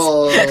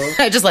adorable. and his.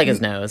 I just like his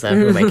nose.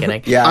 Who am I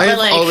kidding? Yeah. I But, have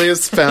like,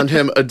 always found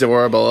him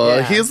adorable.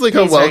 Yeah. He's like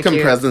a He's very welcome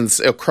cute. presence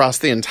across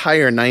the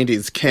entire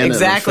 90s canon.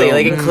 Exactly, of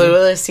like film. in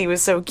Clueless, he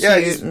was so cute. Yeah,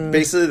 he's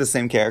basically the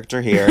same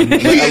character here. A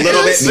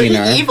little bit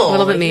meaner. Evil, A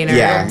little bit like, meaner. he's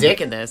a Yeah. real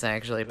dick in this,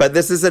 actually. But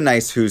this is a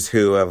nice who's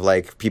who of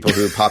like people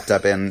who popped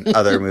up in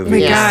other movies. Oh my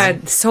Yeah.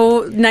 God,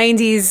 so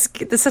 90s.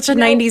 It's such a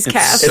 90s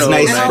cast. It's So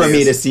nice nice. for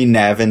me to see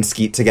Nev and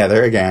Skeet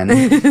together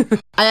again.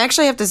 I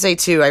actually have to say,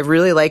 too, I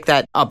really like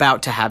that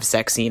about to have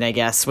sex scene, I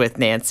guess, with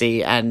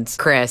Nancy and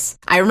Chris.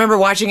 I remember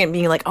watching it and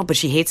being like, oh, but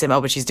she hates him. Oh,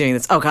 but she's doing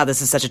this. Oh, God,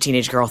 this is such a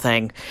teenage girl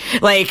thing.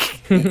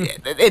 Like,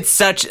 it's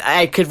such,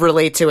 I could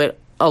relate to it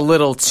a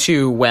little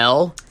too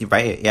well.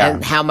 Right, yeah.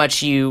 And how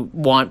much you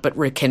want but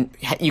you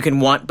can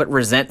want but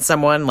resent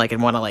someone, like,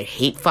 and want to like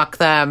hate fuck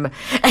them.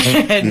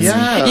 And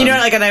Yeah. you know,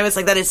 like, and I was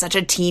like, that is such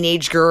a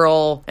teenage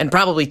girl and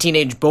probably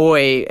teenage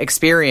boy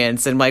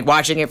experience. And like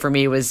watching it for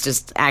me was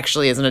just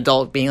actually as an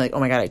adult being like, oh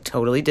my God, I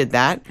totally did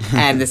that.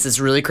 And this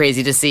is really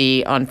crazy to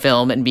see on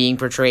film and being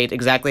portrayed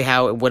exactly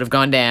how it would have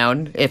gone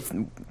down if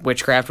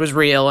witchcraft was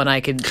real and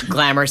I could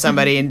glamour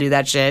somebody and do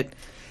that shit.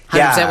 100%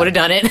 Yeah. would have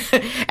done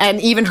it.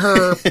 And even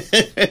her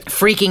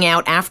freaking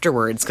out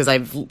afterwards, because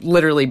I've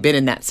literally been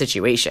in that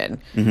situation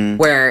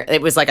where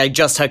it was like, I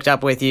just hooked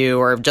up with you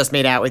or just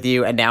made out with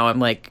you, and now I'm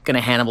like going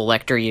to Hannibal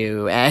Lecter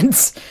you and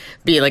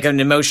be like an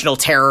emotional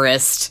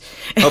terrorist.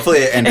 Hopefully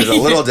it ended a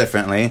little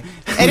differently.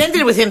 It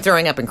ended with him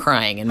throwing up and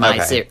crying in my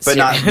Okay. series. But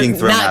not being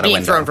thrown Not out a being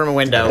window. thrown from a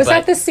window. Was that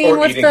but- the scene or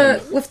with eating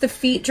the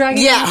feet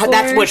dragging? Yeah, on the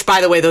that's floor? which,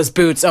 by the way, those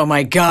boots, oh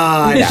my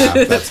God.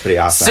 Yeah, that's pretty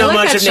awesome. So I like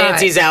much that of shot.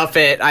 Nancy's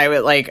outfit, I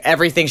would like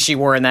everything she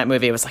wore in that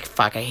movie. I was like,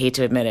 fuck, I hate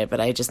to admit it, but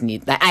I just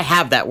need that. I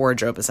have that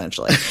wardrobe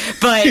essentially,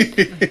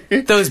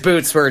 but those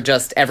boots were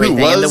just everything.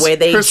 Who And the was way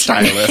they her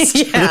stylist.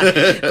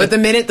 yeah. But the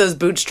minute those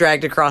boots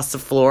dragged across the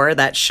floor,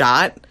 that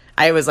shot,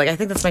 I was like, I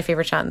think that's my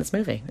favorite shot in this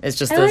movie. It's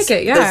just I those, like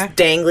it, yeah. those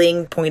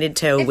dangling pointed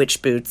toe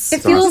witch boots.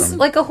 It feels awesome.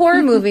 like a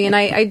horror movie, and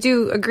I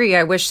do agree.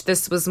 I wish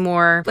this was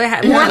more more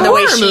And the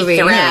way horror she movie.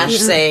 thrashed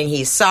saying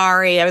he's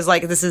sorry. I was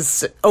like, this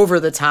is over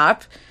the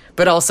top,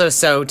 but also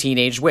so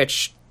teenage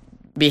witch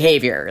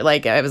behavior.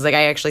 Like, I was like,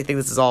 I actually think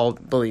this is all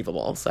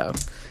believable. So,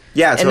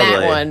 Yeah, and totally.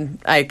 that one,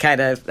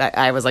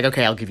 I was like,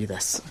 okay, I'll give you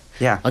this.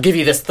 Yeah. I'll give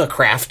you this, The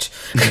Craft.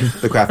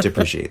 The craft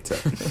appreciates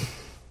it.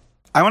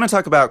 I want to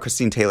talk about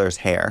Christine Taylor's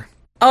hair.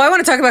 Oh, I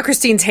want to talk about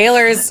Christine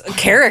Taylor's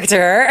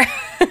character.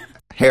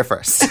 Hair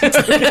first.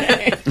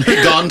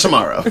 Gone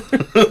tomorrow.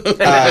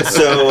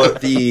 So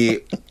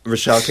the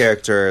Rochelle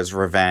character's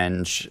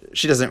revenge,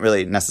 she doesn't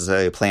really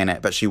necessarily plan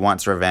it, but she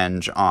wants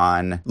revenge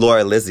on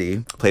Laura Lizzie,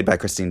 played by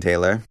Christine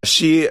Taylor.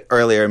 She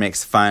earlier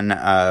makes fun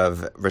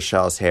of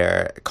Rochelle's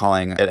hair,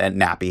 calling it a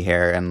nappy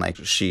hair, and like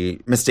she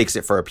mistakes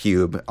it for a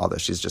pube, although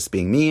she's just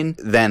being mean.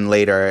 Then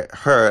later,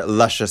 her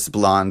luscious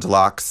blonde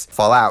locks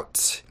fall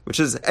out, which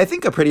is, I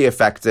think, a pretty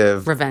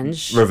effective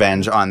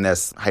Revenge. on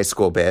this high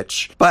school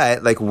bitch.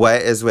 But like,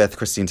 what is with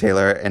Christine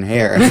Taylor and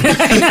hair?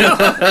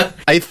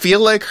 I feel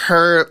like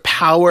her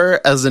power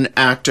as an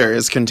actor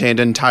is contained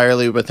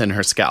entirely within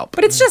her scalp.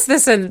 But it's just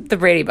this and the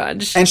Brady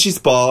Bunch. And she's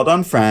bald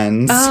on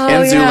Friends.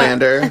 And yeah.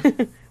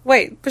 Zoolander.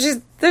 Wait, but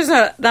there's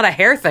not a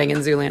hair thing in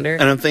Zoolander.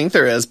 I don't think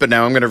there is, but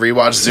now I'm going to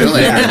rewatch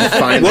Zoolander and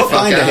find We'll the fuck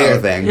find a out. hair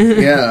thing.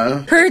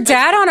 Yeah. Her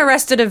dad on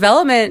Arrested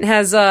Development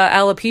has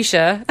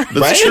alopecia. That's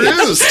Right?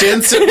 true. Stan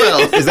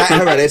Sitwell. Is that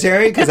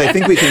hereditary? Because I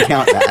think we can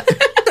count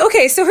that.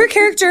 Okay, so her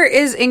character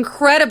is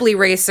incredibly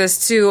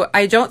racist to,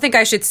 I don't think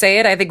I should say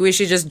it. I think we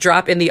should just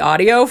drop in the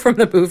audio from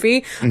the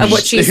movie of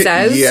what she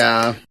says.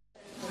 Yeah.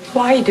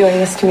 Why are you doing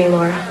this to me,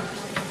 Laura?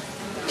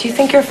 Do you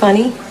think you're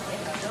funny?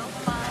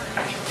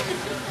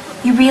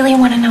 You really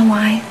want to know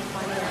why?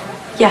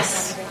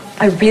 Yes,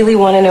 I really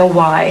want to know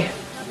why.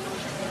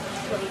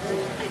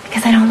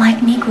 Because I don't like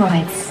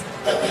Negroids.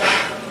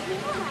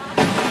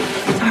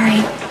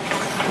 Sorry.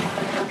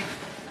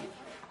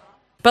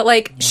 But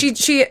like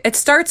it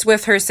starts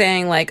with her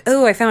saying like,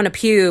 "Oh, I found a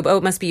pube. Oh,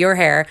 it must be your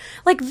hair."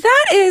 Like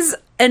that is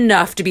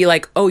enough to be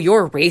like, "Oh,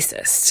 you're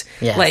racist."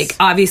 Yes. Like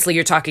obviously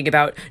you're talking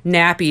about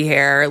nappy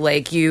hair.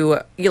 Like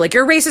you're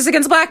racist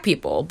against black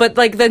people. But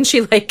like then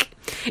she like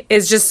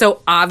is just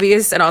so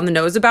obvious and on the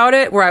nose about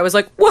it. Where I was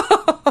like,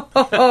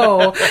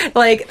 "Whoa!"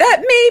 Like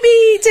that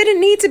maybe didn't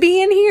need to be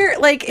in here.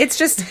 Like it's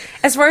just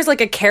as far as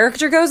like a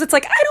character goes, it's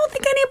like I don't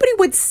think anybody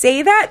would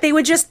say that. They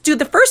would just do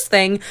the first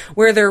thing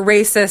where they're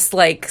racist,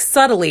 like,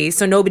 subtly,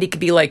 so nobody could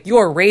be like,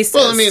 you're racist.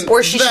 Well, I mean,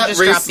 Or she should that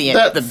just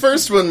drop the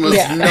first one was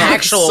Yeah. not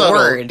actual subtle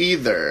word.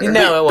 either. No, it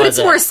but wasn't. it's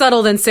more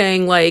subtle than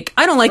saying, like,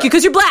 I don't like you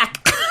because you're black.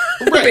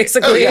 Right.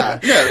 Basically. Oh,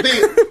 yeah.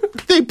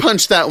 They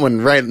punched that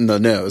one right in the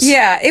nose.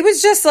 Yeah, it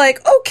was just like,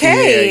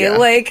 okay, Yeah.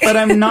 like... But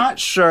I'm not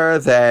sure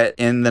that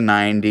in the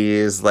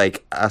 90s,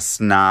 like, a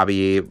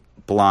snobby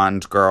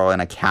blonde girl in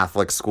a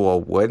Catholic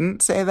school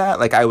wouldn't say that.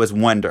 Like, I was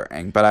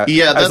wondering. But I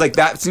was like,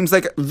 that seems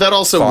like That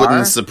also far.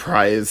 wouldn't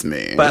surprise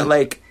me. But,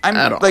 like, At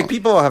I'm all. like,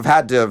 people have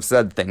had to have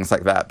said things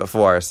like that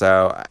before.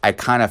 So I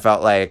kind of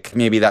felt like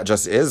maybe that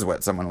just is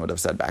what someone would have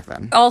said back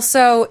then.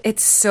 Also,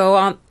 it's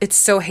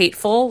so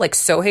hateful, like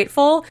so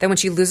hateful that when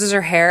she loses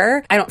her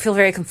hair, I don't feel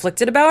very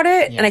conflicted about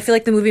it. And I feel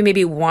like the movie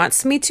maybe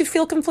wants me to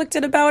feel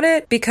conflicted about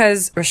it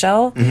because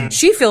Rochelle,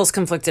 she feels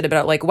conflicted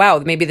about like, wow,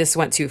 maybe this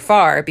went too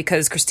far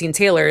because Christine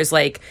Taylor is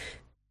like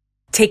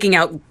taking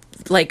out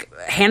like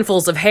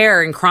handfuls of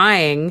hair and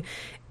crying.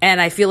 And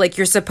I feel like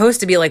you're supposed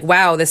to be like,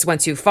 wow, this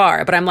went too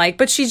far. But I'm like,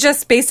 but she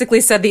just basically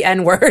said the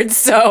N-word.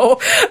 So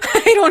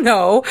I don't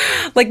know.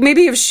 Like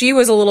maybe if she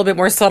was a little bit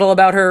more subtle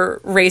about her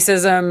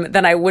racism,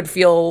 then I would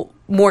feel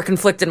more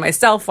conflicted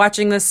myself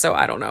watching this. So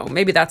I don't know.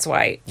 Maybe that's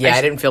why. Yeah,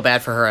 I didn't feel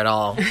bad for her at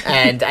all.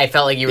 And I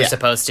felt like you were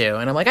supposed to.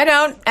 And I'm like, I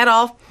don't at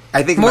all.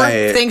 I think More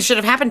things should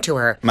have happened to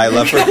her. my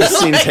love for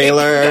Christine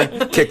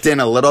Taylor kicked in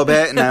a little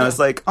bit, and I was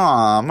like,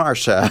 aw,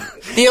 Marsha.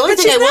 The only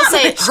thing she's I will not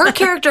say, rich. her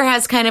character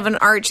has kind of an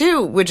arc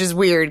too, which is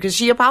weird because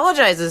she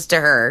apologizes to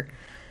her.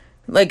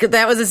 Like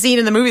that was a scene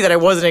in the movie that I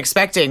wasn't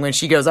expecting when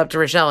she goes up to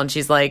Rochelle and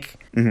she's like,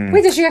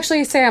 Wait, did she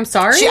actually say I'm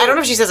sorry? I don't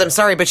know if she says I'm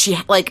sorry, but she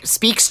like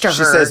speaks to She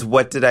her. says,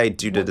 what did I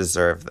do to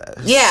deserve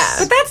this? yeah,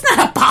 But that's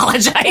not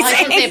apologizing. I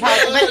shouldn't say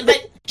apologize,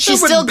 but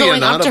she's That still wouldn't be a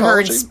going up to her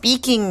and non-apology.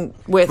 speaking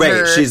with Right,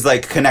 her. she's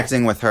like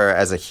connecting with her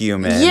as a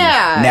human.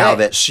 Yeah. Now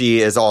that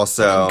she is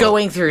also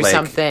going through like,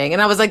 something.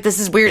 And I was like, this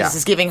is weird. Yeah. This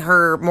is giving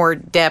her more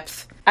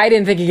depth. I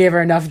didn't think he gave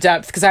her enough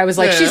depth because I was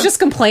like, Yeah. she's just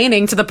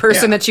complaining to the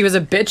person Yeah. that she was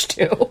a bitch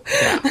to.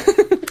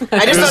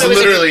 I just It was thought it was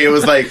literally, it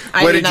was like,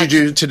 I what did did you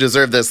not- do to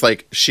deserve this?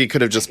 Like, she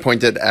could have just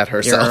pointed at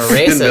herself. You're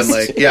a And been racist.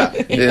 like, yeah,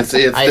 it's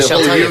I the shall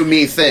whole tell you.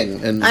 you-me thing.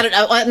 And I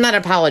don't, not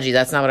apology.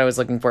 That's not what I was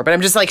looking for. But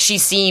I'm just like, she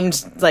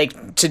seemed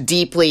like to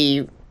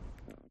deeply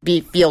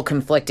feel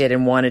conflicted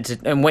and wanted to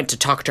and went to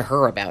talk to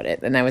her about it.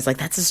 And I was like,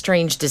 that's a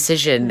strange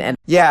decision. And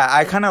Yeah,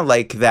 I kind of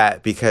like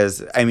that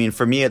because, I mean,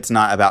 for me, it's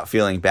not about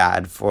feeling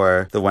bad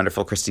for the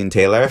wonderful Christine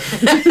Taylor,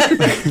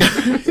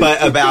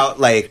 but about,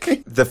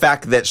 like, the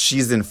fact that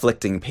she's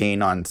inflicting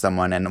pain on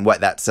someone and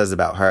what that says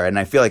about her. And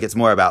I feel like it's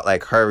more about,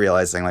 like, her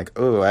realizing, like,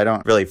 oh, I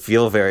don't really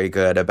feel very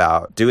good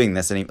about doing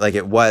this. And, like,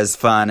 it was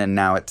fun, and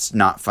now it's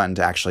not fun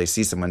to actually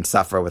see someone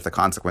suffer with the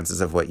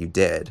consequences of what you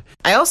did.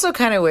 I also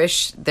kind of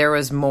wish there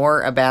was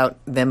more about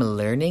them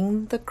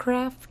learning the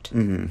craft.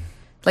 Mm-hmm.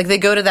 Like they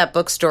go to that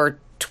bookstore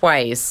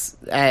twice.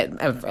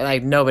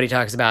 Nobody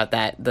talks about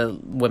that. The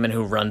woman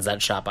who runs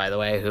that shop, by the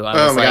way, who I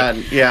was oh my like,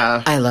 God,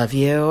 yeah. I love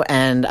you,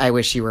 and I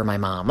wish you were my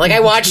mom. Like I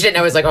watched it, and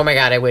I was like, oh my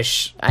God, I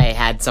wish I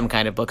had some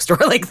kind of bookstore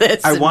like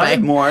this. I in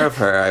wanted my- more of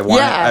her. I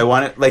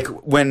wanted, like,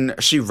 when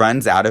she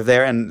runs out of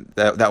there and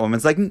that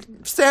woman's like,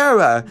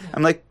 Sarah,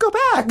 I'm like, go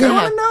back. I Yeah.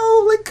 want to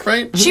know, like,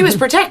 Right? She was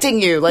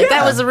protecting you. Like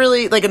that Yeah. was a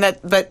really like and that.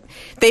 But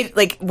they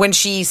like when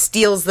she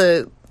steals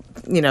the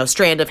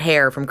strand of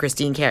hair from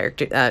Christine's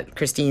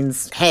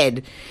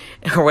head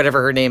or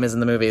whatever her name is in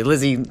the movie,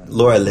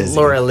 Laura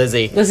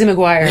Lizzie. Lizzie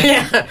McGuire.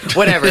 Yeah,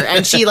 whatever.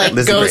 And she like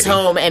Lizzie goes Brady.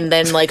 home and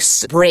then like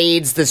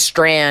braids the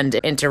strand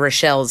into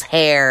Rochelle's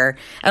hair.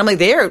 And I'm like,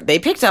 they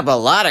picked up a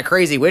lot of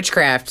crazy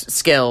witchcraft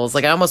skills.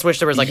 Like I almost wish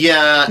there was like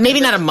Yeah.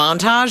 maybe not a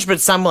montage, but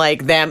some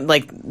like them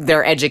like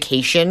their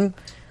education.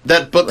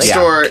 That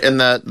bookstore and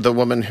the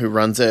woman who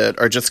runs it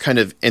are just kind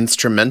of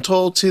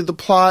instrumental to the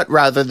plot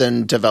rather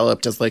than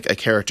developed as like a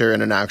character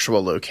in an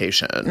actual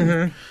location.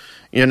 Mm-hmm.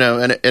 You know,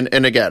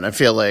 and again, I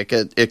feel like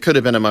it could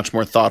have been a much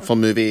more thoughtful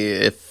movie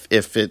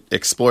if it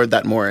explored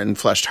that more and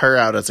fleshed her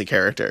out as a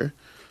character.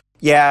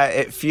 Yeah,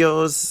 it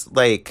feels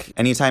like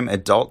anytime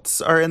adults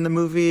are in the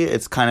movie,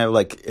 it's kind of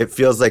like, it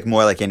feels like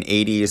more like an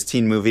 80s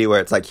teen movie where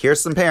it's like,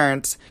 here's some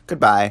parents,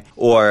 goodbye,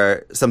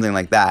 or something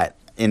like that.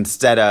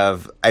 Instead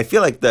of, I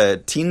feel like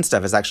the teen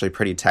stuff is actually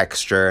pretty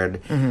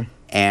textured. Mm-hmm.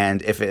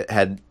 And if it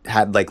had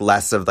like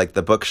less of like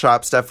the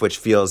bookshop stuff, which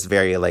feels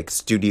very like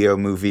studio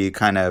movie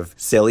kind of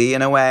silly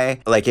in a way,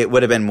 like it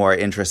would have been more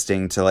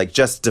interesting to like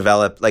just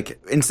develop,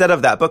 like instead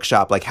of that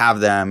bookshop, like have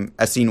them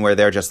a scene where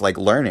they're just like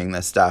learning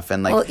this stuff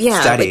and like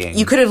studying. Like,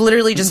 you could have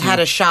literally just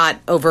had a shot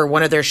over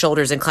one of their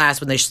shoulders in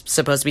class when they're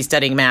supposed to be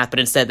studying math, but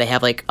instead they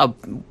have like a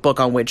book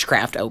on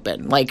witchcraft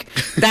open. Like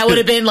that would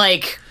have been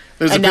like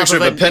There's a enough picture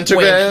of a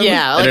pentagram wink.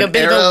 Yeah, and like a an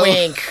bit arrow. of a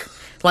wink.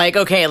 Like,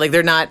 okay, like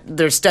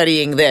they're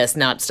studying this,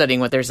 not studying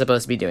what they're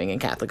supposed to be doing in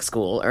Catholic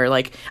school. Or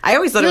like, I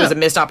always thought it was a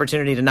missed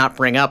opportunity to not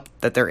bring up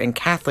that they're in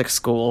Catholic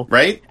school.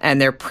 Right.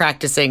 And they're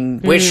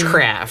practicing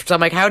witchcraft. So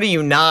I'm like, how do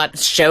you not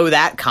show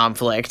that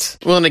conflict?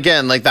 Well, and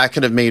again, like that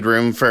could have made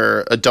room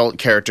for adult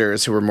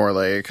characters who were more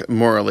like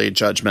morally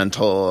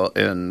judgmental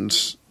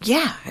and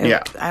Yeah.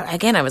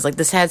 Again, I was like,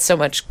 this had so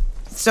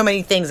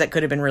many things that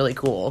could have been really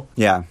cool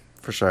Yeah,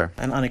 for sure.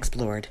 and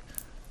unexplored.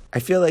 I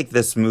feel like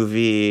this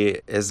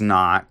movie is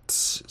not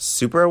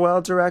super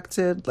well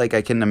directed. Like,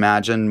 I can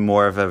imagine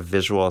more of a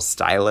visual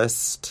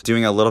stylist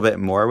doing a little bit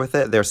more with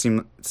it. There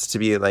seems to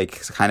be, like,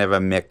 kind of a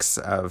mix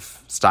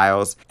of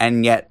styles.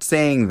 And yet,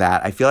 saying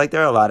that, I feel like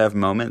there are a lot of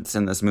moments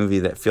in this movie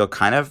that feel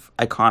kind of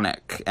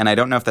iconic. And I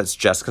don't know if that's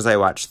just because I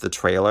watched the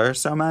trailer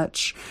so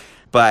much.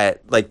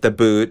 But, like, the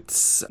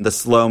boots, the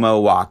slow-mo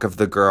walk of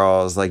the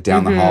girls, like,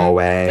 down the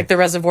hallway. Like the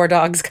Reservoir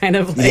Dogs kind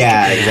of like.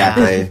 Yeah,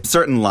 exactly.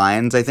 Certain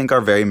lines, I think,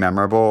 are very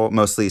memorable,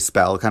 mostly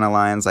spell kind of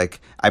lines, like,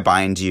 I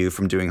bind you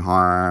from doing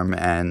harm,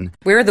 and...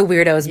 We're the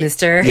weirdos,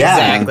 mister.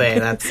 Yeah. Exactly.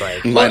 That's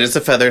like... light as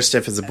a feather,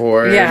 stiff as a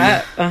board.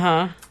 Yeah,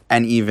 uh-huh.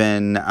 And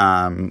even,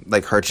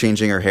 like, her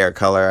changing her hair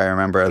color, I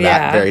remember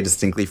that very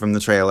distinctly from the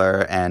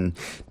trailer, and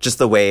just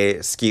the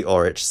way Skeet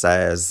Ulrich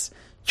says...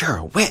 You're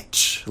a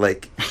witch.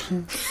 Like,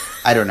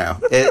 I don't know.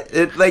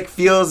 It like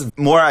feels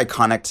more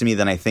iconic to me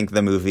than I think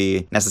the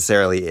movie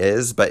necessarily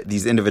is, but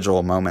these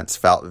individual moments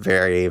felt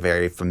very,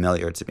 very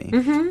familiar to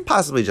me.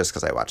 Possibly just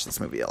because I watched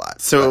this movie a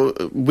lot. So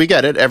we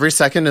get it. Every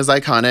second is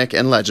iconic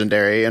and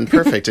legendary and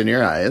perfect in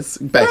your eyes,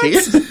 Becky.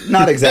 That's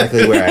not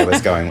exactly where I was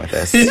going with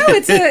this. No,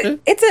 it's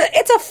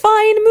a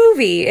fine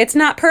movie. It's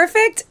not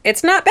perfect.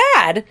 It's not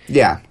bad.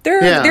 Yeah.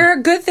 There are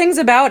good things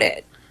about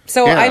it.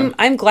 So Yeah.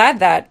 I'm glad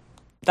that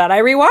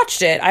I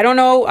rewatched it. I don't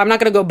know. I'm not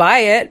going to go buy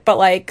it, but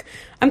like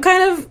I'm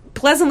kind of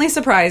pleasantly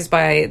surprised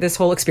by this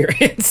whole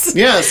experience.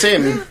 Yeah,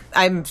 same.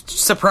 I'm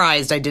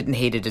surprised I didn't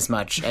hate it as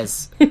much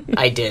as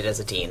I did as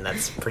a teen.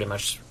 That's pretty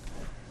much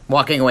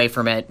walking away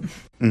from it.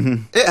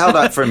 It held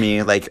up for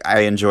me. Like,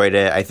 I enjoyed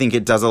it. I think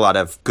it does a lot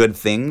of good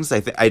things.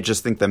 I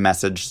just think the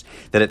message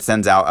that it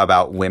sends out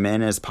about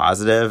women is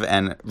positive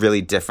and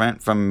really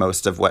different from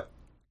most of what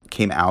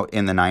came out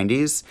in the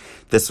 90s.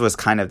 This was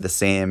kind of the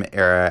same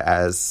era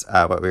as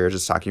what we were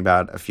just talking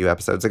about a few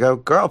episodes ago,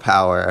 Girl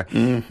Power,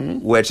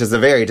 which is a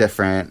very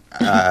different,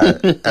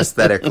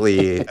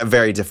 aesthetically, a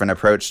very different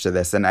approach to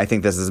this. And I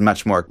think this is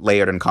much more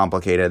layered and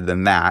complicated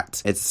than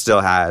that. It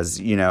still has,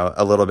 you know,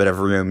 a little bit of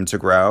room to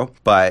grow,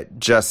 but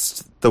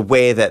just the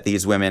way that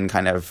these women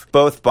kind of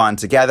both bond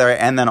together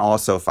and then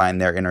also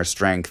find their inner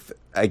strength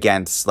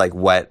against, like,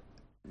 what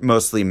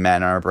mostly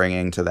men are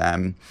bringing to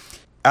them.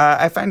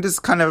 I find is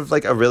kind of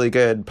like a really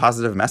good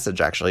positive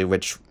message, actually,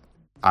 which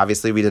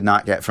obviously we did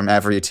not get from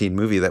every teen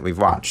movie that we've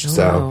watched.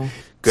 So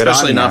good on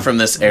Especially ya. not from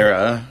this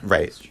era.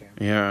 Right.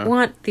 Yeah. I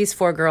want these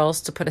 4 girls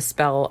to put a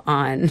spell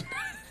on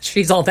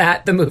She's All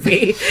That, the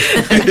movie,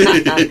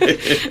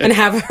 and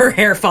have her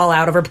hair fall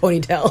out of her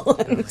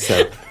ponytail.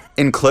 So,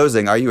 in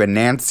closing, are you a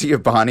Nancy, a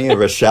Bonnie, a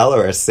Rochelle,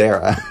 or a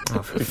Sarah?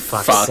 Oh, for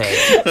fuck's Fuck.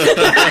 sake.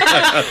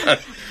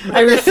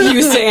 I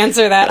refuse to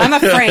answer that. I'm a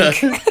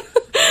Frank.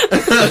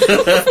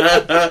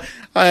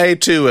 I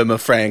too am a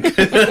Frank.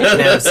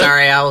 No,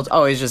 sorry, I'll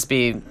always just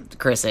be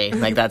Chrissy.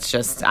 Like, that's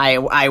just... I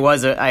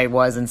was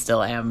and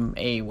still am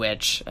a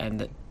witch,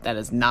 and that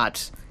is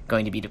not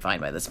going to be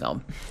defined by this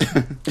film.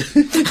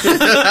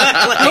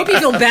 I hope you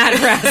feel bad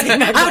for asking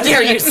that. How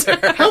dare you, sir?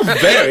 How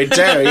very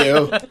dare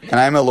you? And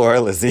I'm a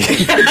Laura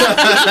Lizzie.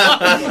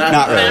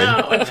 Not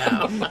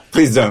really. No.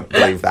 Please don't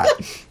believe that.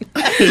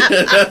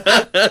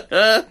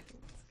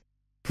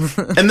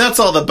 And that's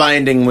all the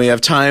binding we have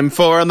time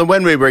for on the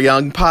When We Were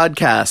Young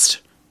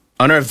podcast.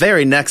 On our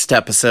very next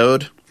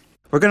episode,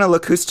 We're going to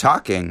look who's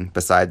talking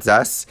besides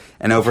us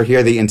and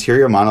overhear the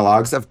interior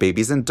monologues of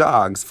babies and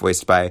dogs,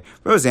 voiced by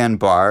Roseanne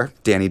Barr,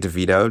 Danny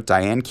DeVito,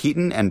 Diane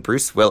Keaton, and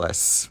Bruce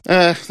Willis.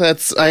 I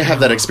have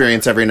that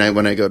experience every night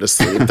when I go to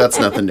sleep. That's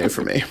nothing new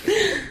for me.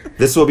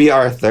 This will be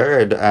our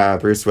third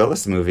Bruce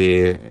Willis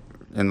movie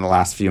in the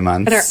last few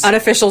months. And our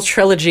unofficial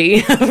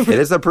trilogy. It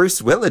is a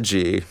Bruce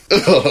Willogy.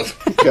 Oh,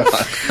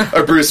 God.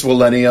 A Bruce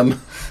Willennium.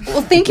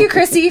 Well, thank you,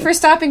 Chrissy, for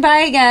stopping by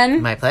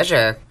again. My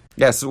pleasure.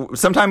 Yes,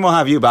 sometime we'll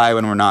have you by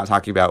when we're not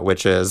talking about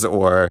witches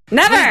or...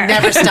 Never!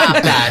 Never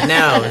stop that.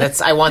 No,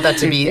 I want that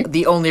to be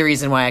the only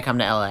reason why I come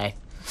to LA.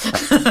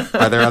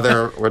 Are there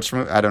other witch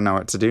movies? I don't know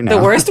what to do now.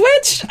 The worst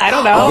witch? I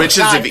don't know.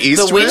 Witches of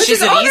Eastwick? The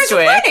Witches of there's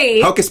Eastwick.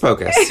 plenty. Hocus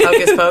Pocus.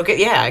 Hocus Pocus.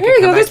 Yeah, I There you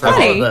could go, come back there's for all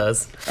plenty. of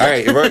those. All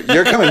right,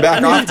 you're coming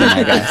back often,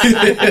 I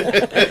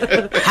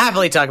guess.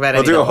 Happily talk about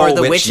We'll any do a or whole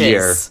the witch witches.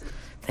 year.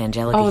 The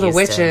Angelica Oh, the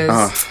Houston.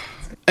 witches.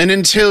 And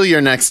until your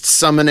next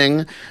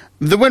summoning,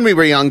 the When We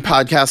Were Young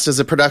podcast is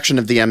a production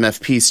of the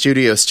MFP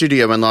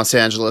studio in Los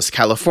Angeles,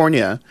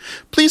 California.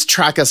 Please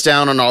track us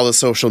down on all the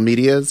social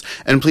medias,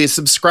 and please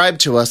subscribe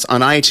to us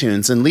on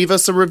iTunes and leave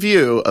us a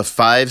review of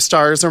 5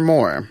 stars or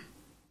more.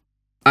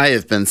 I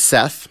have been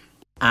Seth.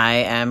 I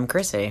am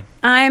Chrissy.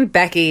 I'm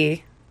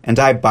Becky. And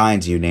I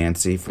bind you,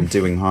 Nancy, from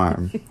doing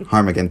harm.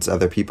 Harm against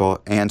other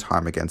people and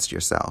harm against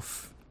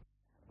yourself.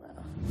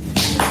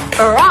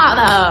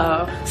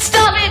 Bravo!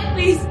 Stop it,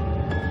 please!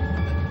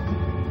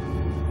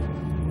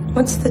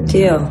 What's the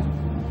deal?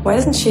 Why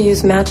doesn't she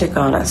use magic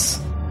on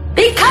us?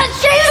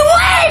 Because she's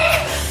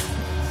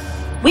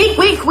weak!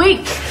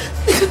 Weak.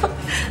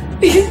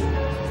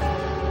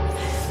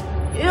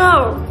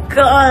 Oh,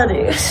 God,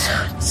 you're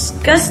so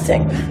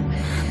disgusting.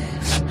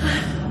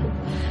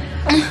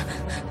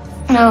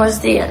 Now is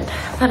the end.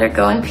 Let her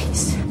go in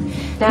peace.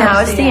 Now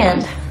is the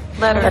end.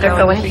 Let her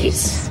go in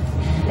peace.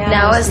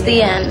 Now is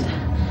the end.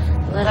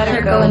 Let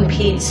her go in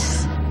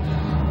peace.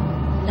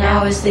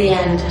 Now is the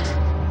end.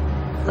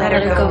 Let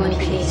her go in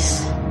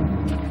peace.